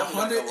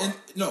 100 and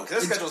no. Their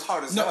schedule's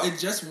hard as hell. No, it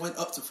just went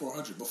up to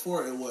 400.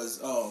 Before it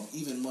was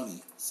even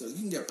money. So you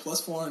can get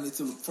plus 400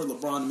 for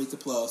LeBron to make the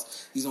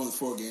playoffs. He's only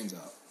 4 games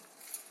out.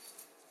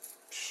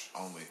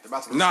 Only.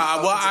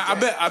 Well,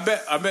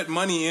 I bet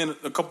money in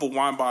a couple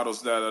wine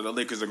bottles that the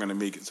Lakers are gonna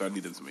make it. So I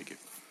need them to make it.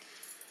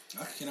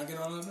 Can I get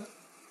on that?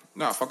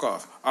 Nah, fuck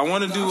off. I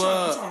want to do.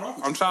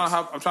 I'm trying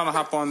to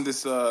hop on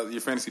this your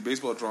fantasy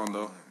baseball drawing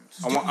though.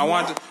 I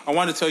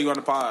want to tell you on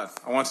the pod.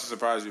 I want to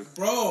surprise you,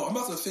 bro. I'm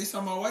about to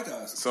FaceTime my white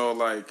guys. So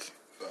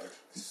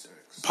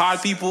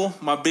pod people,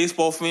 my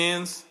baseball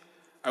fans,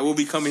 I will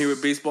be coming here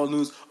with baseball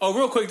news. Oh,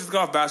 real quick, just go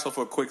off basketball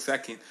for a quick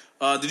second.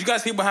 Did you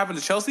guys hear what happened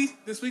to Chelsea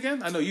this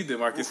weekend? I know you did,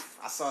 Marcus. Oof,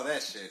 I saw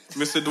that shit.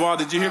 Mr. Dwal,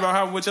 did you hear about what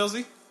happened with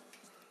Chelsea?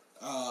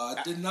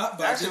 I did not,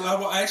 but I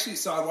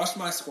watched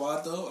my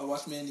squad though. I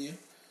watched Man U.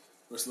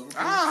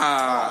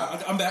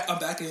 I'm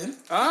back in.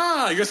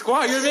 Your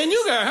squad. You're a Man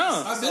U guy,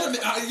 huh?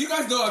 You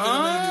guys know I've been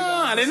a Man U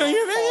guy. I didn't know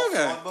you're a Man U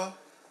guy.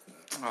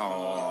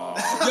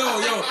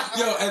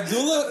 Yo,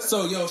 Abdullah.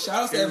 So,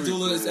 shout out to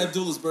Abdullah. It's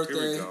Abdullah's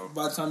birthday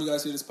by the time you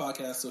guys hear this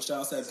podcast. So,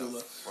 shout out to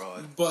Abdullah.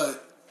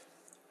 But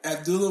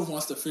Abdullah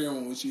wants to fear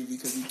one with you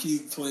because you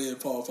keep playing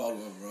Paul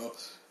Pogba, bro.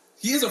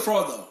 He is a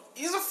fraud, though.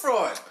 He's a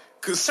fraud.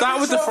 Stop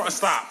with the fraud.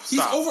 Stop.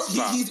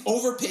 He's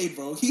overpaid,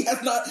 bro. He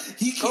has not.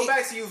 He can't go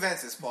back to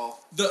Juventus, Paul.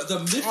 The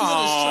midfield is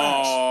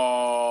trash.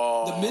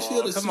 The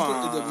midfield is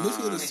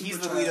super. He's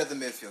the leader of the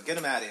midfield. Get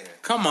him out of here.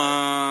 Come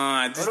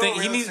on.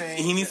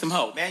 He needs some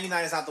help. Man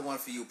United's not the one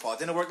for you, Paul.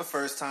 Didn't work the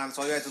first time,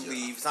 so you had to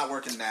leave. It's not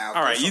working now.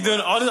 All right, you doing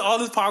all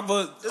this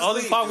Pogba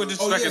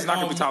disrespect is not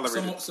going to be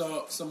tolerated.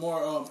 Some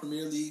more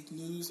Premier League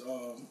news.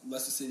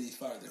 Leicester City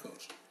fired their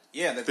coach.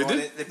 Yeah,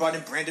 they brought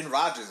in Brendan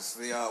Rodgers,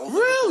 the old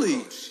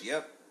coach.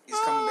 Yep. He's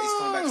coming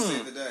back to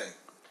save the day.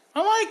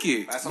 I like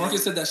it.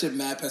 Marcus said that shit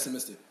mad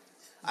pessimistic.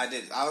 I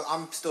did.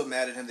 I'm still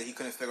mad at him that he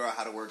couldn't figure out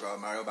how to work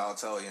Mario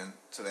Balotelli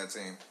into that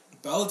team.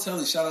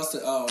 Balotelli, shout outs to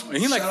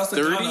he's like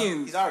 30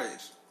 and he's our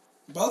age.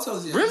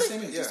 Balotelli's really?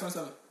 Same age. Yeah.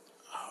 27.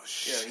 Oh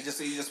shit. Yeah, he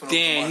just went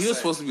damn, he was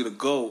supposed to be the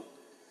GOAT.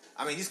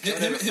 I mean, he's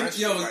killing him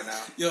right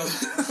now. Yo,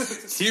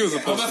 he was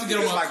I'm about to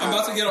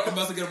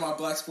get on my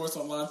Black Sports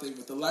Online thing.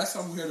 But the last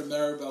time we heard of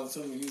Mario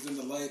Balotelli when he was in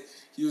the light,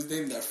 he was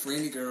dating that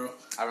Franny girl.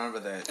 I remember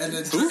that. And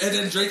then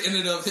Drake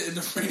ended up hitting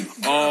the Franny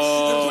girl.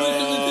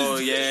 Oh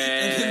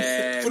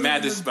yeah,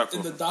 mad disrespectful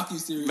in the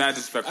docu-series. Mad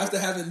disrespectful after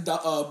having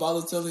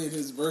Balotelli in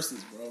his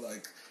verses, bro.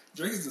 Like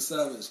Drake is a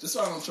savage. That's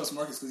why I don't trust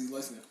Marcus because he's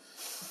listening.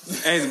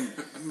 And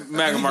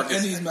MAGA Marcus.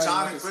 And he's MAGA John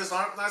Marcus. and Chris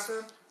aren't light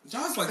skin?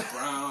 John's like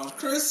brown.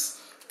 Chris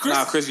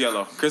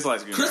yellow. Chris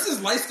light skin. Chris is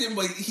light skinned,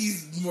 but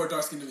he's more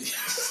dark skinned than me.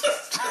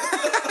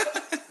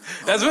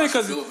 That's really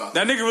because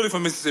that nigga really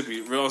from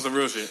Mississippi. Some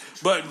real shit.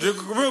 But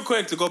real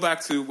quick to go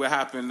back to what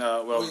happened.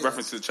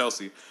 Reference to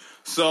Chelsea.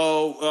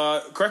 So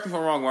correct me if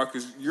I'm wrong,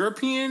 Marcus.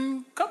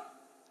 European Cup.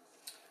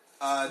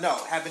 No,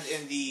 happened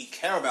in the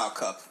Carabao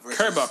Cup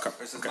versus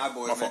my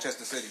boys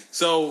Manchester City.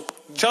 So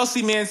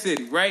Chelsea, Man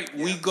City, right?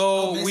 Yeah. We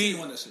go. Man City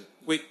won that shit.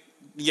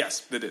 Yes,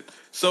 they did.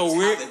 So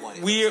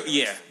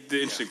the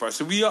interesting part.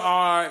 So we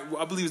are,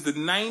 I believe it's the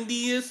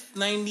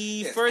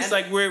 91st.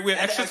 Like we're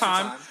extra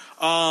time.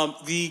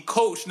 The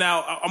coach.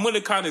 Now I'm going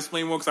to kind of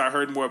explain more because I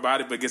heard more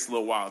about it, but it gets a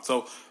little wild.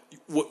 So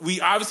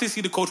we obviously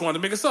see the coach wanted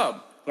to make a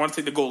sub, wanted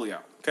to take the goalie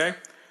out. Okay.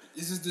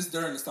 Is this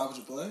during the stoppage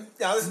of play?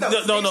 No.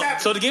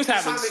 So the game's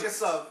happening. He's trying to make a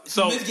sub.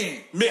 So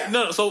mid-game.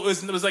 No. So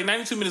it was like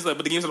 92 minutes left,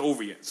 but the game's not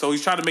over yet. So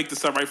he's trying to make the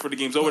sub right before the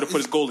game's over to put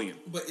his goalie in.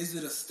 But is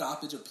it a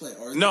stoppage of play?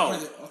 Or no.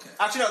 Okay.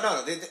 Actually,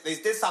 no. They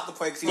did stop the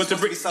play because he was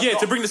supposed to be subbed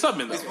off. To bring the sub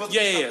in.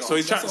 Yeah. So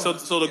he's trying. So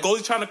the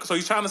goalie's trying to. So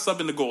he's trying to sub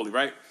in the goalie,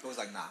 right? So he's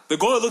like, nah. The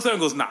goalie looks at him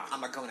and goes, nah.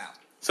 I'm not going out.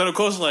 So the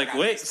coach is like,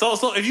 wait. So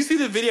if you see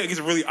the video, it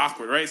gets really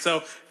awkward, right?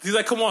 So he's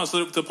like, come on.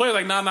 So the player's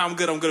like, nah, I'm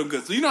good.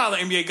 So you know how the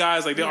NBA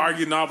guys, like, they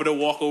argue, but they'll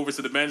walk over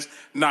to the bench.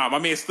 Nah, my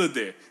man stood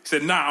there. He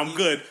said, nah, I'm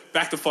good.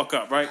 Back the fuck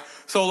up, right?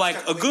 So, like,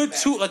 a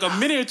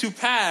minute or two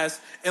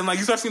passed, and, like,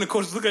 you start seeing the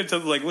coaches look at each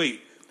other like,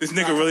 wait, this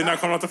nigga really not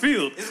coming off the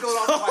field. This goes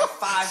on for like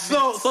 5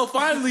 minutes. So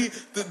finally,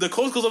 the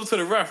coach goes up to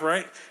the ref,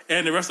 right?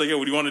 And the ref's like, yo,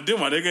 what do you want to do,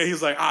 my nigga?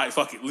 He's like, all right,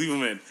 fuck it, leave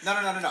him in.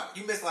 No.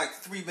 You missed like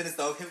 3 minutes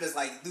though. Him just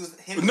like lose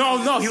him.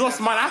 No, he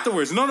lost mine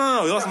afterwards. No,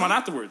 he lost mine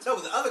afterwards. No,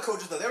 but the other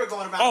coaches though, they were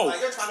going around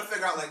like they're trying to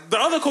figure out like the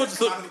other coach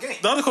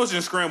is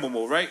in scramble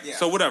mode, right? Yeah.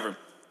 So whatever.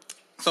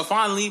 So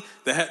finally,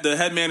 the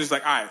head manager's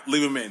like, all right,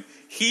 leave him in.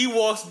 He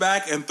walks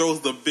back and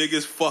throws the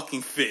biggest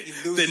fucking fit.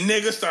 The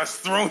nigga starts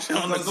throwing shit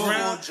on the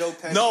ground.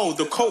 No,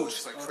 the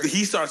coach.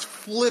 He starts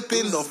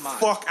flipping the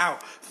fuck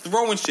out.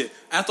 Throwing shit.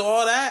 After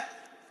all that,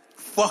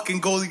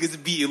 fucking goalie gets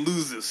beat and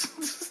loses.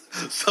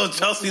 So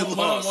Chelsea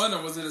lost. 1-on-1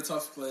 or was it a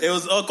tough play? It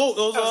was a goal.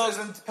 It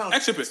was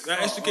extra pick.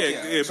 Extra kick.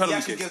 Yeah,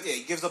 penalty kick.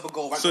 He gives up a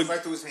goal right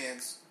through his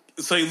hands.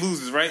 So he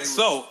loses, right?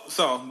 So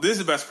this is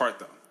the best part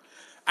though.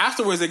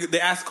 Afterwards,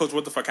 they asked the coach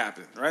what the fuck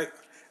happened, right?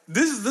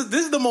 This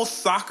is the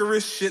most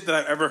soccerish shit that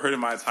I've ever heard in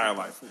my entire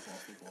life.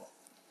 Football.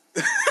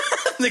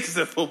 Nigga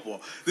said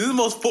football. This is the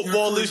most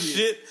footballish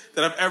shit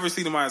that I've ever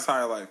seen in my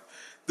entire life.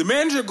 The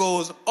manager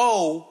goes,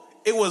 oh,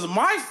 it was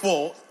my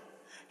fault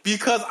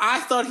because I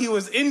thought he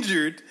was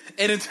injured,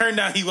 and it turned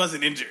out he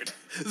wasn't injured.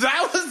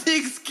 That was the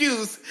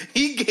excuse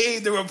he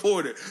gave the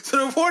reporter. So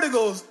the reporter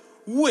goes,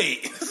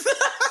 wait.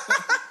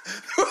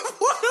 The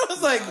reporter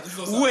was like,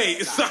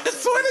 wait. So I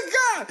swear to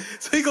God.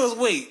 So he goes,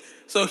 wait.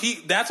 So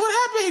that's what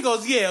happened? He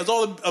goes, yeah, it was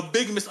all a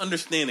big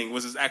misunderstanding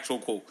was his actual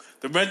quote.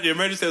 The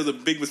manager said it was a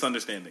big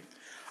misunderstanding.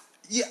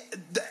 Yeah,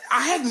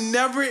 I have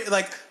never,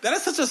 that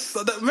is such a,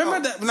 remember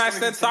that when I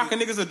said soccer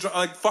niggas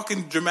are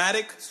fucking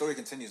dramatic? The story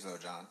continues though,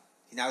 John.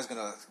 Now he's going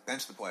to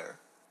bench the player.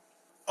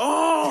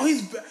 Oh,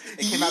 it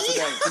came out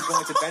today. He's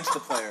going to bench the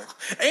player.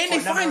 And they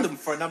find him.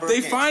 For a number of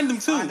games. They find him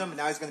too. And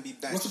now he's going to be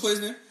benched. What's the player's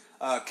name?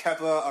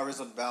 Kepa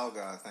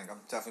Arrizabalaga, I think. I'm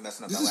definitely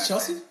messing up that last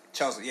Chelsea? name.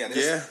 Chelsea, yeah.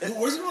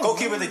 Where's it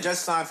goalkeeper they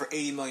just signed for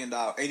 $80 million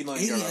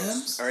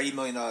euros. Or $80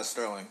 million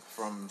sterling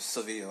from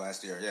Sevilla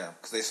last year, yeah.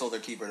 Because they sold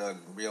their keeper to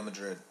Real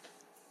Madrid.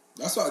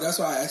 That's why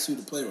I asked you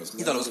who the player was.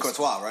 You thought it was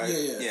Courtois, right?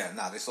 Yeah.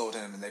 Nah, they sold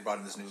him and they brought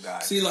in this new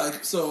guy. See,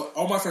 so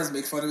all my friends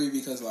make fun of me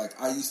because,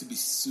 I used to be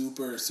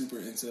super, super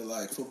into,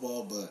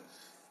 football, but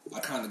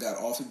I kind of got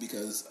off it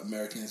because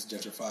Americans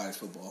gentrified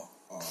football.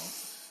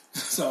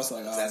 So I was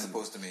like, what's that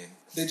supposed to mean?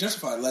 They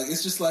gentrified.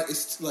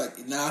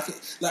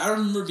 Now I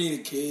remember being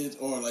a kid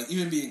or,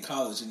 even being in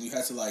college and you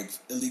had to,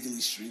 illegally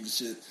stream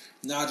shit.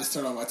 Now I just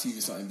turn on my TV,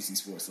 it's on NBC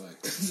Sports,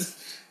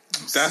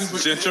 That's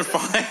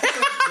gentrifying.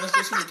 That's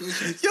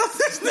gentrification. Yo,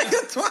 this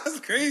nigga twice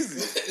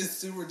crazy. It's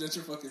super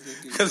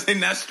gentrification. Because they're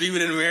not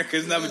streaming in America.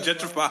 It's never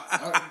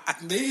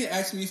gentrified. They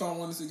asked me if I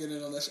wanted to get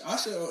in on that shit. I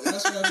should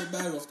have a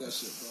bag off that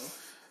shit, bro.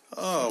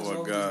 Oh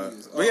my god!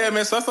 But yeah,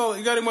 man. So that's all.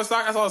 You got any more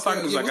soccer? That's all the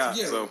soccer news I got.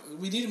 Yeah, so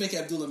we need to make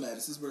Abdullah mad.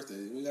 It's his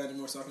birthday. We got any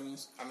more soccer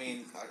news? I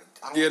mean,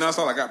 that's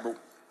all I got, bro.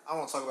 I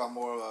want to talk about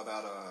more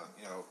about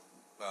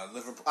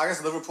Liverpool. I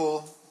guess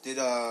Liverpool did.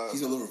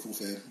 He's a Liverpool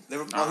fan.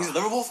 He's a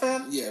Liverpool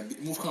fan. Yeah,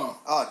 move calm.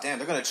 Oh damn,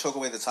 they're gonna choke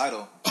away the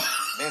title.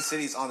 Man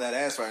City's on that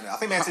ass right now. I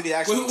think Man City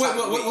actually.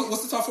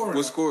 What's the top four?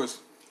 What scores?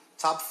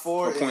 Top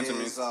four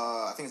is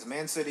I think it's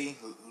Man City,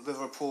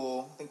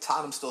 Liverpool. I think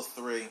Tottenham's still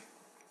 3.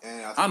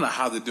 And I don't know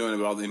how they're doing it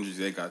with all the injuries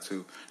they got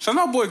too. Shout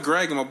out my boy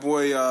Greg and my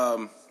boy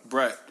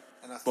Brett,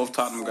 both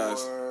Tottenham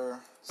guys.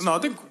 No, I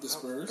think the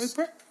Spurs. It's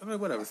Brett. I mean,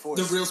 whatever.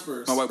 The real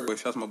Spurs. My white boy.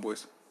 Shout out to my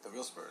boys. The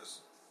real Spurs.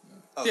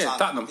 Yeah,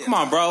 Tottenham. Come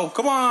on, bro.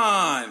 Come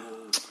on.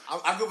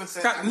 I grew up in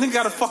nigga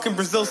got a fucking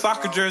Brazil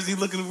soccer jersey,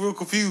 looking real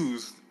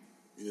confused.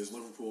 Yeah, it's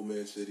Liverpool,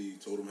 Man City,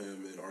 Tottenham,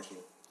 and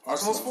Arsenal.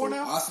 Arsenal's 4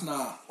 now.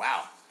 Arsenal.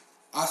 Wow.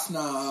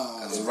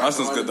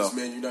 Arsenal's good though.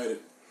 Man United.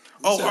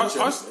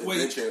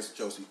 Wait,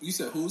 Chelsea. You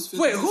said who's fifth?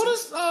 Wait, who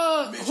does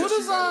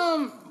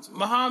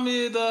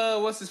Mohammed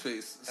what's his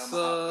face?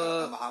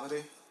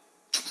 Mohammed?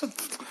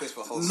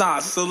 Nah,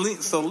 Salim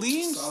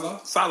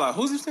Salah.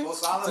 Who's his name?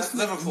 Salah. That's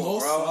Liverpool,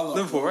 bro.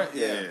 Liverpool, right?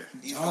 Yeah.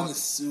 John is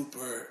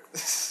super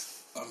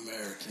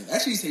American.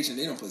 Actually, he's Haitian.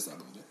 They don't play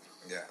soccer.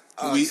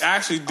 Yeah. We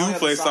actually do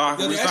play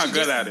soccer. We're not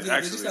good at it,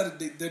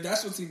 actually. Their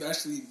national team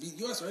actually beat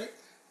US, right?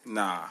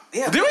 Nah.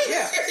 Yeah. Did we?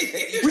 Yeah.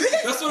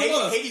 That's what it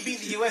was. Haiti beat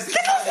the US.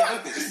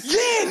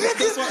 Yeah,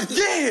 nigga.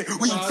 Yeah.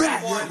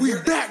 We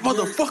back,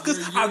 motherfuckers.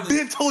 I've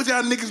been told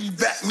y'all niggas we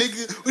back,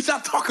 nigga. What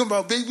y'all talking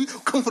about, baby?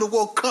 Come for the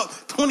World Cup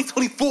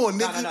 2024,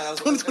 nigga. No.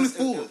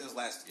 2024. It was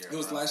last year. It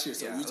was last year.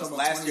 So you're talking about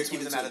last year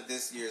keeping them out of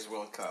this year's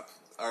World Cup.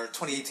 Or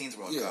 2018's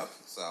World Cup.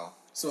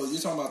 So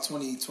you're talking about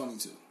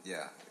 2022.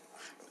 Yeah.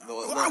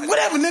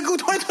 Whatever, nigga.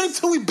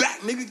 2022, we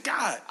back, nigga.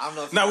 God. I don't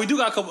know. Now we do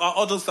got a couple.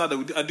 All those side,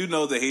 I do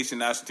know the Haitian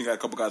national team got a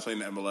couple guys playing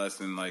the MLS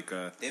and they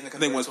haven't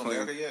converted to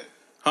America yet.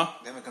 Huh?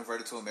 They haven't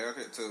converted to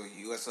America to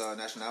U.S.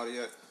 Nationality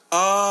yet.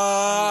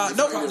 No.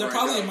 They're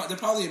probably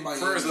in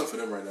Miami. Prayers up for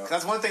them right now.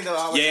 That's one thing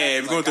that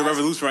we're going through a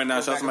revolution right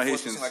now. Shout out to my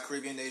Haitians. Like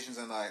Caribbean nations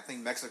and I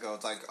think Mexico.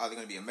 It's like, are they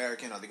going to be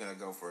American? Are they going to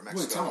go for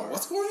Mexico? Wait, tell me,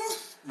 what's going on?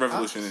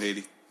 Revolution in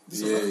Haiti.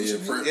 Prayers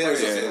up for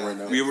them right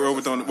now. We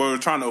were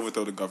trying to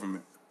overthrow the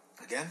government.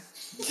 Again?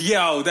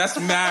 Yo, that's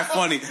mad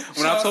funny.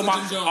 When I told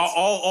my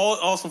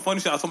all some funny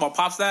shit, I told my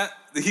pops that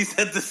he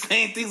said the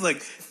same things.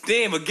 Like,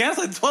 damn, against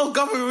like 12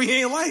 government we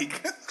ain't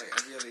like.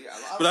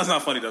 But that's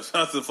not funny though. Shout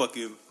out to the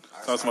fucking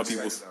Shout out to my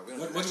people.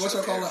 What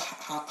y'all call it?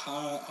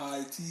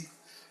 High tea.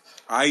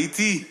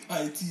 IET.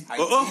 IET.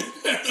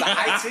 It's a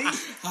high tea?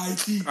 High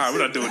tea. All right, we're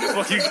not doing this.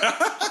 Fuck you guys.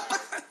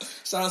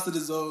 Shout outs to the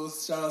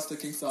Zoes. Shout outs to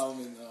King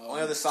Solomon.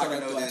 Only other soccer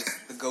note is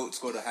the GOAT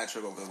scored a hat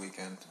trick over the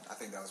weekend. I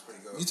think that was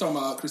pretty good. You talking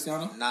about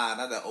Cristiano? Nah,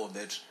 not that old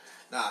bitch.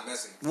 Nah,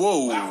 Messi.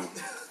 Whoa. Wow.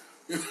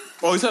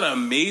 Oh, he's had an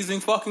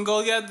amazing fucking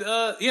goal. He had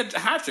a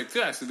hat trick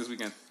too, actually, this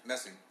weekend.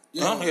 Messi.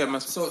 Yeah,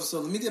 Messi. So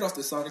let me get off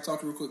the soccer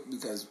talk real quick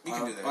because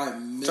I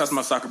miss. Shout out to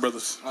my soccer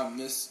brothers. I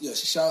miss. Yeah,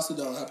 shout out to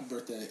Della. Happy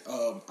birthday.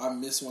 I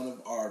miss one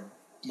of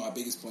my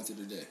biggest points of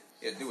the day.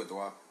 Yeah, do it,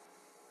 Dwa.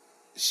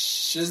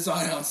 Should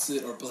Zion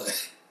sit or play?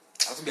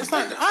 That's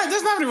not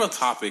even a real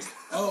topic.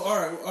 Oh, all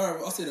right.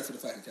 Well, I'll say that for the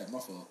fact cap. My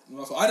fault.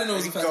 I didn't know it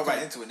was a fact cap. Go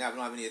right into it now. We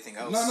don't have anything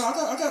else. No,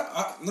 I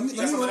got. Let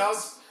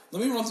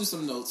me run through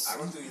some notes. I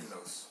run through your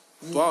notes.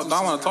 Well,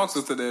 I want to talk to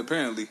us today,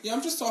 apparently. Yeah,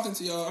 I'm just talking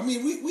to y'all. I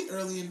mean, we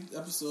early in the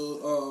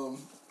episode.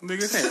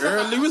 Niggas ain't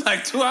early. We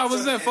like 2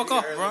 hours in. Fuck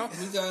off, bro.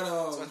 We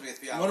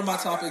got one of my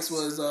topics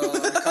was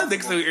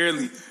niggas so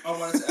early. I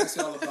wanted to ask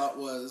y'all about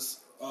was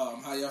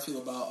how y'all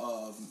feel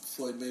about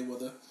Floyd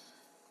Mayweather.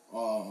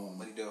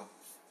 What'd he do?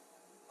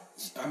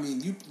 I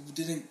mean, you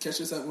didn't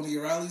catch us at one of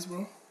your rallies,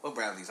 bro? What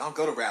rallies? I don't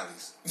go to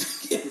rallies.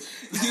 You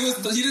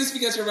didn't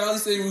speak at your rally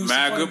saying we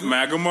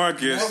MAGA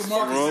Marcus.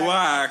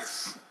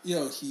 Relax.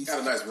 Yo, he got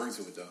a nice ring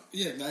to it, though.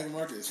 Yeah, MAGA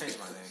Marcus. Change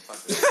my name.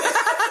 Fuck this.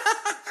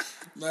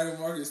 MAGA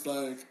Marcus,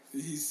 like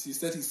he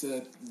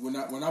said, we're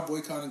not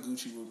boycotting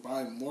Gucci. We're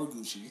buying more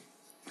Gucci.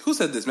 Who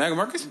said this? MAGA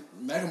Marcus?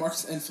 MAGA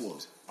Marcus and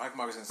Floyd. MAGA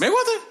Marcus and Mayweather?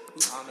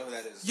 I don't know who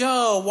that is.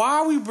 Yo, why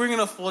are we bringing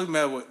up Floyd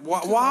Mayweather?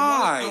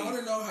 Why? I want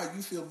to know how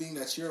you feel being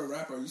that you're a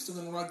rapper. Are you still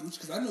gonna rock Gucci?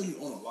 Because I know you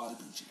own a lot of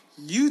Gucci.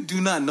 You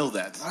do not know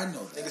that. I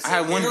know that. I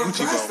have one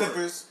Gucci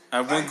belt. I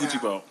have one Gucci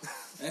belt.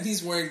 And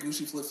he's wearing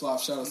Gucci flip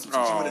flops. Shout out to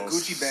Gucci with a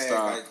Gucci bag.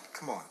 Stop. Like,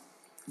 come on.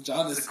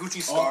 John is a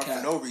Gucci scarf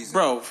for no reason.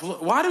 Bro,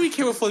 why do we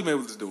care what Floyd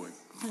Mayweather's doing?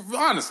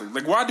 Honestly,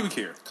 like, why do we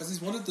care? Because he's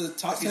one of the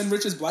top 10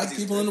 richest black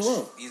people in the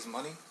world. He's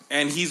money.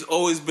 And he's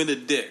always been a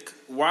dick.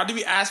 Why do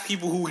we ask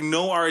people who we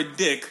know are a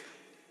dick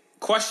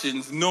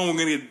questions knowing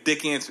we're going to get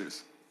dick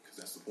answers?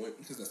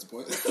 Because that's the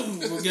point.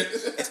 We'll get,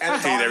 I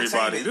hate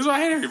everybody. This is why I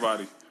hate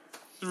everybody.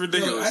 It's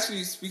ridiculous. No,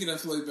 actually, speaking of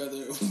Floyd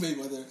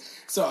Mayweather,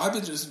 so I've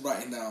been just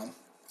writing down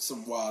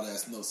some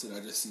wild-ass notes that I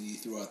just see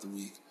throughout the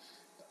week.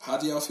 How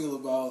do y'all feel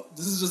about...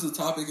 This is just a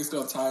topic. It's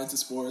going to tie into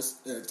sports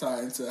and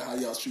tie into how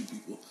y'all treat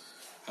people.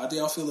 How do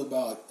y'all feel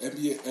about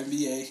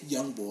NBA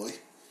YoungBoy?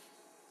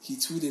 He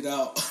tweeted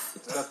out...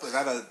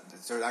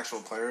 Is there an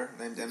actual player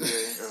named NBA? Or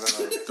is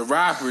that the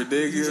rapper,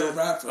 nigga. He's a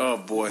rapper. Oh,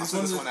 boy. I'll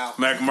put this one out.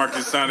 Mac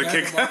Marcus sounded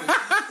kick.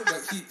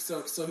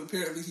 So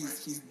apparently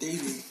he's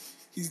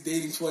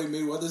dating Floyd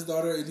Mayweather's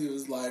daughter, and he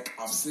was like,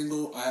 I'm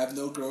single, I have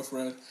no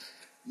girlfriend,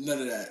 none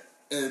of that.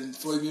 And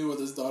Floyd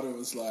Mayweather's daughter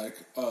was like,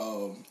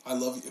 I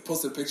love you.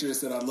 Posted a picture and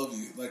said, I love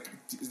you. Like,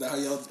 is that how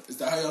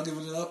y'all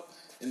giving it up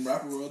in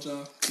rapper world,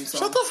 John?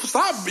 Stop.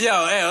 Yo,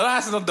 don't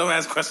ask no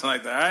dumbass question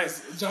like that,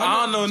 alright?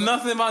 I don't know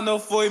nothing about no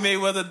Floyd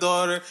Mayweather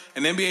daughter,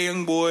 an NBA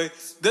young boy.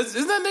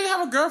 Doesn't that nigga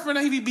have a girlfriend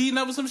that he be beating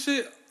up with some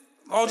shit?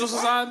 All jokes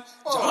aside?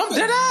 I'm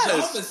dead ass.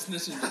 John been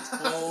snitching this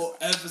whole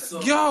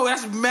episode. Yo,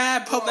 that's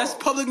mad. That's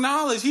public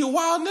knowledge. He a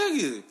wild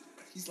nigga.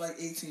 He's like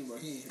 18, bro.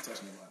 He ain't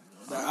touching anybody,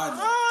 bro. I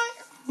know.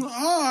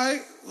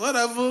 Alright,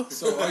 whatever.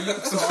 So are you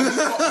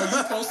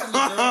posting the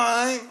girl?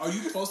 Are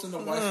you posting the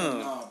wife or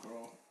not,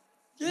 bro?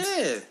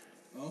 Yeah.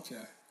 Okay.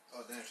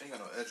 Oh damn, she ain't got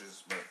no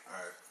edges, but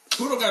alright.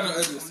 Who don't got no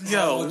edges?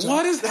 Yo,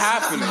 what is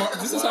happening?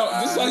 This is how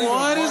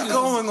what is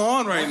going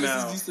on right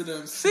now? See,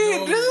 this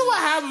is what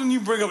happens when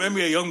you bring up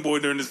NBA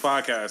YoungBoy during this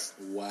podcast.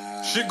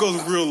 Wow. Shit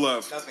goes real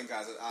left. Nothing,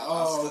 guys.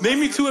 Name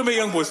me 2 NBA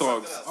YoungBoy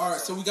songs. All right,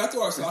 so we got to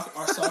our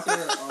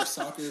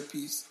soccer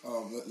piece.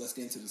 Let's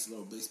get into this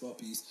little baseball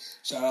piece.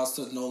 Shout outs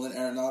to Nolan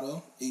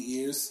Arenado, 8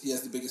 years. He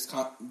has the biggest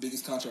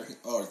contract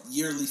or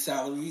yearly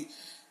salary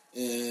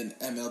in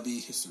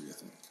MLB history, I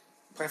think.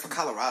 Playing for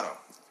Colorado.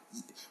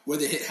 Where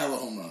they hit hella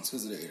home runs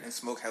because of the air. And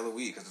smoke hella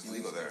weed because it's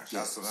legal there.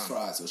 Shouts to them.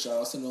 Right, so shout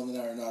outs to Nolan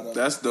Arenado.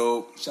 That's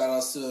dope. Shout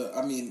outs to,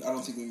 I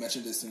don't think we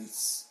mentioned it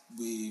since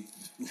we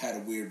had a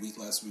weird week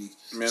last week.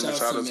 Shout outs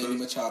to Manny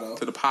Machado.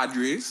 To the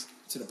Padres.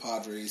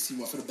 He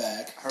went for the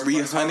bag.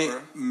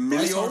 300 million.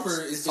 Bryce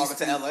Harper is talking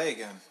to LA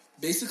again.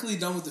 Basically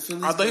done with the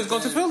Phillies. I thought he was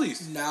going to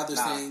Phillies. Now they're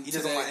saying he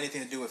doesn't want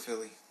anything to do with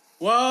Philly.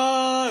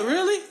 What?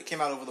 Really? It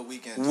came out over the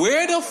weekend.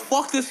 Where the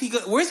fuck does he go?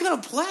 Where's he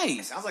gonna play?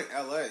 It sounds like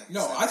LA.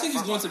 No, I think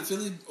he's going to the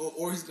Philly,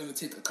 or he's going to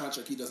take a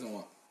contract he doesn't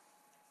want.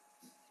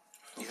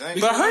 You think?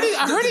 But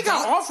I heard he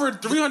got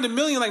offered $300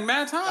 million like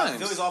mad times.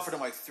 Phillies offered him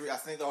like I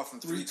think they offered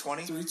him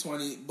 320.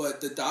 320, but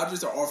the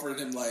Dodgers are offering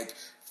him like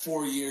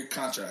 4-year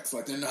contracts.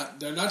 Like they're not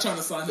trying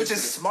to sign him. Which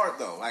is smart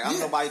though. Like I don't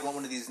know why you want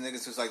one of these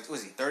niggas who's like, what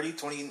is he, 30,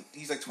 20?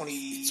 He's like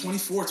 20...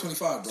 24,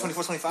 25, bro.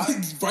 24,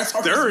 25? Bryce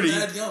Harper's 30?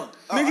 mad young.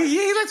 Nigga,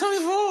 he's like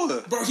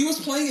 24. Bro, he was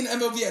playing in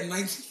MLB at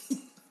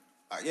 19.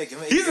 Yeah, give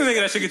him 8 He's the years.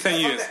 nigga that should get 10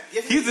 years.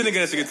 He's the nigga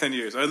that should get 10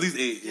 years, or at least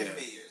 8. Give him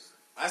 8 years.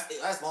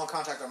 Last long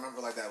contract I remember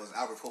like that was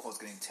Albert Pujols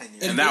getting 10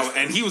 years.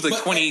 And he was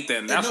like 28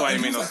 then. That's why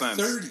it made no sense.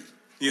 30.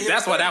 Yeah,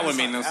 that's why that would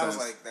make no sense. I was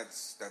like,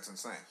 that's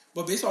insane.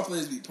 But baseball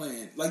players be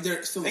playing like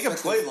they're still they can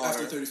play longer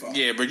after 35.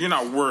 Yeah, but you're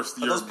not worth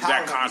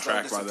that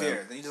contract by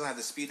then. Then you don't have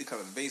the speed to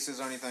cover the bases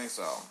or anything.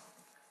 So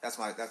that's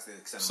the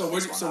extent. So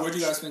where do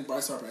you guys think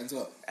Bryce Harper ends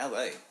up?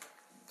 L.A.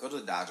 Go to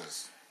the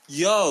Dodgers.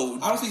 Yo,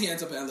 I don't think he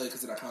ends up in LA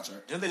because of that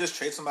contract. Didn't they just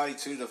trade somebody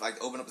too to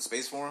like open up the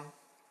space for him?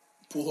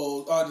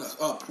 Pujols,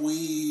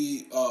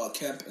 Puig,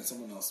 Kemp, and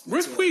someone else.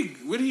 Where's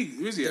Puig?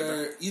 Where's he at?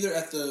 They're either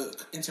at the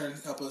intern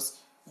help us,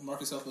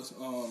 Marcus help us.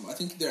 I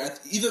think they're at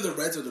either the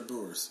Reds or the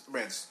Brewers.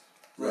 Reds.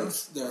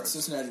 They're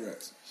Cincinnati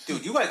Reds.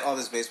 Dude, you like all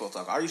this baseball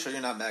talk. Are you sure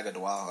you're not mad at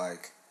Dwell?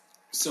 Like.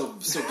 So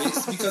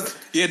because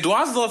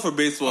Dwell's love for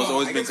baseball has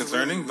always been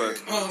concerning, but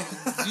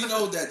do you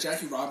know that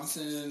Jackie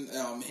Robinson,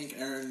 Hank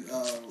Aaron,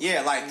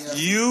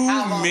 you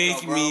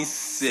make me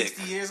sick.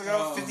 60 years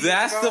ago, 50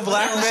 that's years the ago?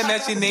 black man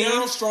that you named.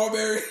 Darryl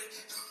Strawberry,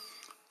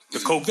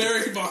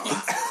 Barry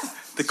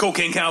Bonds, the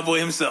cocaine cowboy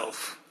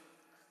himself,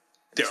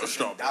 Darryl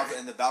Strawberry,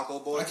 and the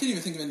Balco boy. I can't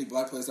even think of any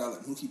black players out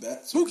like Mookie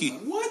Betts.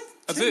 Mookie, what?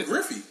 That's Ken it.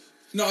 Griffey.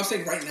 No, I'm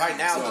saying right now. Right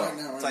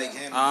now, it's like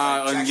him.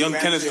 And young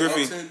Kenneth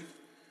Griffey.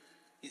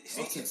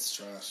 Kent's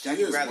trash.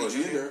 Jackie Bradley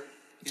Jr.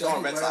 He's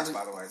on Red Sox,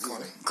 by the way. It's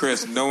funny.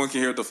 Chris, no one can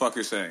hear what the fuck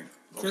you're saying.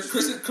 Chris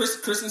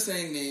is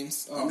saying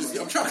names. I'm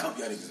trying to help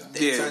you out.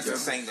 Yeah,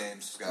 saying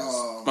names,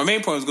 guys. My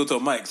main point was go to a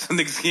mic so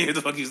niggas can hear what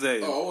the fuck you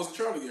say. Oh, I wasn't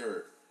trying to get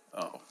hurt.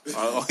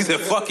 He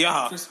said, fuck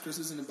y'all. Chris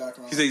is in the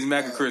background. He said he's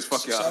mad at Chris.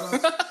 Fuck y'all.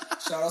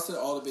 Shout out to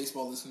all the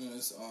baseball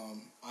listeners.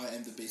 I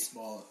am the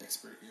baseball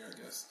expert here,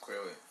 I guess.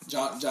 Clearly.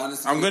 John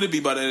is. I'm going to be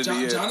by the end of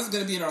the year. John is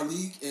going to be in our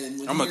league, and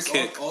when I'm he a hears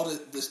kick. all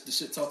the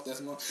shit talk that's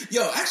going on.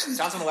 Yo, actually.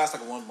 John's going to last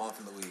like 1 month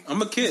in the league.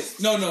 I'm a kid.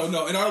 No.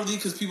 In our league,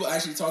 because people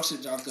actually talk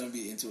shit, John's going to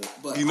be into it.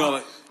 But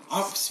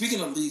I'm speaking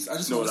of leagues, I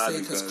just want to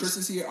say, because Chris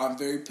is here, I'm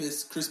very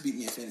pissed. Chris beat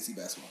me in fantasy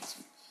basketball this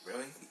week.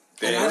 Really?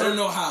 And I don't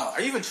know how. Are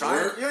you even trying?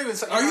 Are you even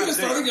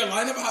starting your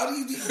lineup? How do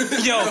you do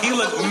that? Yo, he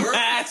looked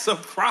mad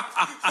surprised.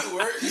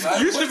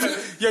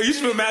 You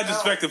should be mad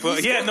disrespected.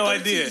 He had no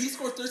idea. He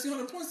scored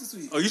 1,300 points this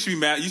week. Oh, you should be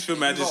mad. You should be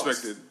mad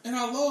disrespected. And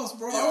I lost,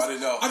 bro. Yo, I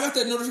didn't know. I got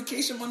that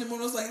notification Monday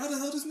morning. I was like, how the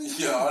hell does this nigga?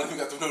 Yeah, I didn't even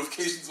got the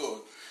notifications on.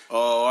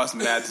 Oh, that's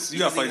mad. You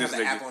gotta fight this nigga.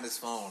 He nigga. app on his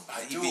phone.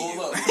 He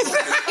hold up. He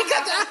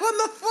got the app on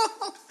the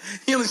phone.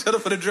 He only shut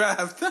up for the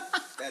draft.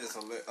 That is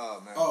hilarious.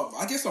 Oh, man.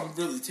 I guess I'm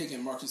really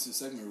taking Marcus's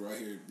segment right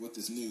here with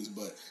this news,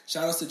 but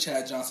shout out to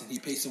Chad Johnson. He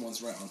paid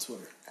someone's rent on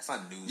Twitter. That's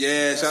not news.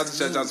 Yeah, shout out to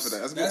Chad Johnson for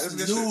that. That's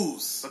good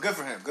news. But good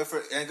for him. Good for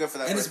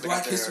that. And it's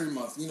Black History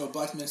Month. You know,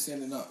 black men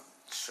standing up.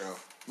 Sure.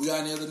 We got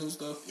any other news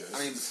though? Yes. I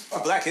mean, for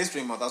Black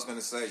History Month, I was going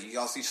to say,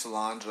 y'all see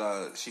Solange,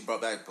 she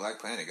brought back Black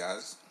Planet,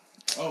 guys.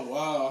 Oh,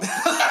 wow.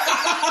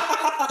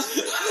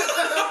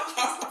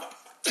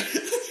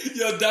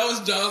 Yo, that was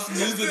John's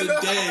news of the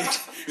day.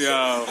 Yo,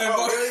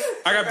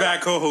 I got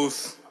bad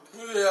co-hosts.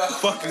 Yeah.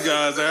 Fuck you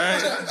guys, all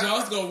right?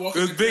 John's going to walk It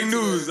was big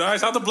news, all right?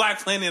 Shout out to Black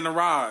Planet and the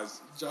Rise.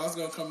 John's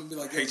going to come and be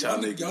like, hate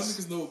y'all y'all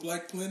niggas know what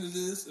Black Planet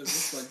is? And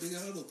it's like,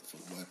 nigga, I don't know what the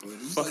fuck Black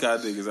Planet is. Fuck y'all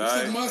niggas, all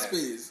right? It's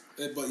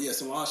like MySpace. But yeah,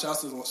 Solange, shout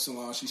out to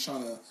Solange. She's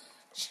trying to...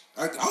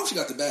 I hope she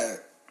got the bag.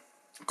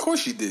 Of course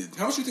she did.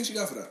 How much do you think she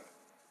got for that?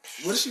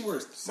 What is she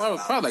worth?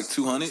 Probably like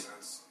 200.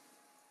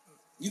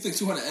 You think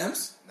 200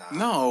 M's?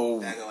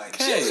 No.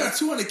 She only got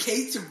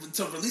 200K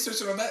to release her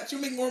shit on that. She'll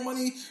make more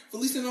money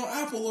releasing it on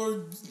Apple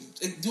or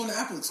doing an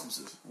Apple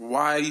exclusive.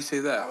 Why do you say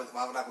that?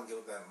 Why would Apple give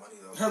up that money,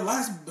 though? Her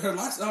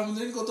last album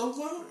didn't go double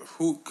platinum.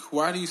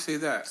 Why do you say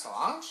that?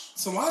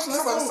 Solange last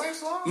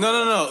album.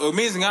 No.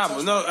 Amazing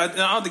album. No, I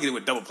don't think it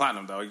went double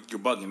platinum though. You're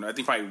bugging. I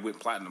think probably went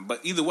platinum.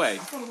 But either way. I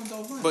thought it went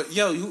double platinum. But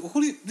yo,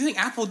 do you think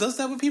Apple does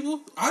that with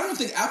people? I don't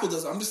think Apple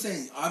does it. I'm just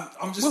saying.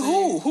 I'm just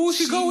saying. Who would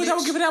she go with that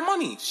would give her that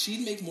money?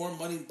 She'd make more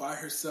money by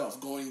herself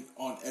going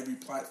on every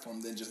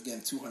platform than just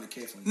getting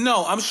 200K from you.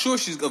 No, I'm sure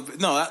she's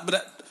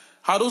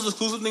how those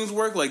exclusive things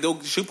work? Like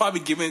she'll probably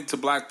give it to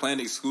Black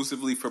Planet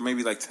exclusively for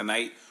maybe like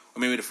tonight or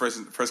maybe the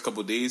first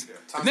couple of days,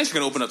 and then she's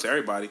gonna open up to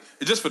everybody.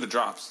 It's just for the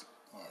drops.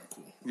 All right,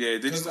 cool. Yeah, you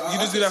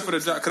just do that for the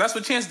drop because that's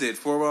what Chance did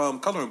for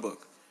Coloring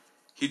Book.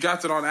 He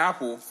dropped it on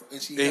Apple,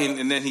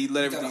 and then he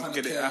let everything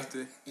get it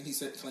after. And he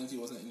claimed he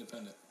wasn't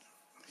independent.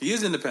 He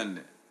is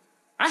independent.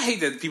 I hate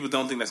that people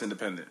don't think that's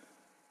independent.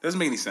 Doesn't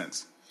make any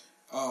sense.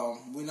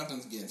 We're not going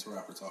to get into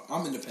rapper talk.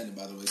 I'm independent,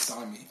 by the way.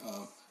 Sign me.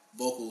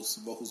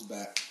 Vocals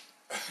back.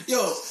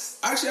 Yo,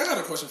 actually, I got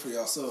a question for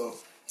y'all. So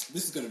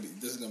this is gonna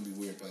be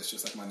weird, but it's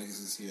just like my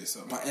niggas is here.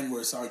 So my N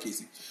word. Sorry,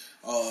 Casey.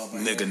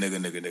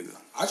 Nigga.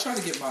 I try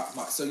to get my.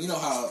 So you know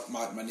how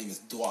my name is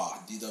Dwa,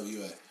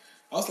 DWA.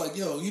 I was like,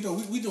 yo, you know,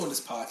 we doing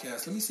this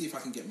podcast. Let me see if I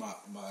can get my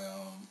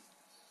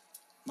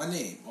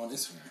name on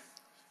Instagram.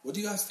 What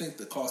do you guys think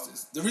the cost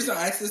is? The reason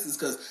I asked this is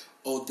because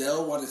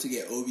Odell wanted to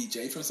get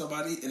OBJ from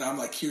somebody, and I'm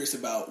like curious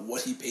about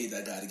what he paid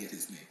that guy to get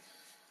his name.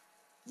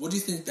 What do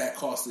you think that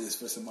cost is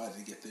for somebody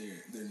to get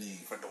their name?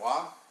 For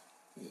Dwa?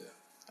 Yeah.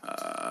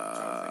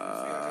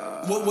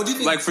 What do you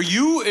think? Like for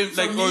you, or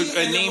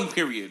a name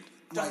period?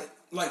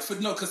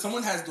 Because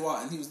someone has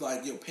Dwa, and he was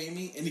like, yo, pay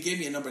me, and he gave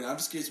me a number, and I'm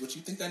just curious what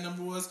you think that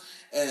number was,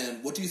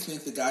 and what do you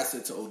think the guy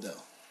said to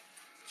Odell?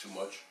 Too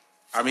much.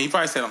 I mean, he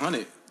probably said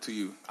 100 to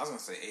you. I was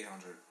gonna say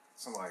 800,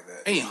 something like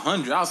that.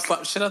 800? I'll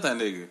slap shit out that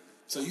nigga.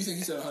 So you think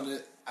he said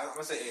 100? I'm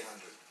gonna say 800.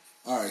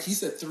 All right, he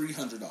said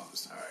 $300. All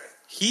right,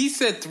 he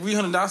said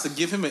 $300 to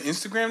give him an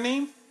Instagram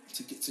name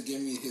to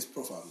give me his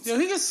profile. Yo,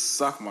 he can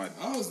suck my.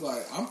 I was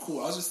like, I'm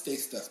cool. I'll just stay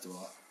Steph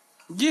though.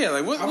 Yeah,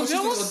 like what? How much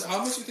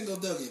you think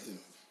Odell gave him?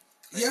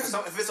 Yeah,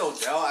 if it's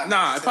Odell,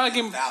 I probably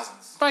give him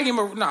thousands. Probably give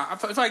him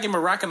if I give him a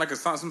rack and like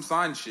some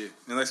sign shit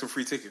and like some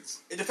free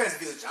tickets. It depends if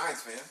he's a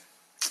Giants fan.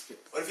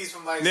 What if he's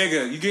from like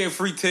nigga? You getting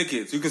free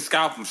tickets? You can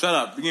scalp him. Shut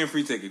up. You getting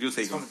free tickets? You'll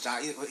take him.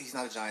 He's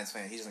not a Giants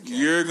fan. He doesn't care.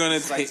 You're gonna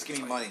take. Like, just give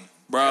me money,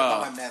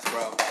 bro. My meth,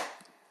 bro.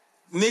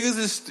 Niggas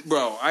is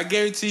bro. I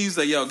guarantee you,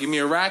 like, yo, give me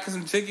a rack and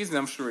some tickets, and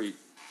I'm straight.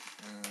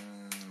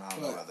 I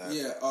don't know about that.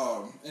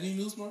 Yeah. Any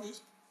news,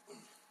 Marcus?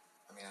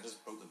 I mean, I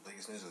just broke the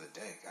biggest news of the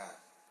day. God.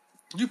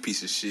 You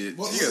piece of shit.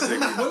 What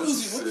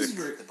news you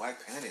break? The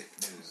Black Planet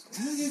news.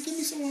 Nigga, give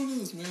me some more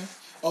news, man.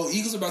 Oh,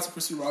 Eagles are about to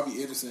pursue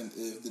Robbie Anderson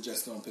if the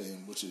Jets don't pay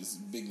him, which is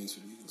big news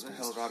for the Eagles. Who the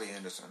hell is Robbie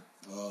Anderson?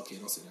 Oh, okay,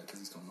 don't say that because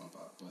he's coming on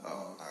pop. But,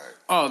 all right.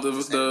 Oh,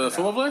 the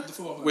football player? The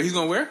football player. Where he's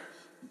going where?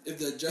 If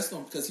the Jets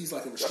don't, because he's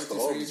like a restricted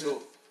free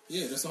agent.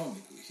 Yeah, that's the homie.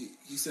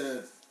 He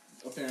said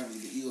apparently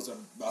the Eagles are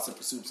about to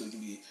pursue him so he can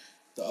be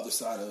the other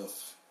side of.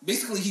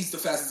 Basically, he's the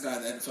fastest guy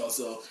in the NFL,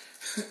 so.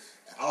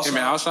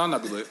 Alshon,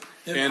 that'd be lit.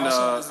 And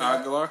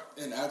Aguilar.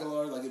 And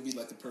Aguilar, like it'd be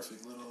like the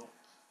perfect little.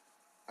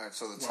 All right,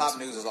 so the top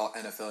news is all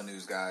NFL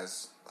news,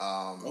 guys.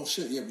 Oh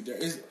shit! Yeah, there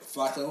is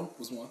Flacco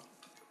was one.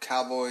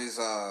 Cowboys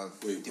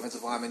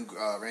defensive lineman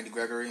Randy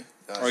Gregory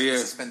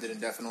suspended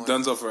indefinitely.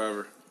 Dunzo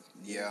forever.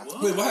 Yeah.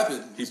 Wait, what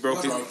happened? He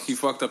broke it. He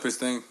fucked up his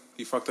thing.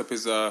 He fucked up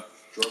his.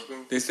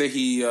 They say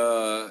he.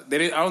 They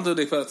didn't. I don't know if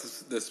they put out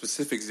the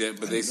specifics yet,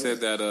 but they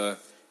said that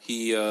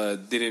he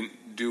didn't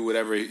do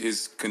whatever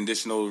his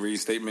conditional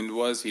reinstatement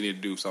was. He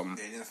didn't do something.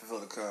 Yeah, he didn't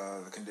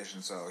fulfill the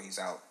condition, so he's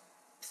out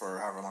for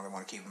however long they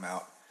want to keep him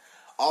out.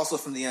 Also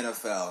from the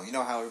NFL, you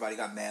know how everybody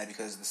got mad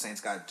because the Saints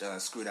got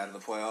screwed out of the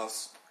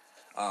playoffs?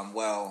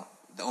 Well,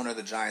 the owner of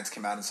the Giants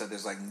came out and said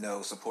there's like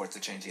no support to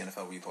change the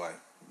NFL replay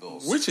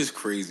rules. Which is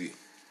crazy.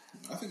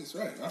 I think it's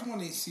right. I don't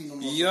want to see no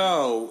more.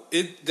 Yo,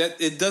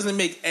 it doesn't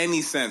make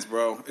any sense,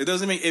 bro. It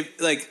doesn't make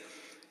it like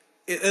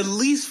at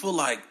least for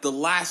like the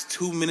last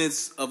 2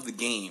 minutes of the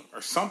game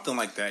or something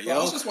like that.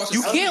 Yo,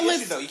 you can't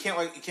let you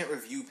can't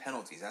review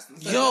penalties. That's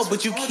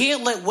but you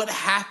can't let what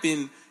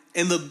happened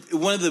in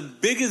one of the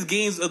biggest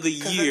games of the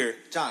year.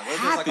 John, what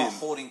if there's like a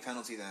holding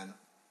penalty then?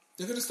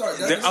 They're gonna start.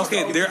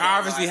 There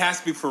obviously has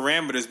to be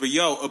parameters, but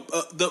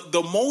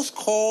the most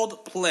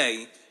called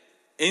play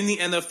in the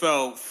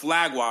NFL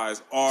flag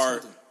wise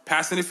are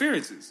pass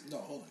interferences. No,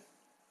 holding.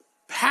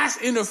 Pass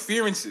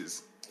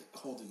interferences.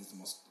 Holding is the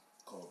most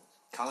called.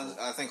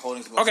 I think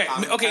holding is the most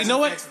common. Okay, you know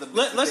what?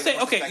 Let's say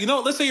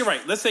let's say you're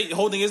right. Let's say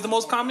holding is the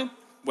most common.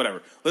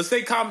 Whatever. Let's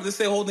say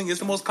holding is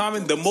the most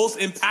common. The most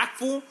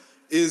impactful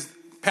is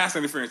pass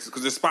interferences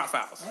because they're spot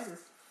fouls.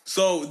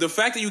 So the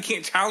fact that you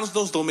can't challenge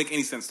those don't make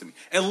any sense to me.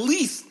 At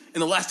least in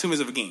the last 2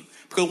 minutes of a game.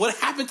 Because what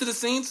happened to the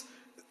Saints,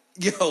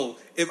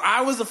 if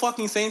I was a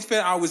fucking Saints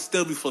fan, I would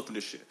still be flipping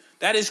this shit.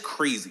 That is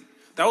crazy.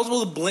 That was the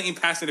most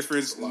blatant pass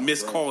interference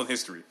missed call in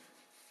history.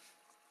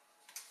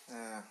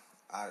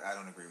 I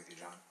don't agree with you,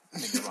 John. I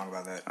think you're wrong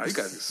about that. You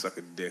guys can suck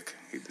a dick.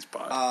 I hate this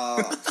pod.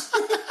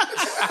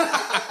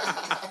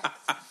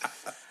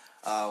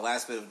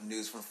 Last bit of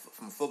news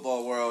from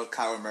football world: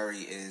 Kyler Murray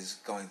is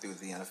going through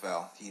the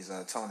NFL. He's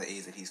telling the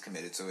aides that he's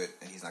committed to it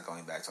and he's not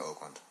going back to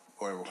Oakland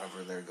or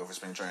wherever they go for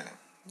spring training.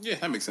 Yeah,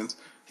 that makes sense.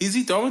 Is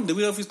he throwing? Do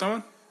we know if he's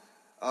throwing?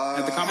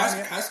 At the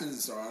combine? Haskins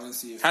is throwing. I didn't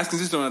see if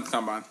Haskins is throwing at the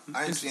combine.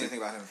 I didn't see anything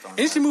about him throwing.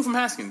 Interesting move from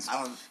Haskins.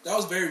 That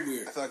was very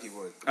weird. I feel like he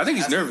would. I think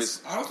he's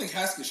nervous. I don't think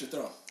Haskins should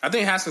throw. I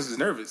think Haskins is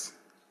nervous.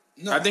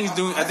 No, I think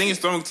he's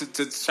throwing to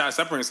try to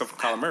separate himself from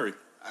Kyler Murray.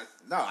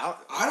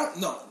 I don't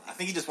know. I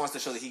think he just wants to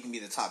show that he can be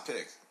the top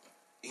pick.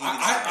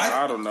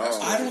 I don't know.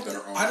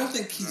 I don't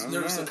think he's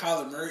nervous to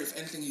Kyler Murray. If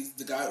anything, he's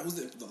the guy. Who's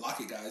the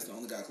Lockett guy? Is the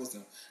only guy close to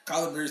him.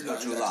 Kyler Murray's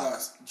not in that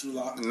class. Drew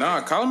Lock.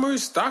 Nah, Kyler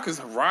Murray's stock is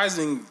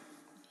rising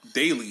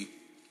daily.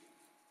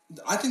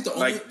 I think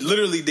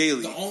literally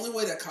daily. The only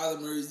way that Kyler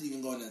Murray is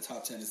even going in the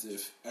top 10 is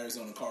if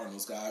Arizona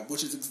Cardinals guy,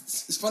 which is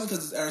it's funny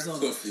because it's Arizona,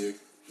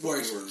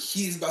 where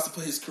he's about to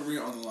put his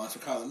career on the line for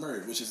Kyler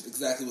Murray, which is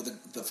exactly what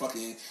the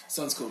fucking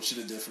Suns coach should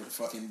have did for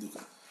fucking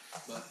Luka.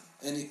 But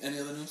any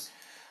other news?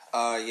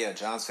 Yeah,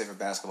 John's favorite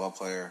basketball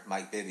player,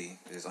 Mike Bibby,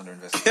 is under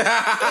investigation for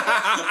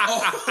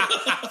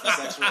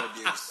sexual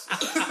abuse.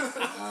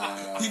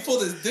 He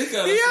pulled his dick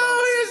out.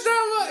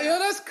 Yo,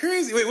 that's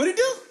crazy. Wait, what did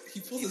he do? He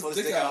pulled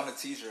his dick out on a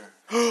teacher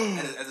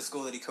at the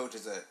school that he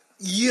coaches at.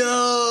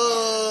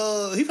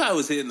 Yo, he probably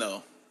was hitting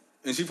though,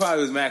 and she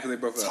probably was mad because they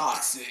broke up.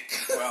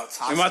 Toxic. Well,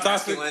 toxic. Am I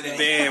toxic?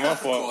 Damn, my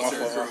fault.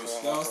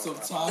 That was some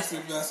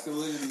toxic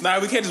masculinity. Nah,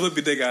 we can't just whip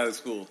your dick out of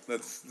school.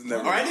 That's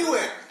never. Or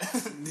anywhere.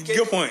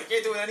 Good point. You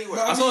can't do it anywhere.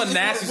 I saw a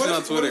nasty shit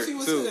on Twitter he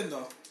was too. Hitting,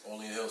 though?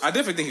 Only in Hills. I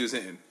definitely think he was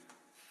hitting.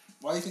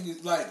 Why do you think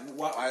he's Why do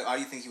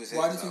you think he was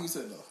hitting? Why do you think he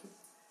said though?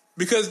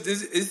 Because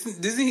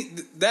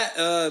isn't that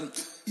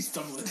he's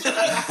stumbling.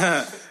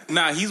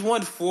 Nah, he's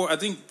won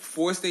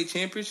 4 state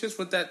championships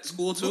with that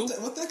school too.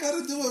 What that got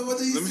to do with what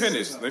he's Let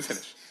me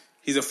finish.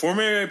 He's a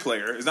former NBA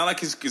player. It's not like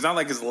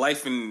his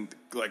life in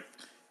like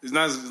it's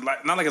not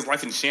like his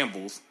life in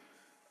shambles.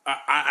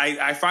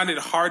 I find it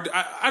hard.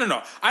 I don't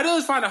know. I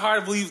just find it hard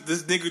to believe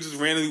this nigga just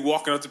randomly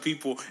walking up to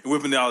people and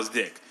whipping out his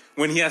dick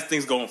when he has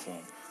things going for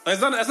him. Like,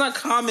 that's not a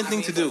common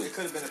thing to do. It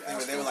could have been a thing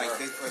where they were like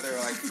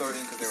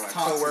flirting because they were like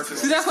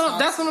co-workers. See, that's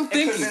what I'm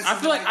thinking. I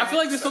feel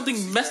like there's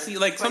something messy,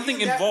 like something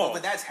involved.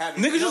 But that's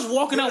happening. Niggas just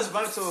walking out. Just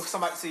run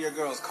to your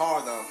girl's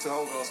car though, to the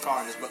old girl's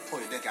car, and just pull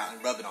your dick out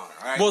and rub it on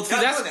her. Right? Well, see,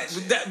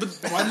 but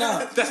why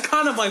not? That's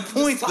kind of my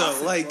point, though.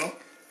 Like,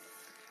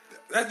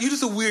 you're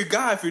just a weird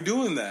guy if you're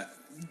doing that.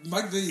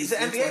 He's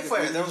an NBA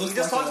player. We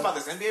just talked about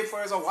this. NBA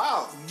players are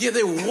wild. Yeah,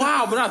 they're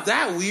wild, but not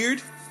that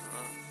weird.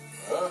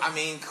 I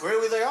mean,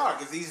 clearly they are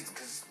because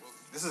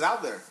this is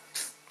out there.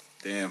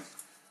 Damn.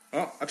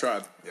 Well, I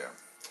tried. Yeah.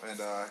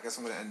 And I guess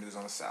I'm going to end news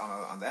on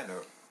that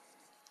note.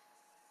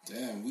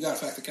 Damn, we got a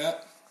Factor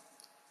Cap?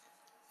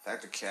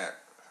 Factor Cap.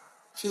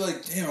 I feel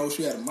like, damn, I wish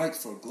we had a mic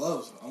for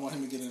gloves. I want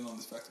him to get in on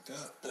this Factor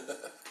Cap.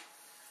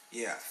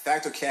 Yeah,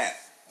 Factor Cap.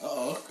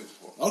 Uh-oh.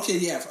 Okay,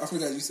 yeah, I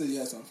forgot you said you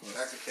had something for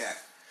Factor Cap.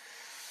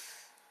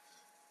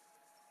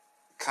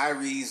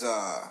 Kyrie's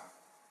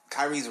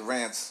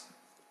rants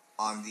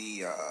on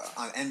the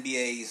on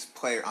NBA's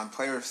player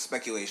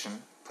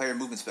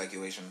movement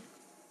speculation.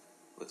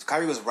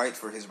 Kyrie was right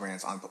for his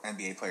rants on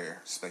NBA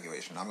player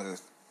speculation. I'm gonna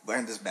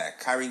bring this back.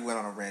 Kyrie went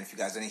on a rant. If you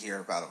guys didn't hear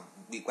about him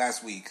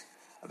last week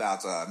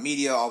about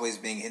media always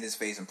being in his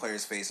face and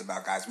players' face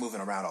about guys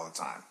moving around all the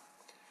time.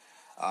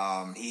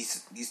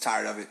 He's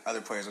tired of it. Other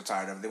players are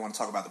tired of it. They want to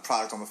talk about the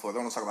product on the floor. They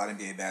want to talk about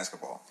NBA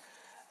basketball.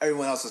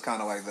 Everyone else is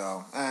kind of like,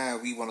 though,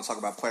 we want to talk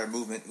about player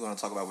movement. We want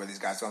to talk about where these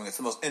guys are going. It's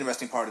the most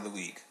interesting part of the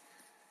week.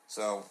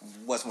 So,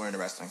 what's more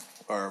interesting?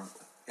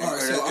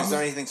 Is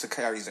there anything to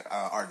Kyrie's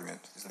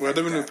argument? Well,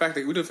 we do the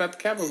Factor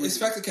Cap. It's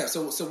Factor Cap.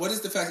 So what is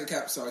the Factor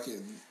Cap? So I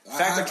can...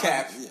 Factor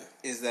Cap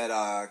is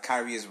that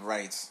Kyrie is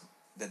right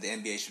that the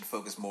NBA should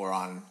focus more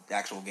on the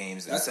actual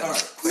games. That's all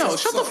right. No,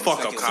 shut the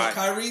fuck up, Kai.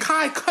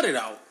 Kai, cut it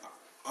out.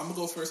 I'm going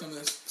to go first on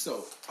this.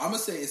 So, I'm going to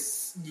say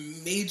it's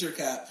major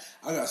cap.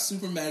 I got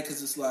super mad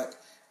because it's like,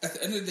 at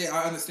the end of the day,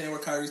 I understand where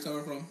Kyrie's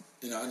coming from.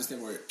 And I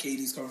understand where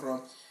KD's coming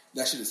from.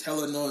 That shit is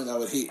hella annoying. I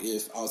would hate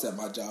if I was at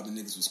my job and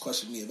niggas was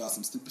questioning me about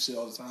some stupid shit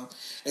all the time.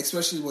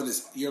 Especially when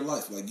it's your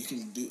life. Like, you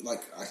can do,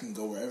 like, I can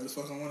go wherever the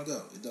fuck I want to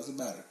go. It doesn't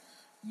matter.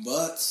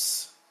 But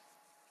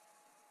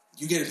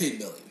you're getting paid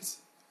millions.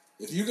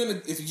 If you're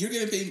getting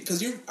paid,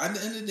 because at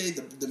the end of the day,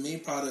 the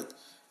main product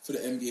for the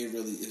NBA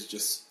really is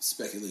just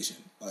speculation.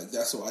 Like,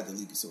 that's why the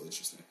league is so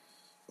interesting.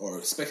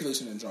 Or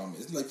speculation and drama.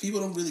 It's like, people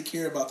don't really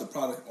care about the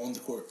product on the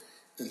court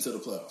until the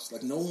playoffs.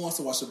 Like, no one wants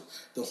to watch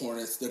the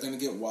Hornets. They're going to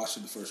get washed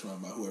in the first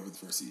round by whoever the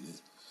first seed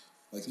is.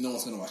 Like, no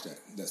one's going to watch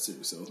that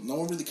series. So, no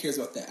one really cares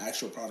about the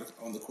actual product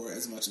on the court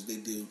as much as they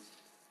do.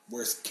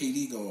 Where's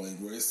KD going?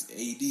 Where's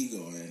AD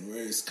going?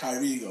 Where's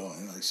Kyrie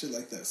going? Like, shit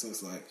like that. So,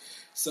 it's like,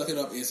 suck it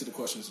up, answer the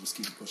questions, just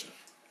keep it pushing.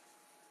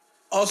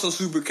 Also,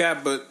 super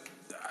cap, but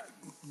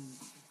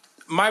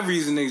my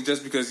reasoning is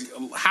just because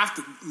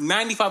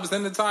 95%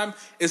 of the time,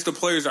 it's the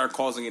players that are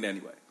causing it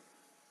anyway.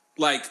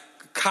 Like,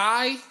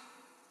 Kai,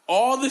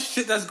 all the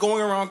shit that's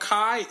going around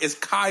Kai is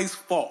Kai's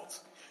fault.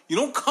 You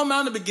don't come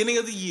out in the beginning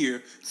of the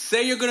year,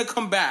 say you're going to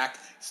come back,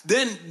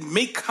 then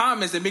make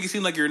comments that make it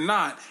seem like you're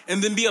not,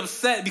 and then be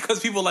upset because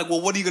people are like, well,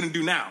 what are you going to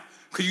do now?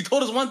 Because you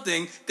told us one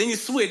thing, then you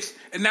switched,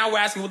 and now we're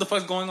asking what the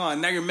fuck's going on.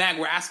 Now you're mad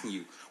we're asking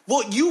you.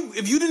 Well,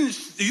 if you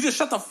just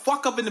shut the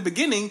fuck up in the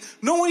beginning,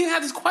 no one even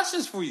had these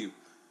questions for you.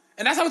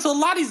 And that's happened to a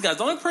lot of these guys.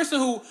 The only person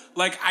who,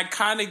 like, I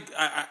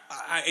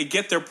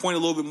get their point a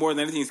little bit more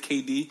than anything is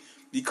KD,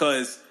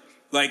 because,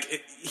 like,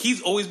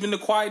 he's always been the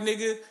quiet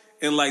nigga,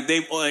 and, like,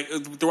 they've, like,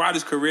 throughout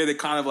his career, they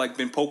kind of, like,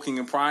 been poking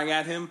and prying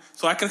at him.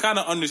 So I can kind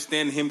of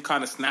understand him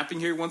kind of snapping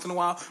here once in a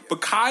while.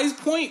 But Kai's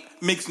point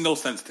makes no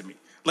sense to me.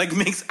 Like,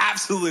 makes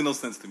absolutely no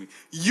sense to me.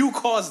 You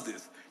caused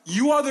this.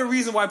 You are the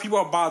reason why people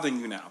are bothering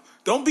you now.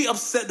 Don't be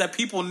upset that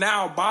people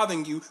now are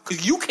bothering you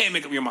because you can't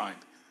make up your mind.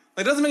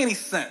 Like, it doesn't make any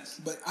sense.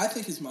 But I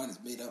think his mind is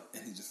made up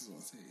and he just doesn't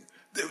want to say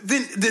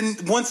it. Then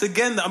once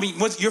again, I mean,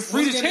 you're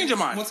free to change your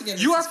mind.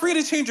 You are free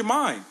to change your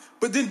mind.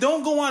 But then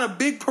don't go on a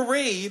big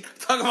parade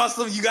talking about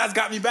something you guys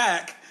got me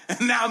back.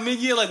 And now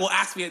mid-year, like, well,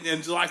 ask me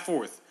on July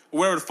 4th. Or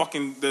whatever the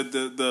fucking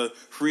the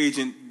free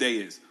agent day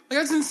is. Like,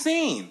 that's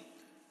insane.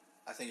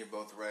 I think you're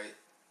both right.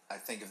 I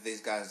think if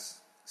these guys,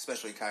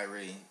 especially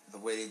Kyrie, the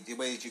way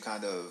that you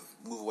kind of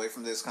move away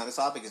from this kind of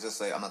topic is just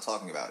say, I'm not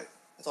talking about it.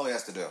 That's all he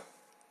has to do.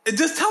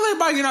 Just tell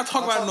everybody you're not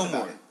talking about it no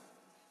more.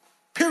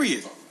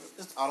 Period.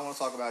 I don't want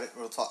to talk about it.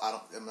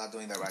 I'm not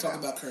doing that right now. Talk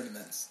about current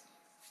events.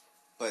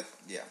 But,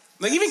 yeah.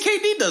 Like, even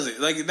KD does it.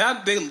 Like,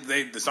 now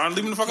they started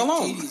leaving the fuck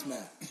alone. KD's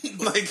mad.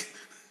 Like,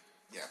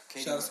 yeah.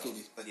 KD shout out to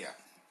KD. But, yeah.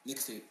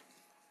 Next tape.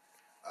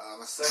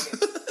 My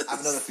second, I have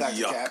another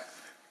Factor Cap.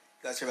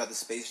 You guys hear about the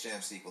Space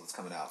Jam sequel that's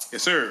coming out?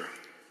 Yes, sir.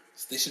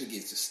 They should have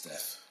gave it to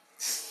Steph.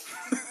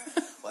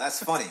 Well,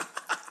 that's funny.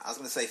 I was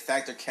going to say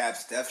Factor Cap.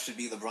 Steph should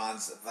be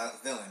LeBron's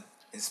villain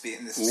in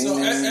this. So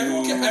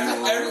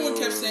everyone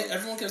kept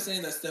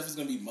saying that Steph is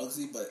going to be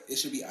Muggsy, but it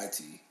should be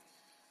IT.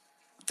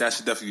 That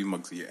should definitely be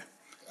Muggsy, yeah.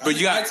 But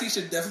IT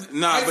should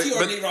definitely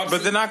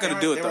but they're not going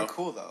to do it though. They were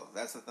cool though.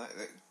 That's the thing.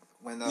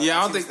 When I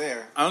don't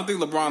think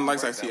LeBron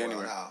likes IT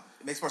anyway.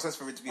 It makes more sense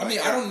for it to be. I mean,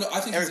 I don't know. I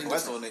think Eric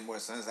Bledsoe would make more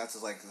sense. That's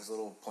just like his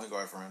little point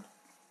guard friend.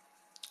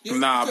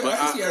 Yeah,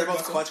 they're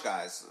both clutch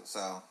guys.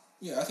 So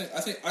yeah, I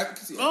think I can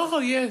see. Oh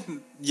yeah,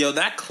 yo,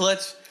 that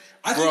clutch,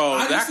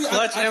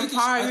 clutch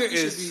empire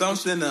is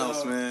something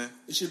else, man.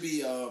 It should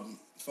be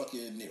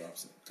fucking Nate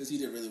Robinson because he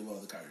did really well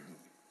in the Kyrie movie.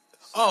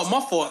 Oh,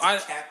 my fault. I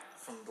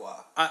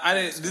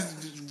didn't.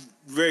 This is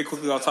very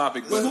quickly off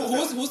topic. Wait,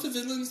 who's the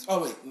villains?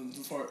 Oh wait,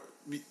 before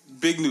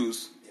big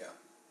news. Yeah,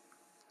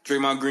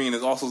 Draymond Green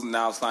is also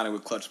now signing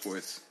with Clutch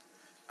Sports.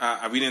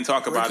 We didn't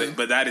talk about it,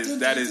 but that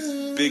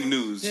is big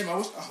news. Damn, I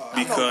wish,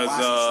 because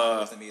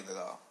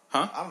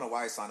I don't know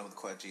why he signed with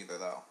Clutch either,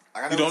 though.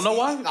 You don't know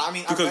why? No, I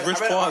mean, because Rich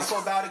Paul has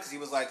about it because he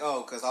was like,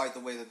 because I like the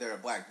way that they're a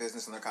black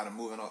business and they're kind of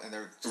moving on and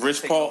they're.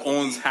 Rich Paul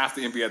owns half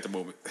the NBA at the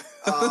moment.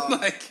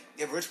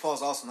 Yeah, but Rich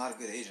Paul's also not a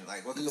good agent.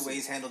 Like, look at the way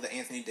he's handled the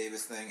Anthony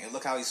Davis thing, and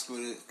look how he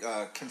screwed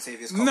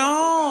Kentavious.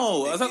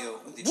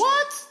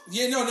 What?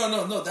 Yeah,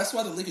 no. That's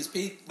why the Lakers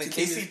paid. When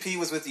KCP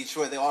was with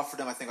Detroit, they offered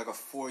him, I think, like a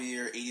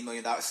 4-year, $80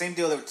 million. Same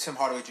deal that Tim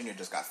Hardaway Jr.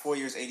 just got. 4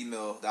 years, $80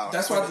 million.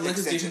 That's why the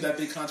Lakers gave him that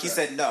big contract. He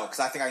said no because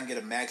I think I can get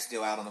a max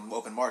deal out on the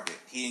open market.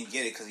 He didn't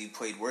get it because he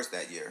played worse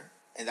that year,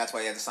 and that's why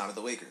he had to sign with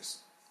the Lakers.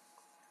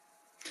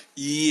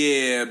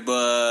 Yeah,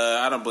 but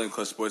I don't blame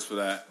Clutch Sports for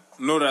that.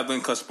 Nor did I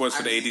blame Clutch Sports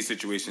for the AD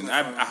situation. He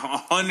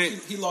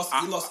lost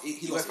from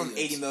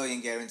 $80 million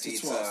guaranteed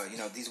to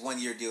these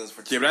 1-year deals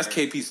for. Yeah, but that's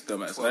KP's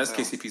dumbass. That's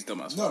KCP's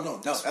dumbass. No,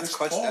 that's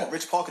Clutch.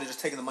 Rich Paul could have just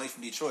taken the money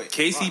from Detroit.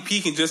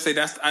 KCP can just say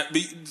that's.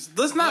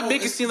 Let's not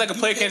make it seem like a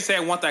player can't say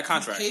I want that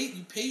contract.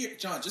 You pay your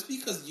John just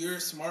because you're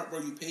smart, bro.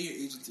 You pay your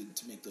agent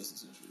to make those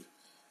decisions for you.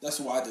 That's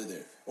why they're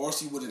there. Or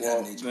else you wouldn't have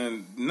an agent.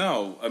 Then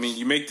no, I mean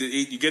you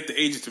get the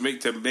agent to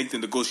make the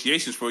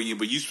negotiations for you,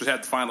 but you supposed to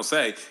have the final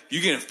say.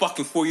 You're getting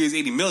fucking 4 years,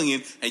 $80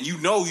 million, and you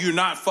know you're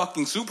not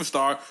fucking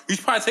superstar. You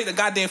should probably take the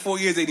goddamn 4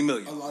 years, $80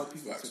 million. A lot of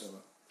people say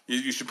that.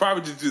 You should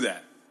probably just do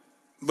that.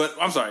 But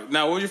I'm sorry.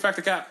 Now, what was your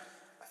factor cap?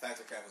 My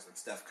factor cap was that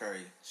Steph Curry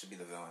should be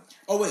the villain.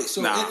 Oh wait,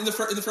 so in the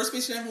first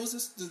Space Jam, who was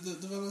this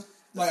the villain?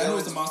 Like, I know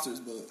it's the monsters,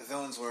 but the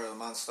villains were the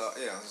monster.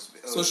 Yeah.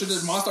 So should the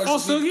monsters?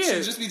 Should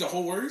it just be the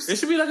whole Warriors? It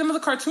should be like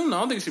another cartoon. I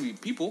don't think it should be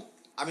people.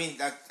 I mean,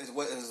 that is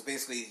what is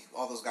basically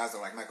all those guys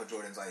are like Michael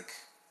Jordan's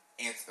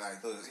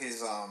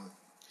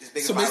his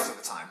biggest rivals at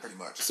the time, pretty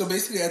much. So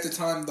basically, at the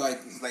time,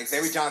 like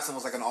Larry Johnson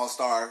was like an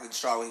all-star in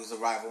Charlotte. He was a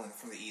rival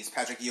from the East.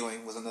 Patrick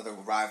Ewing was another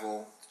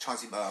rival.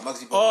 Chauncey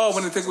Muggsy Bogues. Oh,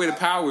 when they took away the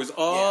powers.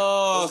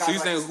 Oh, so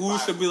you're saying who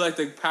should be like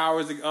the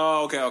powers?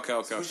 Okay.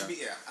 Who should be?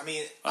 Yeah, I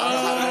mean,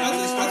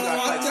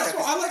 that's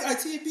why I like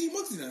ITB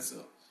Muggsy then. So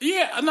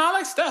yeah, no, I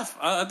like Steph.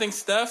 I think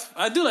Steph.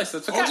 I do like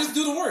Steph. So just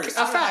do the Warriors.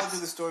 I don't know how to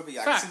do the story, but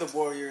yeah, I can see the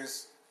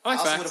Warriors. I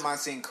also wouldn't mind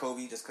seeing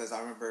Kobe just because I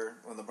remember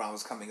when LeBron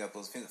was coming up,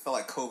 it felt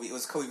like Kobe. It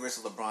was Kobe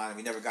versus LeBron, and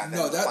we never got that.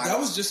 No, that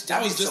was just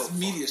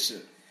media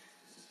shit.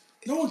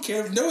 No one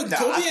cared. Kobe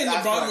and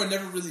LeBron were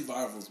never really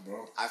rivals,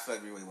 bro. I feel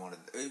like we really wanted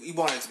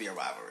it to be a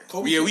rivalry.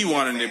 We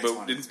wanted it,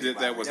 but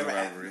that wasn't a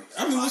rivalry.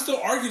 I mean, we still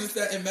argued it's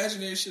that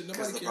imaginary shit.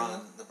 Nobody cared.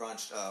 LeBron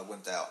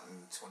wimped out in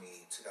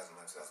 2009,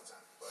 2010,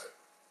 but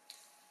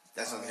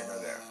that's not here nor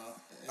there.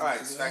 All right,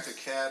 Factor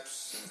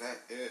Caps. Is that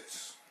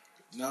it?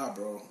 Nah,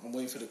 bro. I'm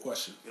waiting for the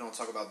question. You don't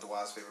talk about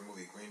Dwight's favorite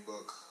movie, Green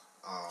Book.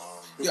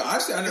 Yeah,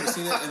 actually, I never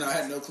seen it, and I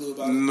had no clue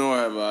about it. Nor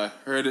have I.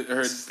 Heard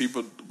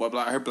people.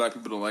 I heard black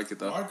people don't like it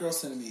though. Our girl's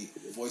sending me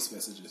voice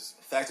messages.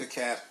 Factor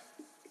Cap.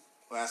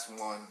 Last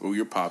one. Oh,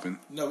 you're popping.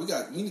 No, we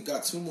got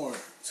two more.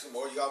 Two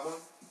more? You got one?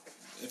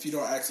 If you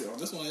don't ask it on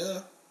this one,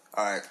 yeah.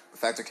 All right,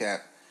 Factor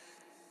Cap.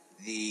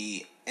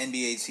 The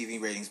NBA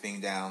TV ratings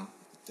being down.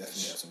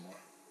 Definitely have some more.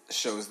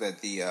 Shows that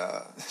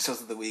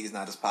the league is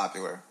not as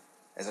popular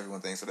as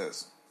everyone thinks it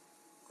is.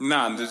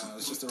 Nah,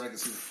 it's just the regular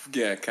season.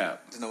 Yeah,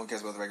 cap. No one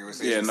cares about the regular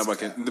season. Yeah, nobody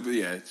cares.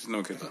 Yeah, just no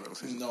one cares about the regular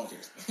season. No one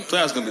cares.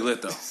 Playoffs gonna be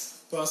lit though.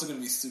 Playoffs are gonna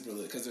be super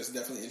lit because there's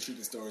definitely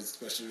intriguing stories,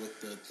 especially with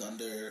the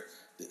Thunder.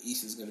 The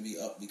East is gonna be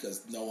up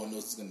because no one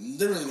knows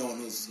literally no one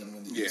knows who's gonna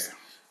win the East.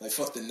 Like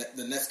fuck the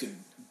Nets could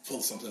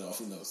pull something off.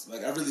 Who knows?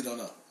 Like I really don't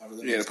know.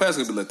 The playoffs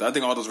gonna be lit though. I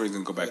think all those ratings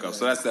gonna go back up.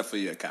 So that's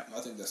definitely a cap.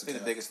 I think that's. The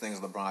biggest thing is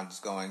LeBron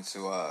just going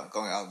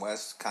out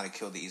west kind of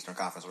killed the Eastern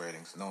Conference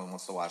ratings. No one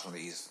wants to watch on the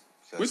East.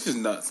 Which is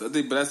nuts. I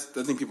think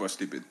people are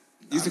stupid.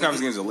 Eastern Conference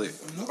games are lit.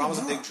 LeBron was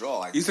a big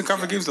draw. Eastern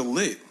Conference games are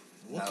lit.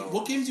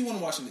 What games do you want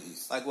to watch in the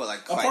East? Like what?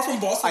 Apart from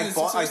Boston,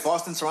 like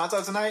Boston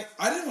Toronto tonight.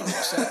 I didn't want to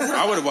watch that.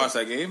 I would have watched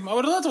that game. I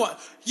would have loved to watch.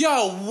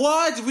 Yo,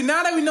 what?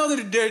 Now that we know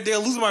that they're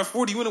losing by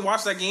 40, you wouldn't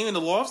watch that game in the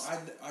lofts?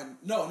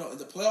 No, in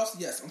the playoffs,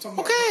 yes. I'm talking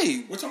about.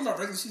 Okay, we're talking about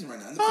regular season right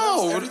now. In the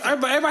playoffs,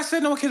 everybody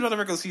said no one cares about the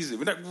regular season.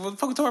 What the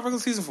fuck we talking about regular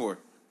season for?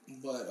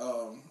 But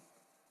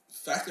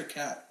Factor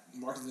Cap,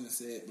 Marcus didn't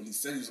say it, but he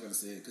said he was going to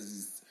say it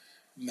because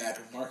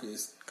MAGA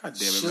Marcus. God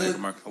damn it, MAGA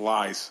Marcus.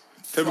 Lies.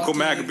 Typical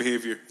MAGA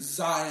behavior.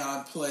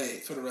 Zion play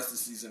for the rest of the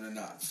season or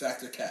not?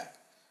 Factor cap.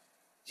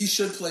 He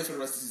should play for the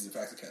rest of the season.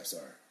 Factor cap,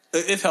 sorry.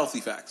 If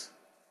healthy, facts.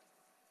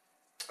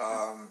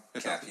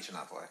 Cap, he should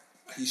not play.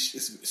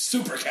 It's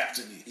super cap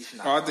to me. He should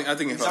not I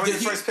think he's already the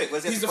first pick.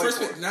 He's the first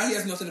pick. Now he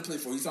has nothing to play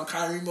for. He's on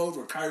Kyrie mode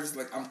where Kyrie's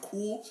like, I'm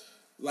cool.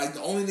 Like,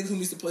 the only nigga who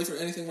needs to play for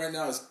anything right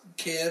now is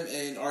Cam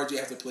and RJ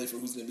have to play for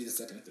who's going to be the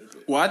second and third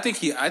pick. Well, I think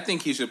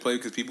he should play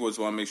because people just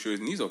want to make sure his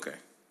knee's okay.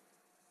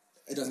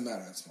 It doesn't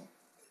matter. That's fine.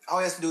 All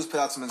he has to do is put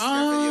out some Instagram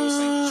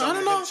videos. I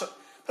don't know.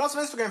 Put out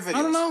some Instagram videos.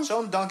 I don't know.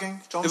 Show him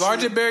dunking. Show him if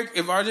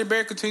RJ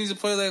Barrett continues to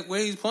play like where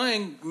he's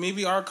playing,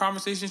 maybe our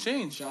conversations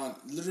change. John,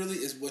 literally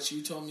is what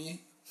you told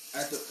me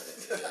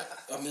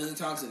a million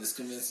times, and it's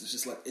convinced. It's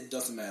just like it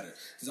doesn't matter.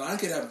 Zion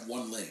could have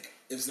one leg.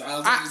 If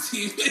Zion's on the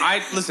team,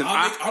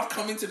 I'm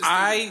coming to the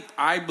stadium.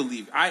 I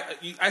believe.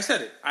 I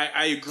said it.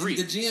 I agree.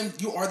 The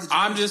GM, you are the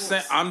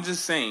GM. I'm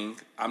just saying.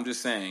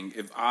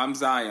 If I'm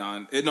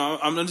Zion,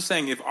 I'm just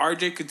saying if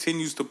RJ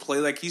continues to play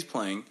like he's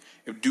playing,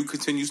 if Duke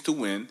continues to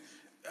win,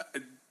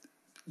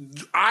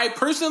 I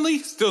personally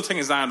still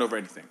taking Zion over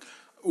anything.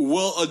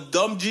 Will a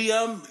dumb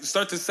GM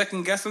start to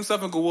second guess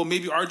himself and go, well,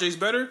 maybe RJ's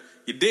better?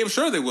 You're damn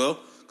sure they will,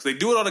 because they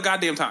do it all the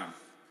goddamn time,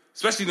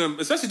 especially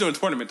during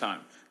tournament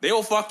time. They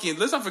will fucking,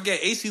 let's not forget,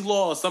 AC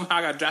Law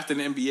somehow got drafted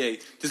in the NBA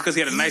just because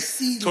he had a nice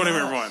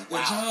tournament run.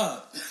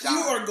 Wow. You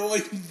are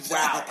going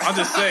wow. I'm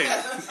just saying.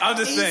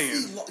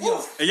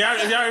 If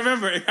y'all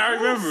remember,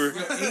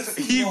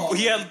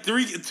 he had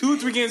 2 or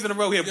 3 games in a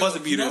row. He had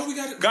buzzer beaters.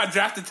 Got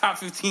drafted top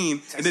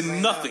 15 and did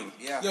nothing.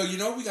 Yeah. Yo, you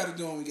know what we got to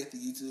do when we get to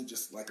YouTube?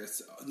 Just like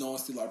no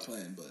one's still our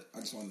plan, but I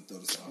just want to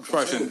throw this out. We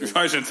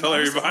probably shouldn't tell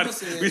everybody.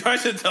 We probably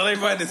shouldn't tell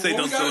everybody to say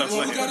don't steal our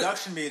plan.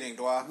 Production meeting,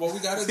 Dwa. What we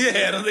got to do?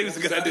 Yeah, I don't think it's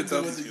a good idea to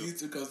tell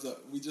YouTube.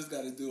 We just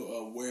got to do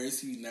where is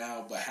he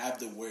now, but have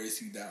the where is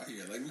he now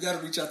here. Like, we got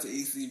to reach out to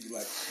AC and be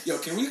like, yo,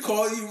 can we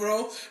call you,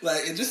 bro?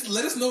 Like, and just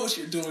let us know what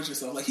you're doing with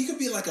yourself. Like, he could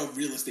be like a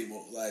real estate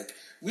mogul. Like,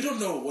 we don't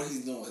know what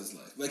he's doing with his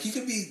life. Like, he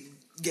could be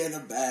getting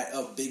a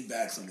big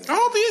bag somewhere. I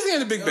hope he is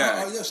getting a big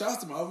bag. Oh, yeah, shout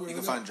out to him. You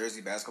can find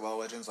Jersey basketball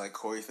legends like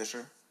Corey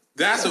Fisher.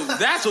 That's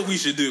what we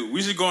should do.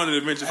 We should go on an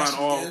adventure, find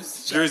all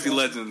Jersey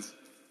legends.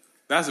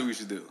 That's what we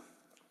should do.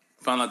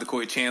 Find out the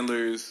Corey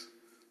Chandlers,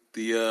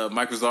 the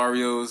Mike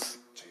Rosarios.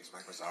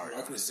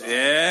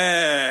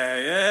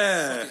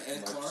 Yeah.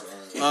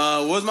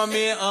 Where's my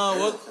man?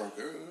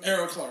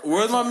 Eric Clark.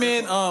 Where's my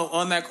man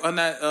on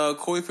that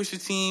Corey Fisher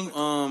team?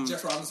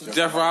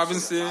 Jeff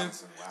Robinson. Wow.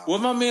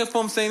 Where's my man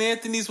from St.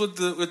 Anthony's with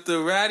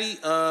the ratty?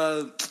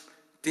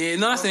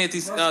 Not St.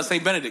 Anthony's.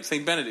 St.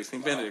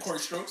 Benedict.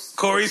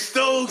 Corey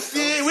Stokes.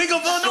 Yeah, we go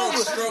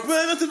Villanova.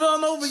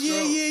 Villanova.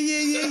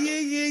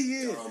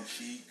 Yeah.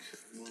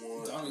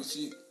 Dom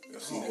Cheek.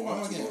 Why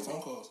am I getting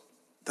phone calls?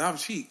 Dom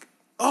Cheek.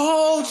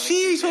 Oh,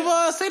 Cheeks from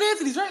St.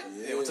 Anthony's, right?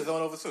 Yeah, went to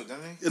Villanova too,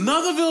 didn't he?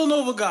 Another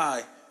Villanova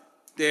guy.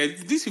 Yeah,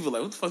 these people are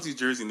like, what the fuck these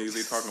Jersey niggas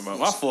they talking about?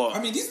 My fault.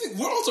 I mean,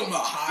 we're all talking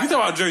about high. We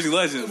talking about Jersey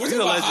legends. We're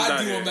talking about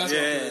high duo basketball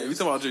players. We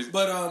talking about Jersey.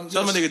 But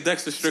tell my nigga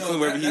Dexter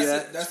Strickland wherever he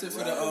at. That's it for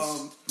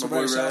my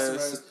boy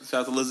Raz.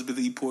 Shout out to Elizabeth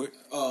Eport.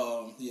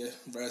 Yeah,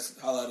 Raz,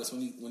 holla at us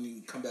when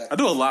you come back. I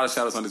do a lot of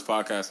shout outs on this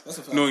podcast. That's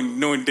a fact.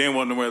 Knowing damn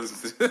well nobody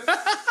listens to it.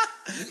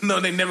 No,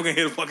 they never gonna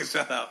hear the fucking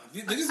shout out.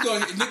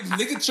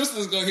 Nigga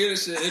Tristan's gonna hear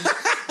this shit.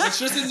 And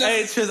Tristan,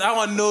 hey Tristan, I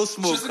want no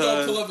smoke. Tristan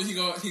gonna pull up and he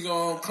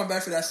gonna come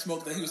back for that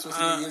smoke that he was supposed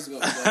to get years ago.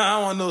 I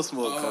don't want no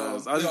smoke,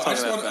 cuz.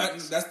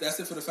 That's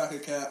it for the Factor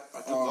Cap.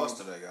 Duke lost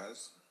today,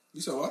 guys.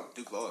 You said what?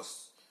 Duke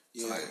lost.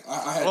 Yeah,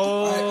 I had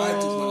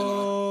Duke winning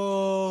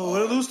on. What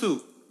did it lose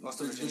to? Lost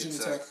to Virginia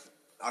Tech.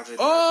 RJ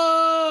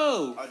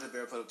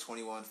Barrett put up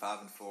 21, 5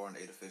 and 4, and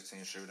 8 of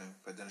 15 shooting,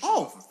 but then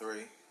shot from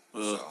 3.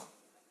 So.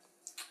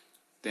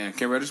 Damn,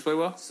 Cam Reddish play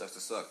well? Sucks to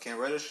suck. Cam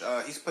Reddish,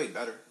 he's played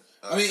better.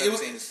 I mean, it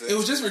was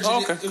just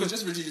Virginia. It was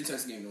just Virginia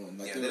Tech's game to win.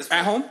 Like,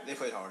 at home? They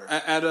played harder.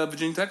 At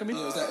Virginia Tech, I mean?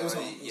 It was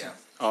home. Yeah.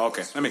 Oh,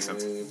 okay. That makes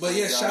sense. But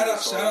yeah, shout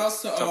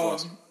outs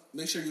to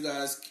make sure you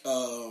guys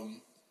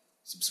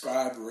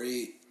subscribe,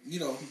 rate,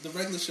 the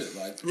regular shit.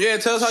 Like, yeah,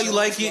 tell us how you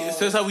like it.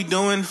 Tell us how we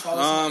doing.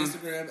 Follow us on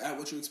Instagram at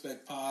What You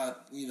Expect Pod.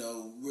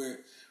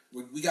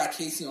 We got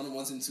Casey on the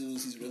 1s and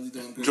 2s. He's really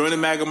doing good. Join the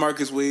MAGA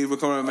Marcus wave. We're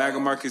coming with MAGA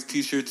Marcus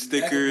t-shirts,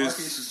 stickers,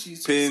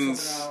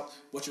 pins.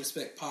 What You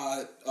Expect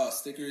Pod,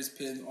 stickers,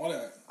 pins, all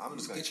that. I'm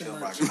just going to kill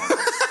MAGA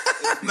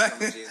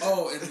Marcus.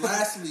 And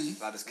lastly,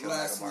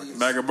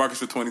 MAGA Marcus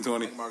for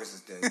 2020. MAGA Marcus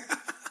is dead.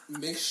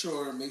 Make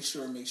sure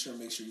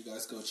you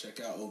guys go check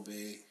out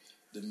Obey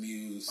the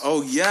Muse.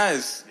 Oh,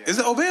 yes. Yeah. Is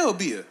it Obey or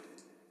Obia?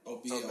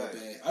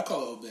 Obey. I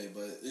call it Obey,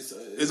 but it's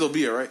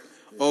Obia, right?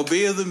 Yeah.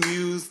 Obey the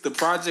Muse. The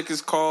project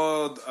is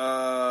called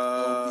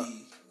Obey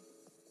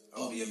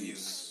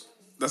Muse.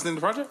 That's the name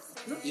of the project?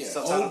 Yeah.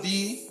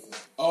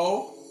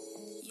 O-B-O.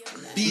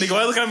 Nigga,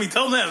 why look at me?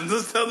 Tell them.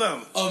 Just tell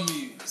them.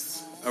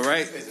 Amuse. All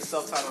right. Is it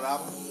self-titled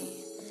album?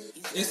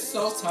 It's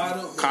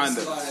self-titled. Kind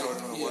of.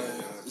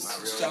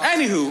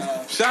 Anywho,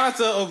 shout out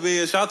to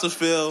Obia. Shout out to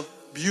Phil.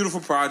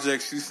 Beautiful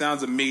project. She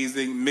sounds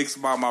amazing.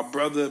 Mixed by my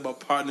brother, my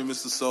partner,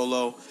 Mr.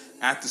 Solo.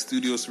 at the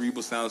studio,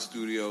 Cerebral Sound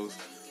Studios.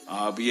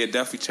 But yeah,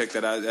 definitely check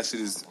that out. That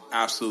shit is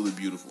absolutely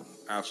beautiful.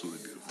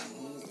 Absolutely beautiful.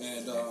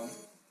 And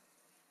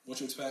what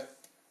you expect?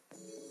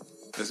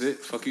 That's it.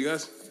 Fuck you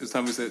guys. It's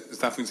time for you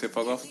to say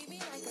fuck off.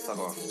 Fuck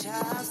off. Okay.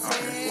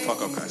 Well,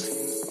 fuck off, guys.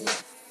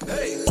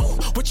 Hey,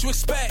 what you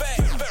expect?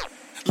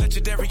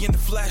 Legendary in the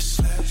flesh,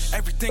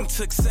 everything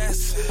to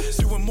excess.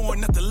 Doing more,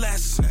 nothing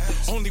less.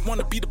 Only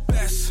wanna be the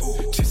best.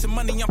 Chasing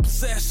money, I'm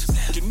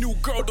possessed. Your new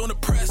girl don't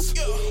impress.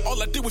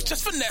 All I do is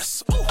just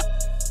finesse.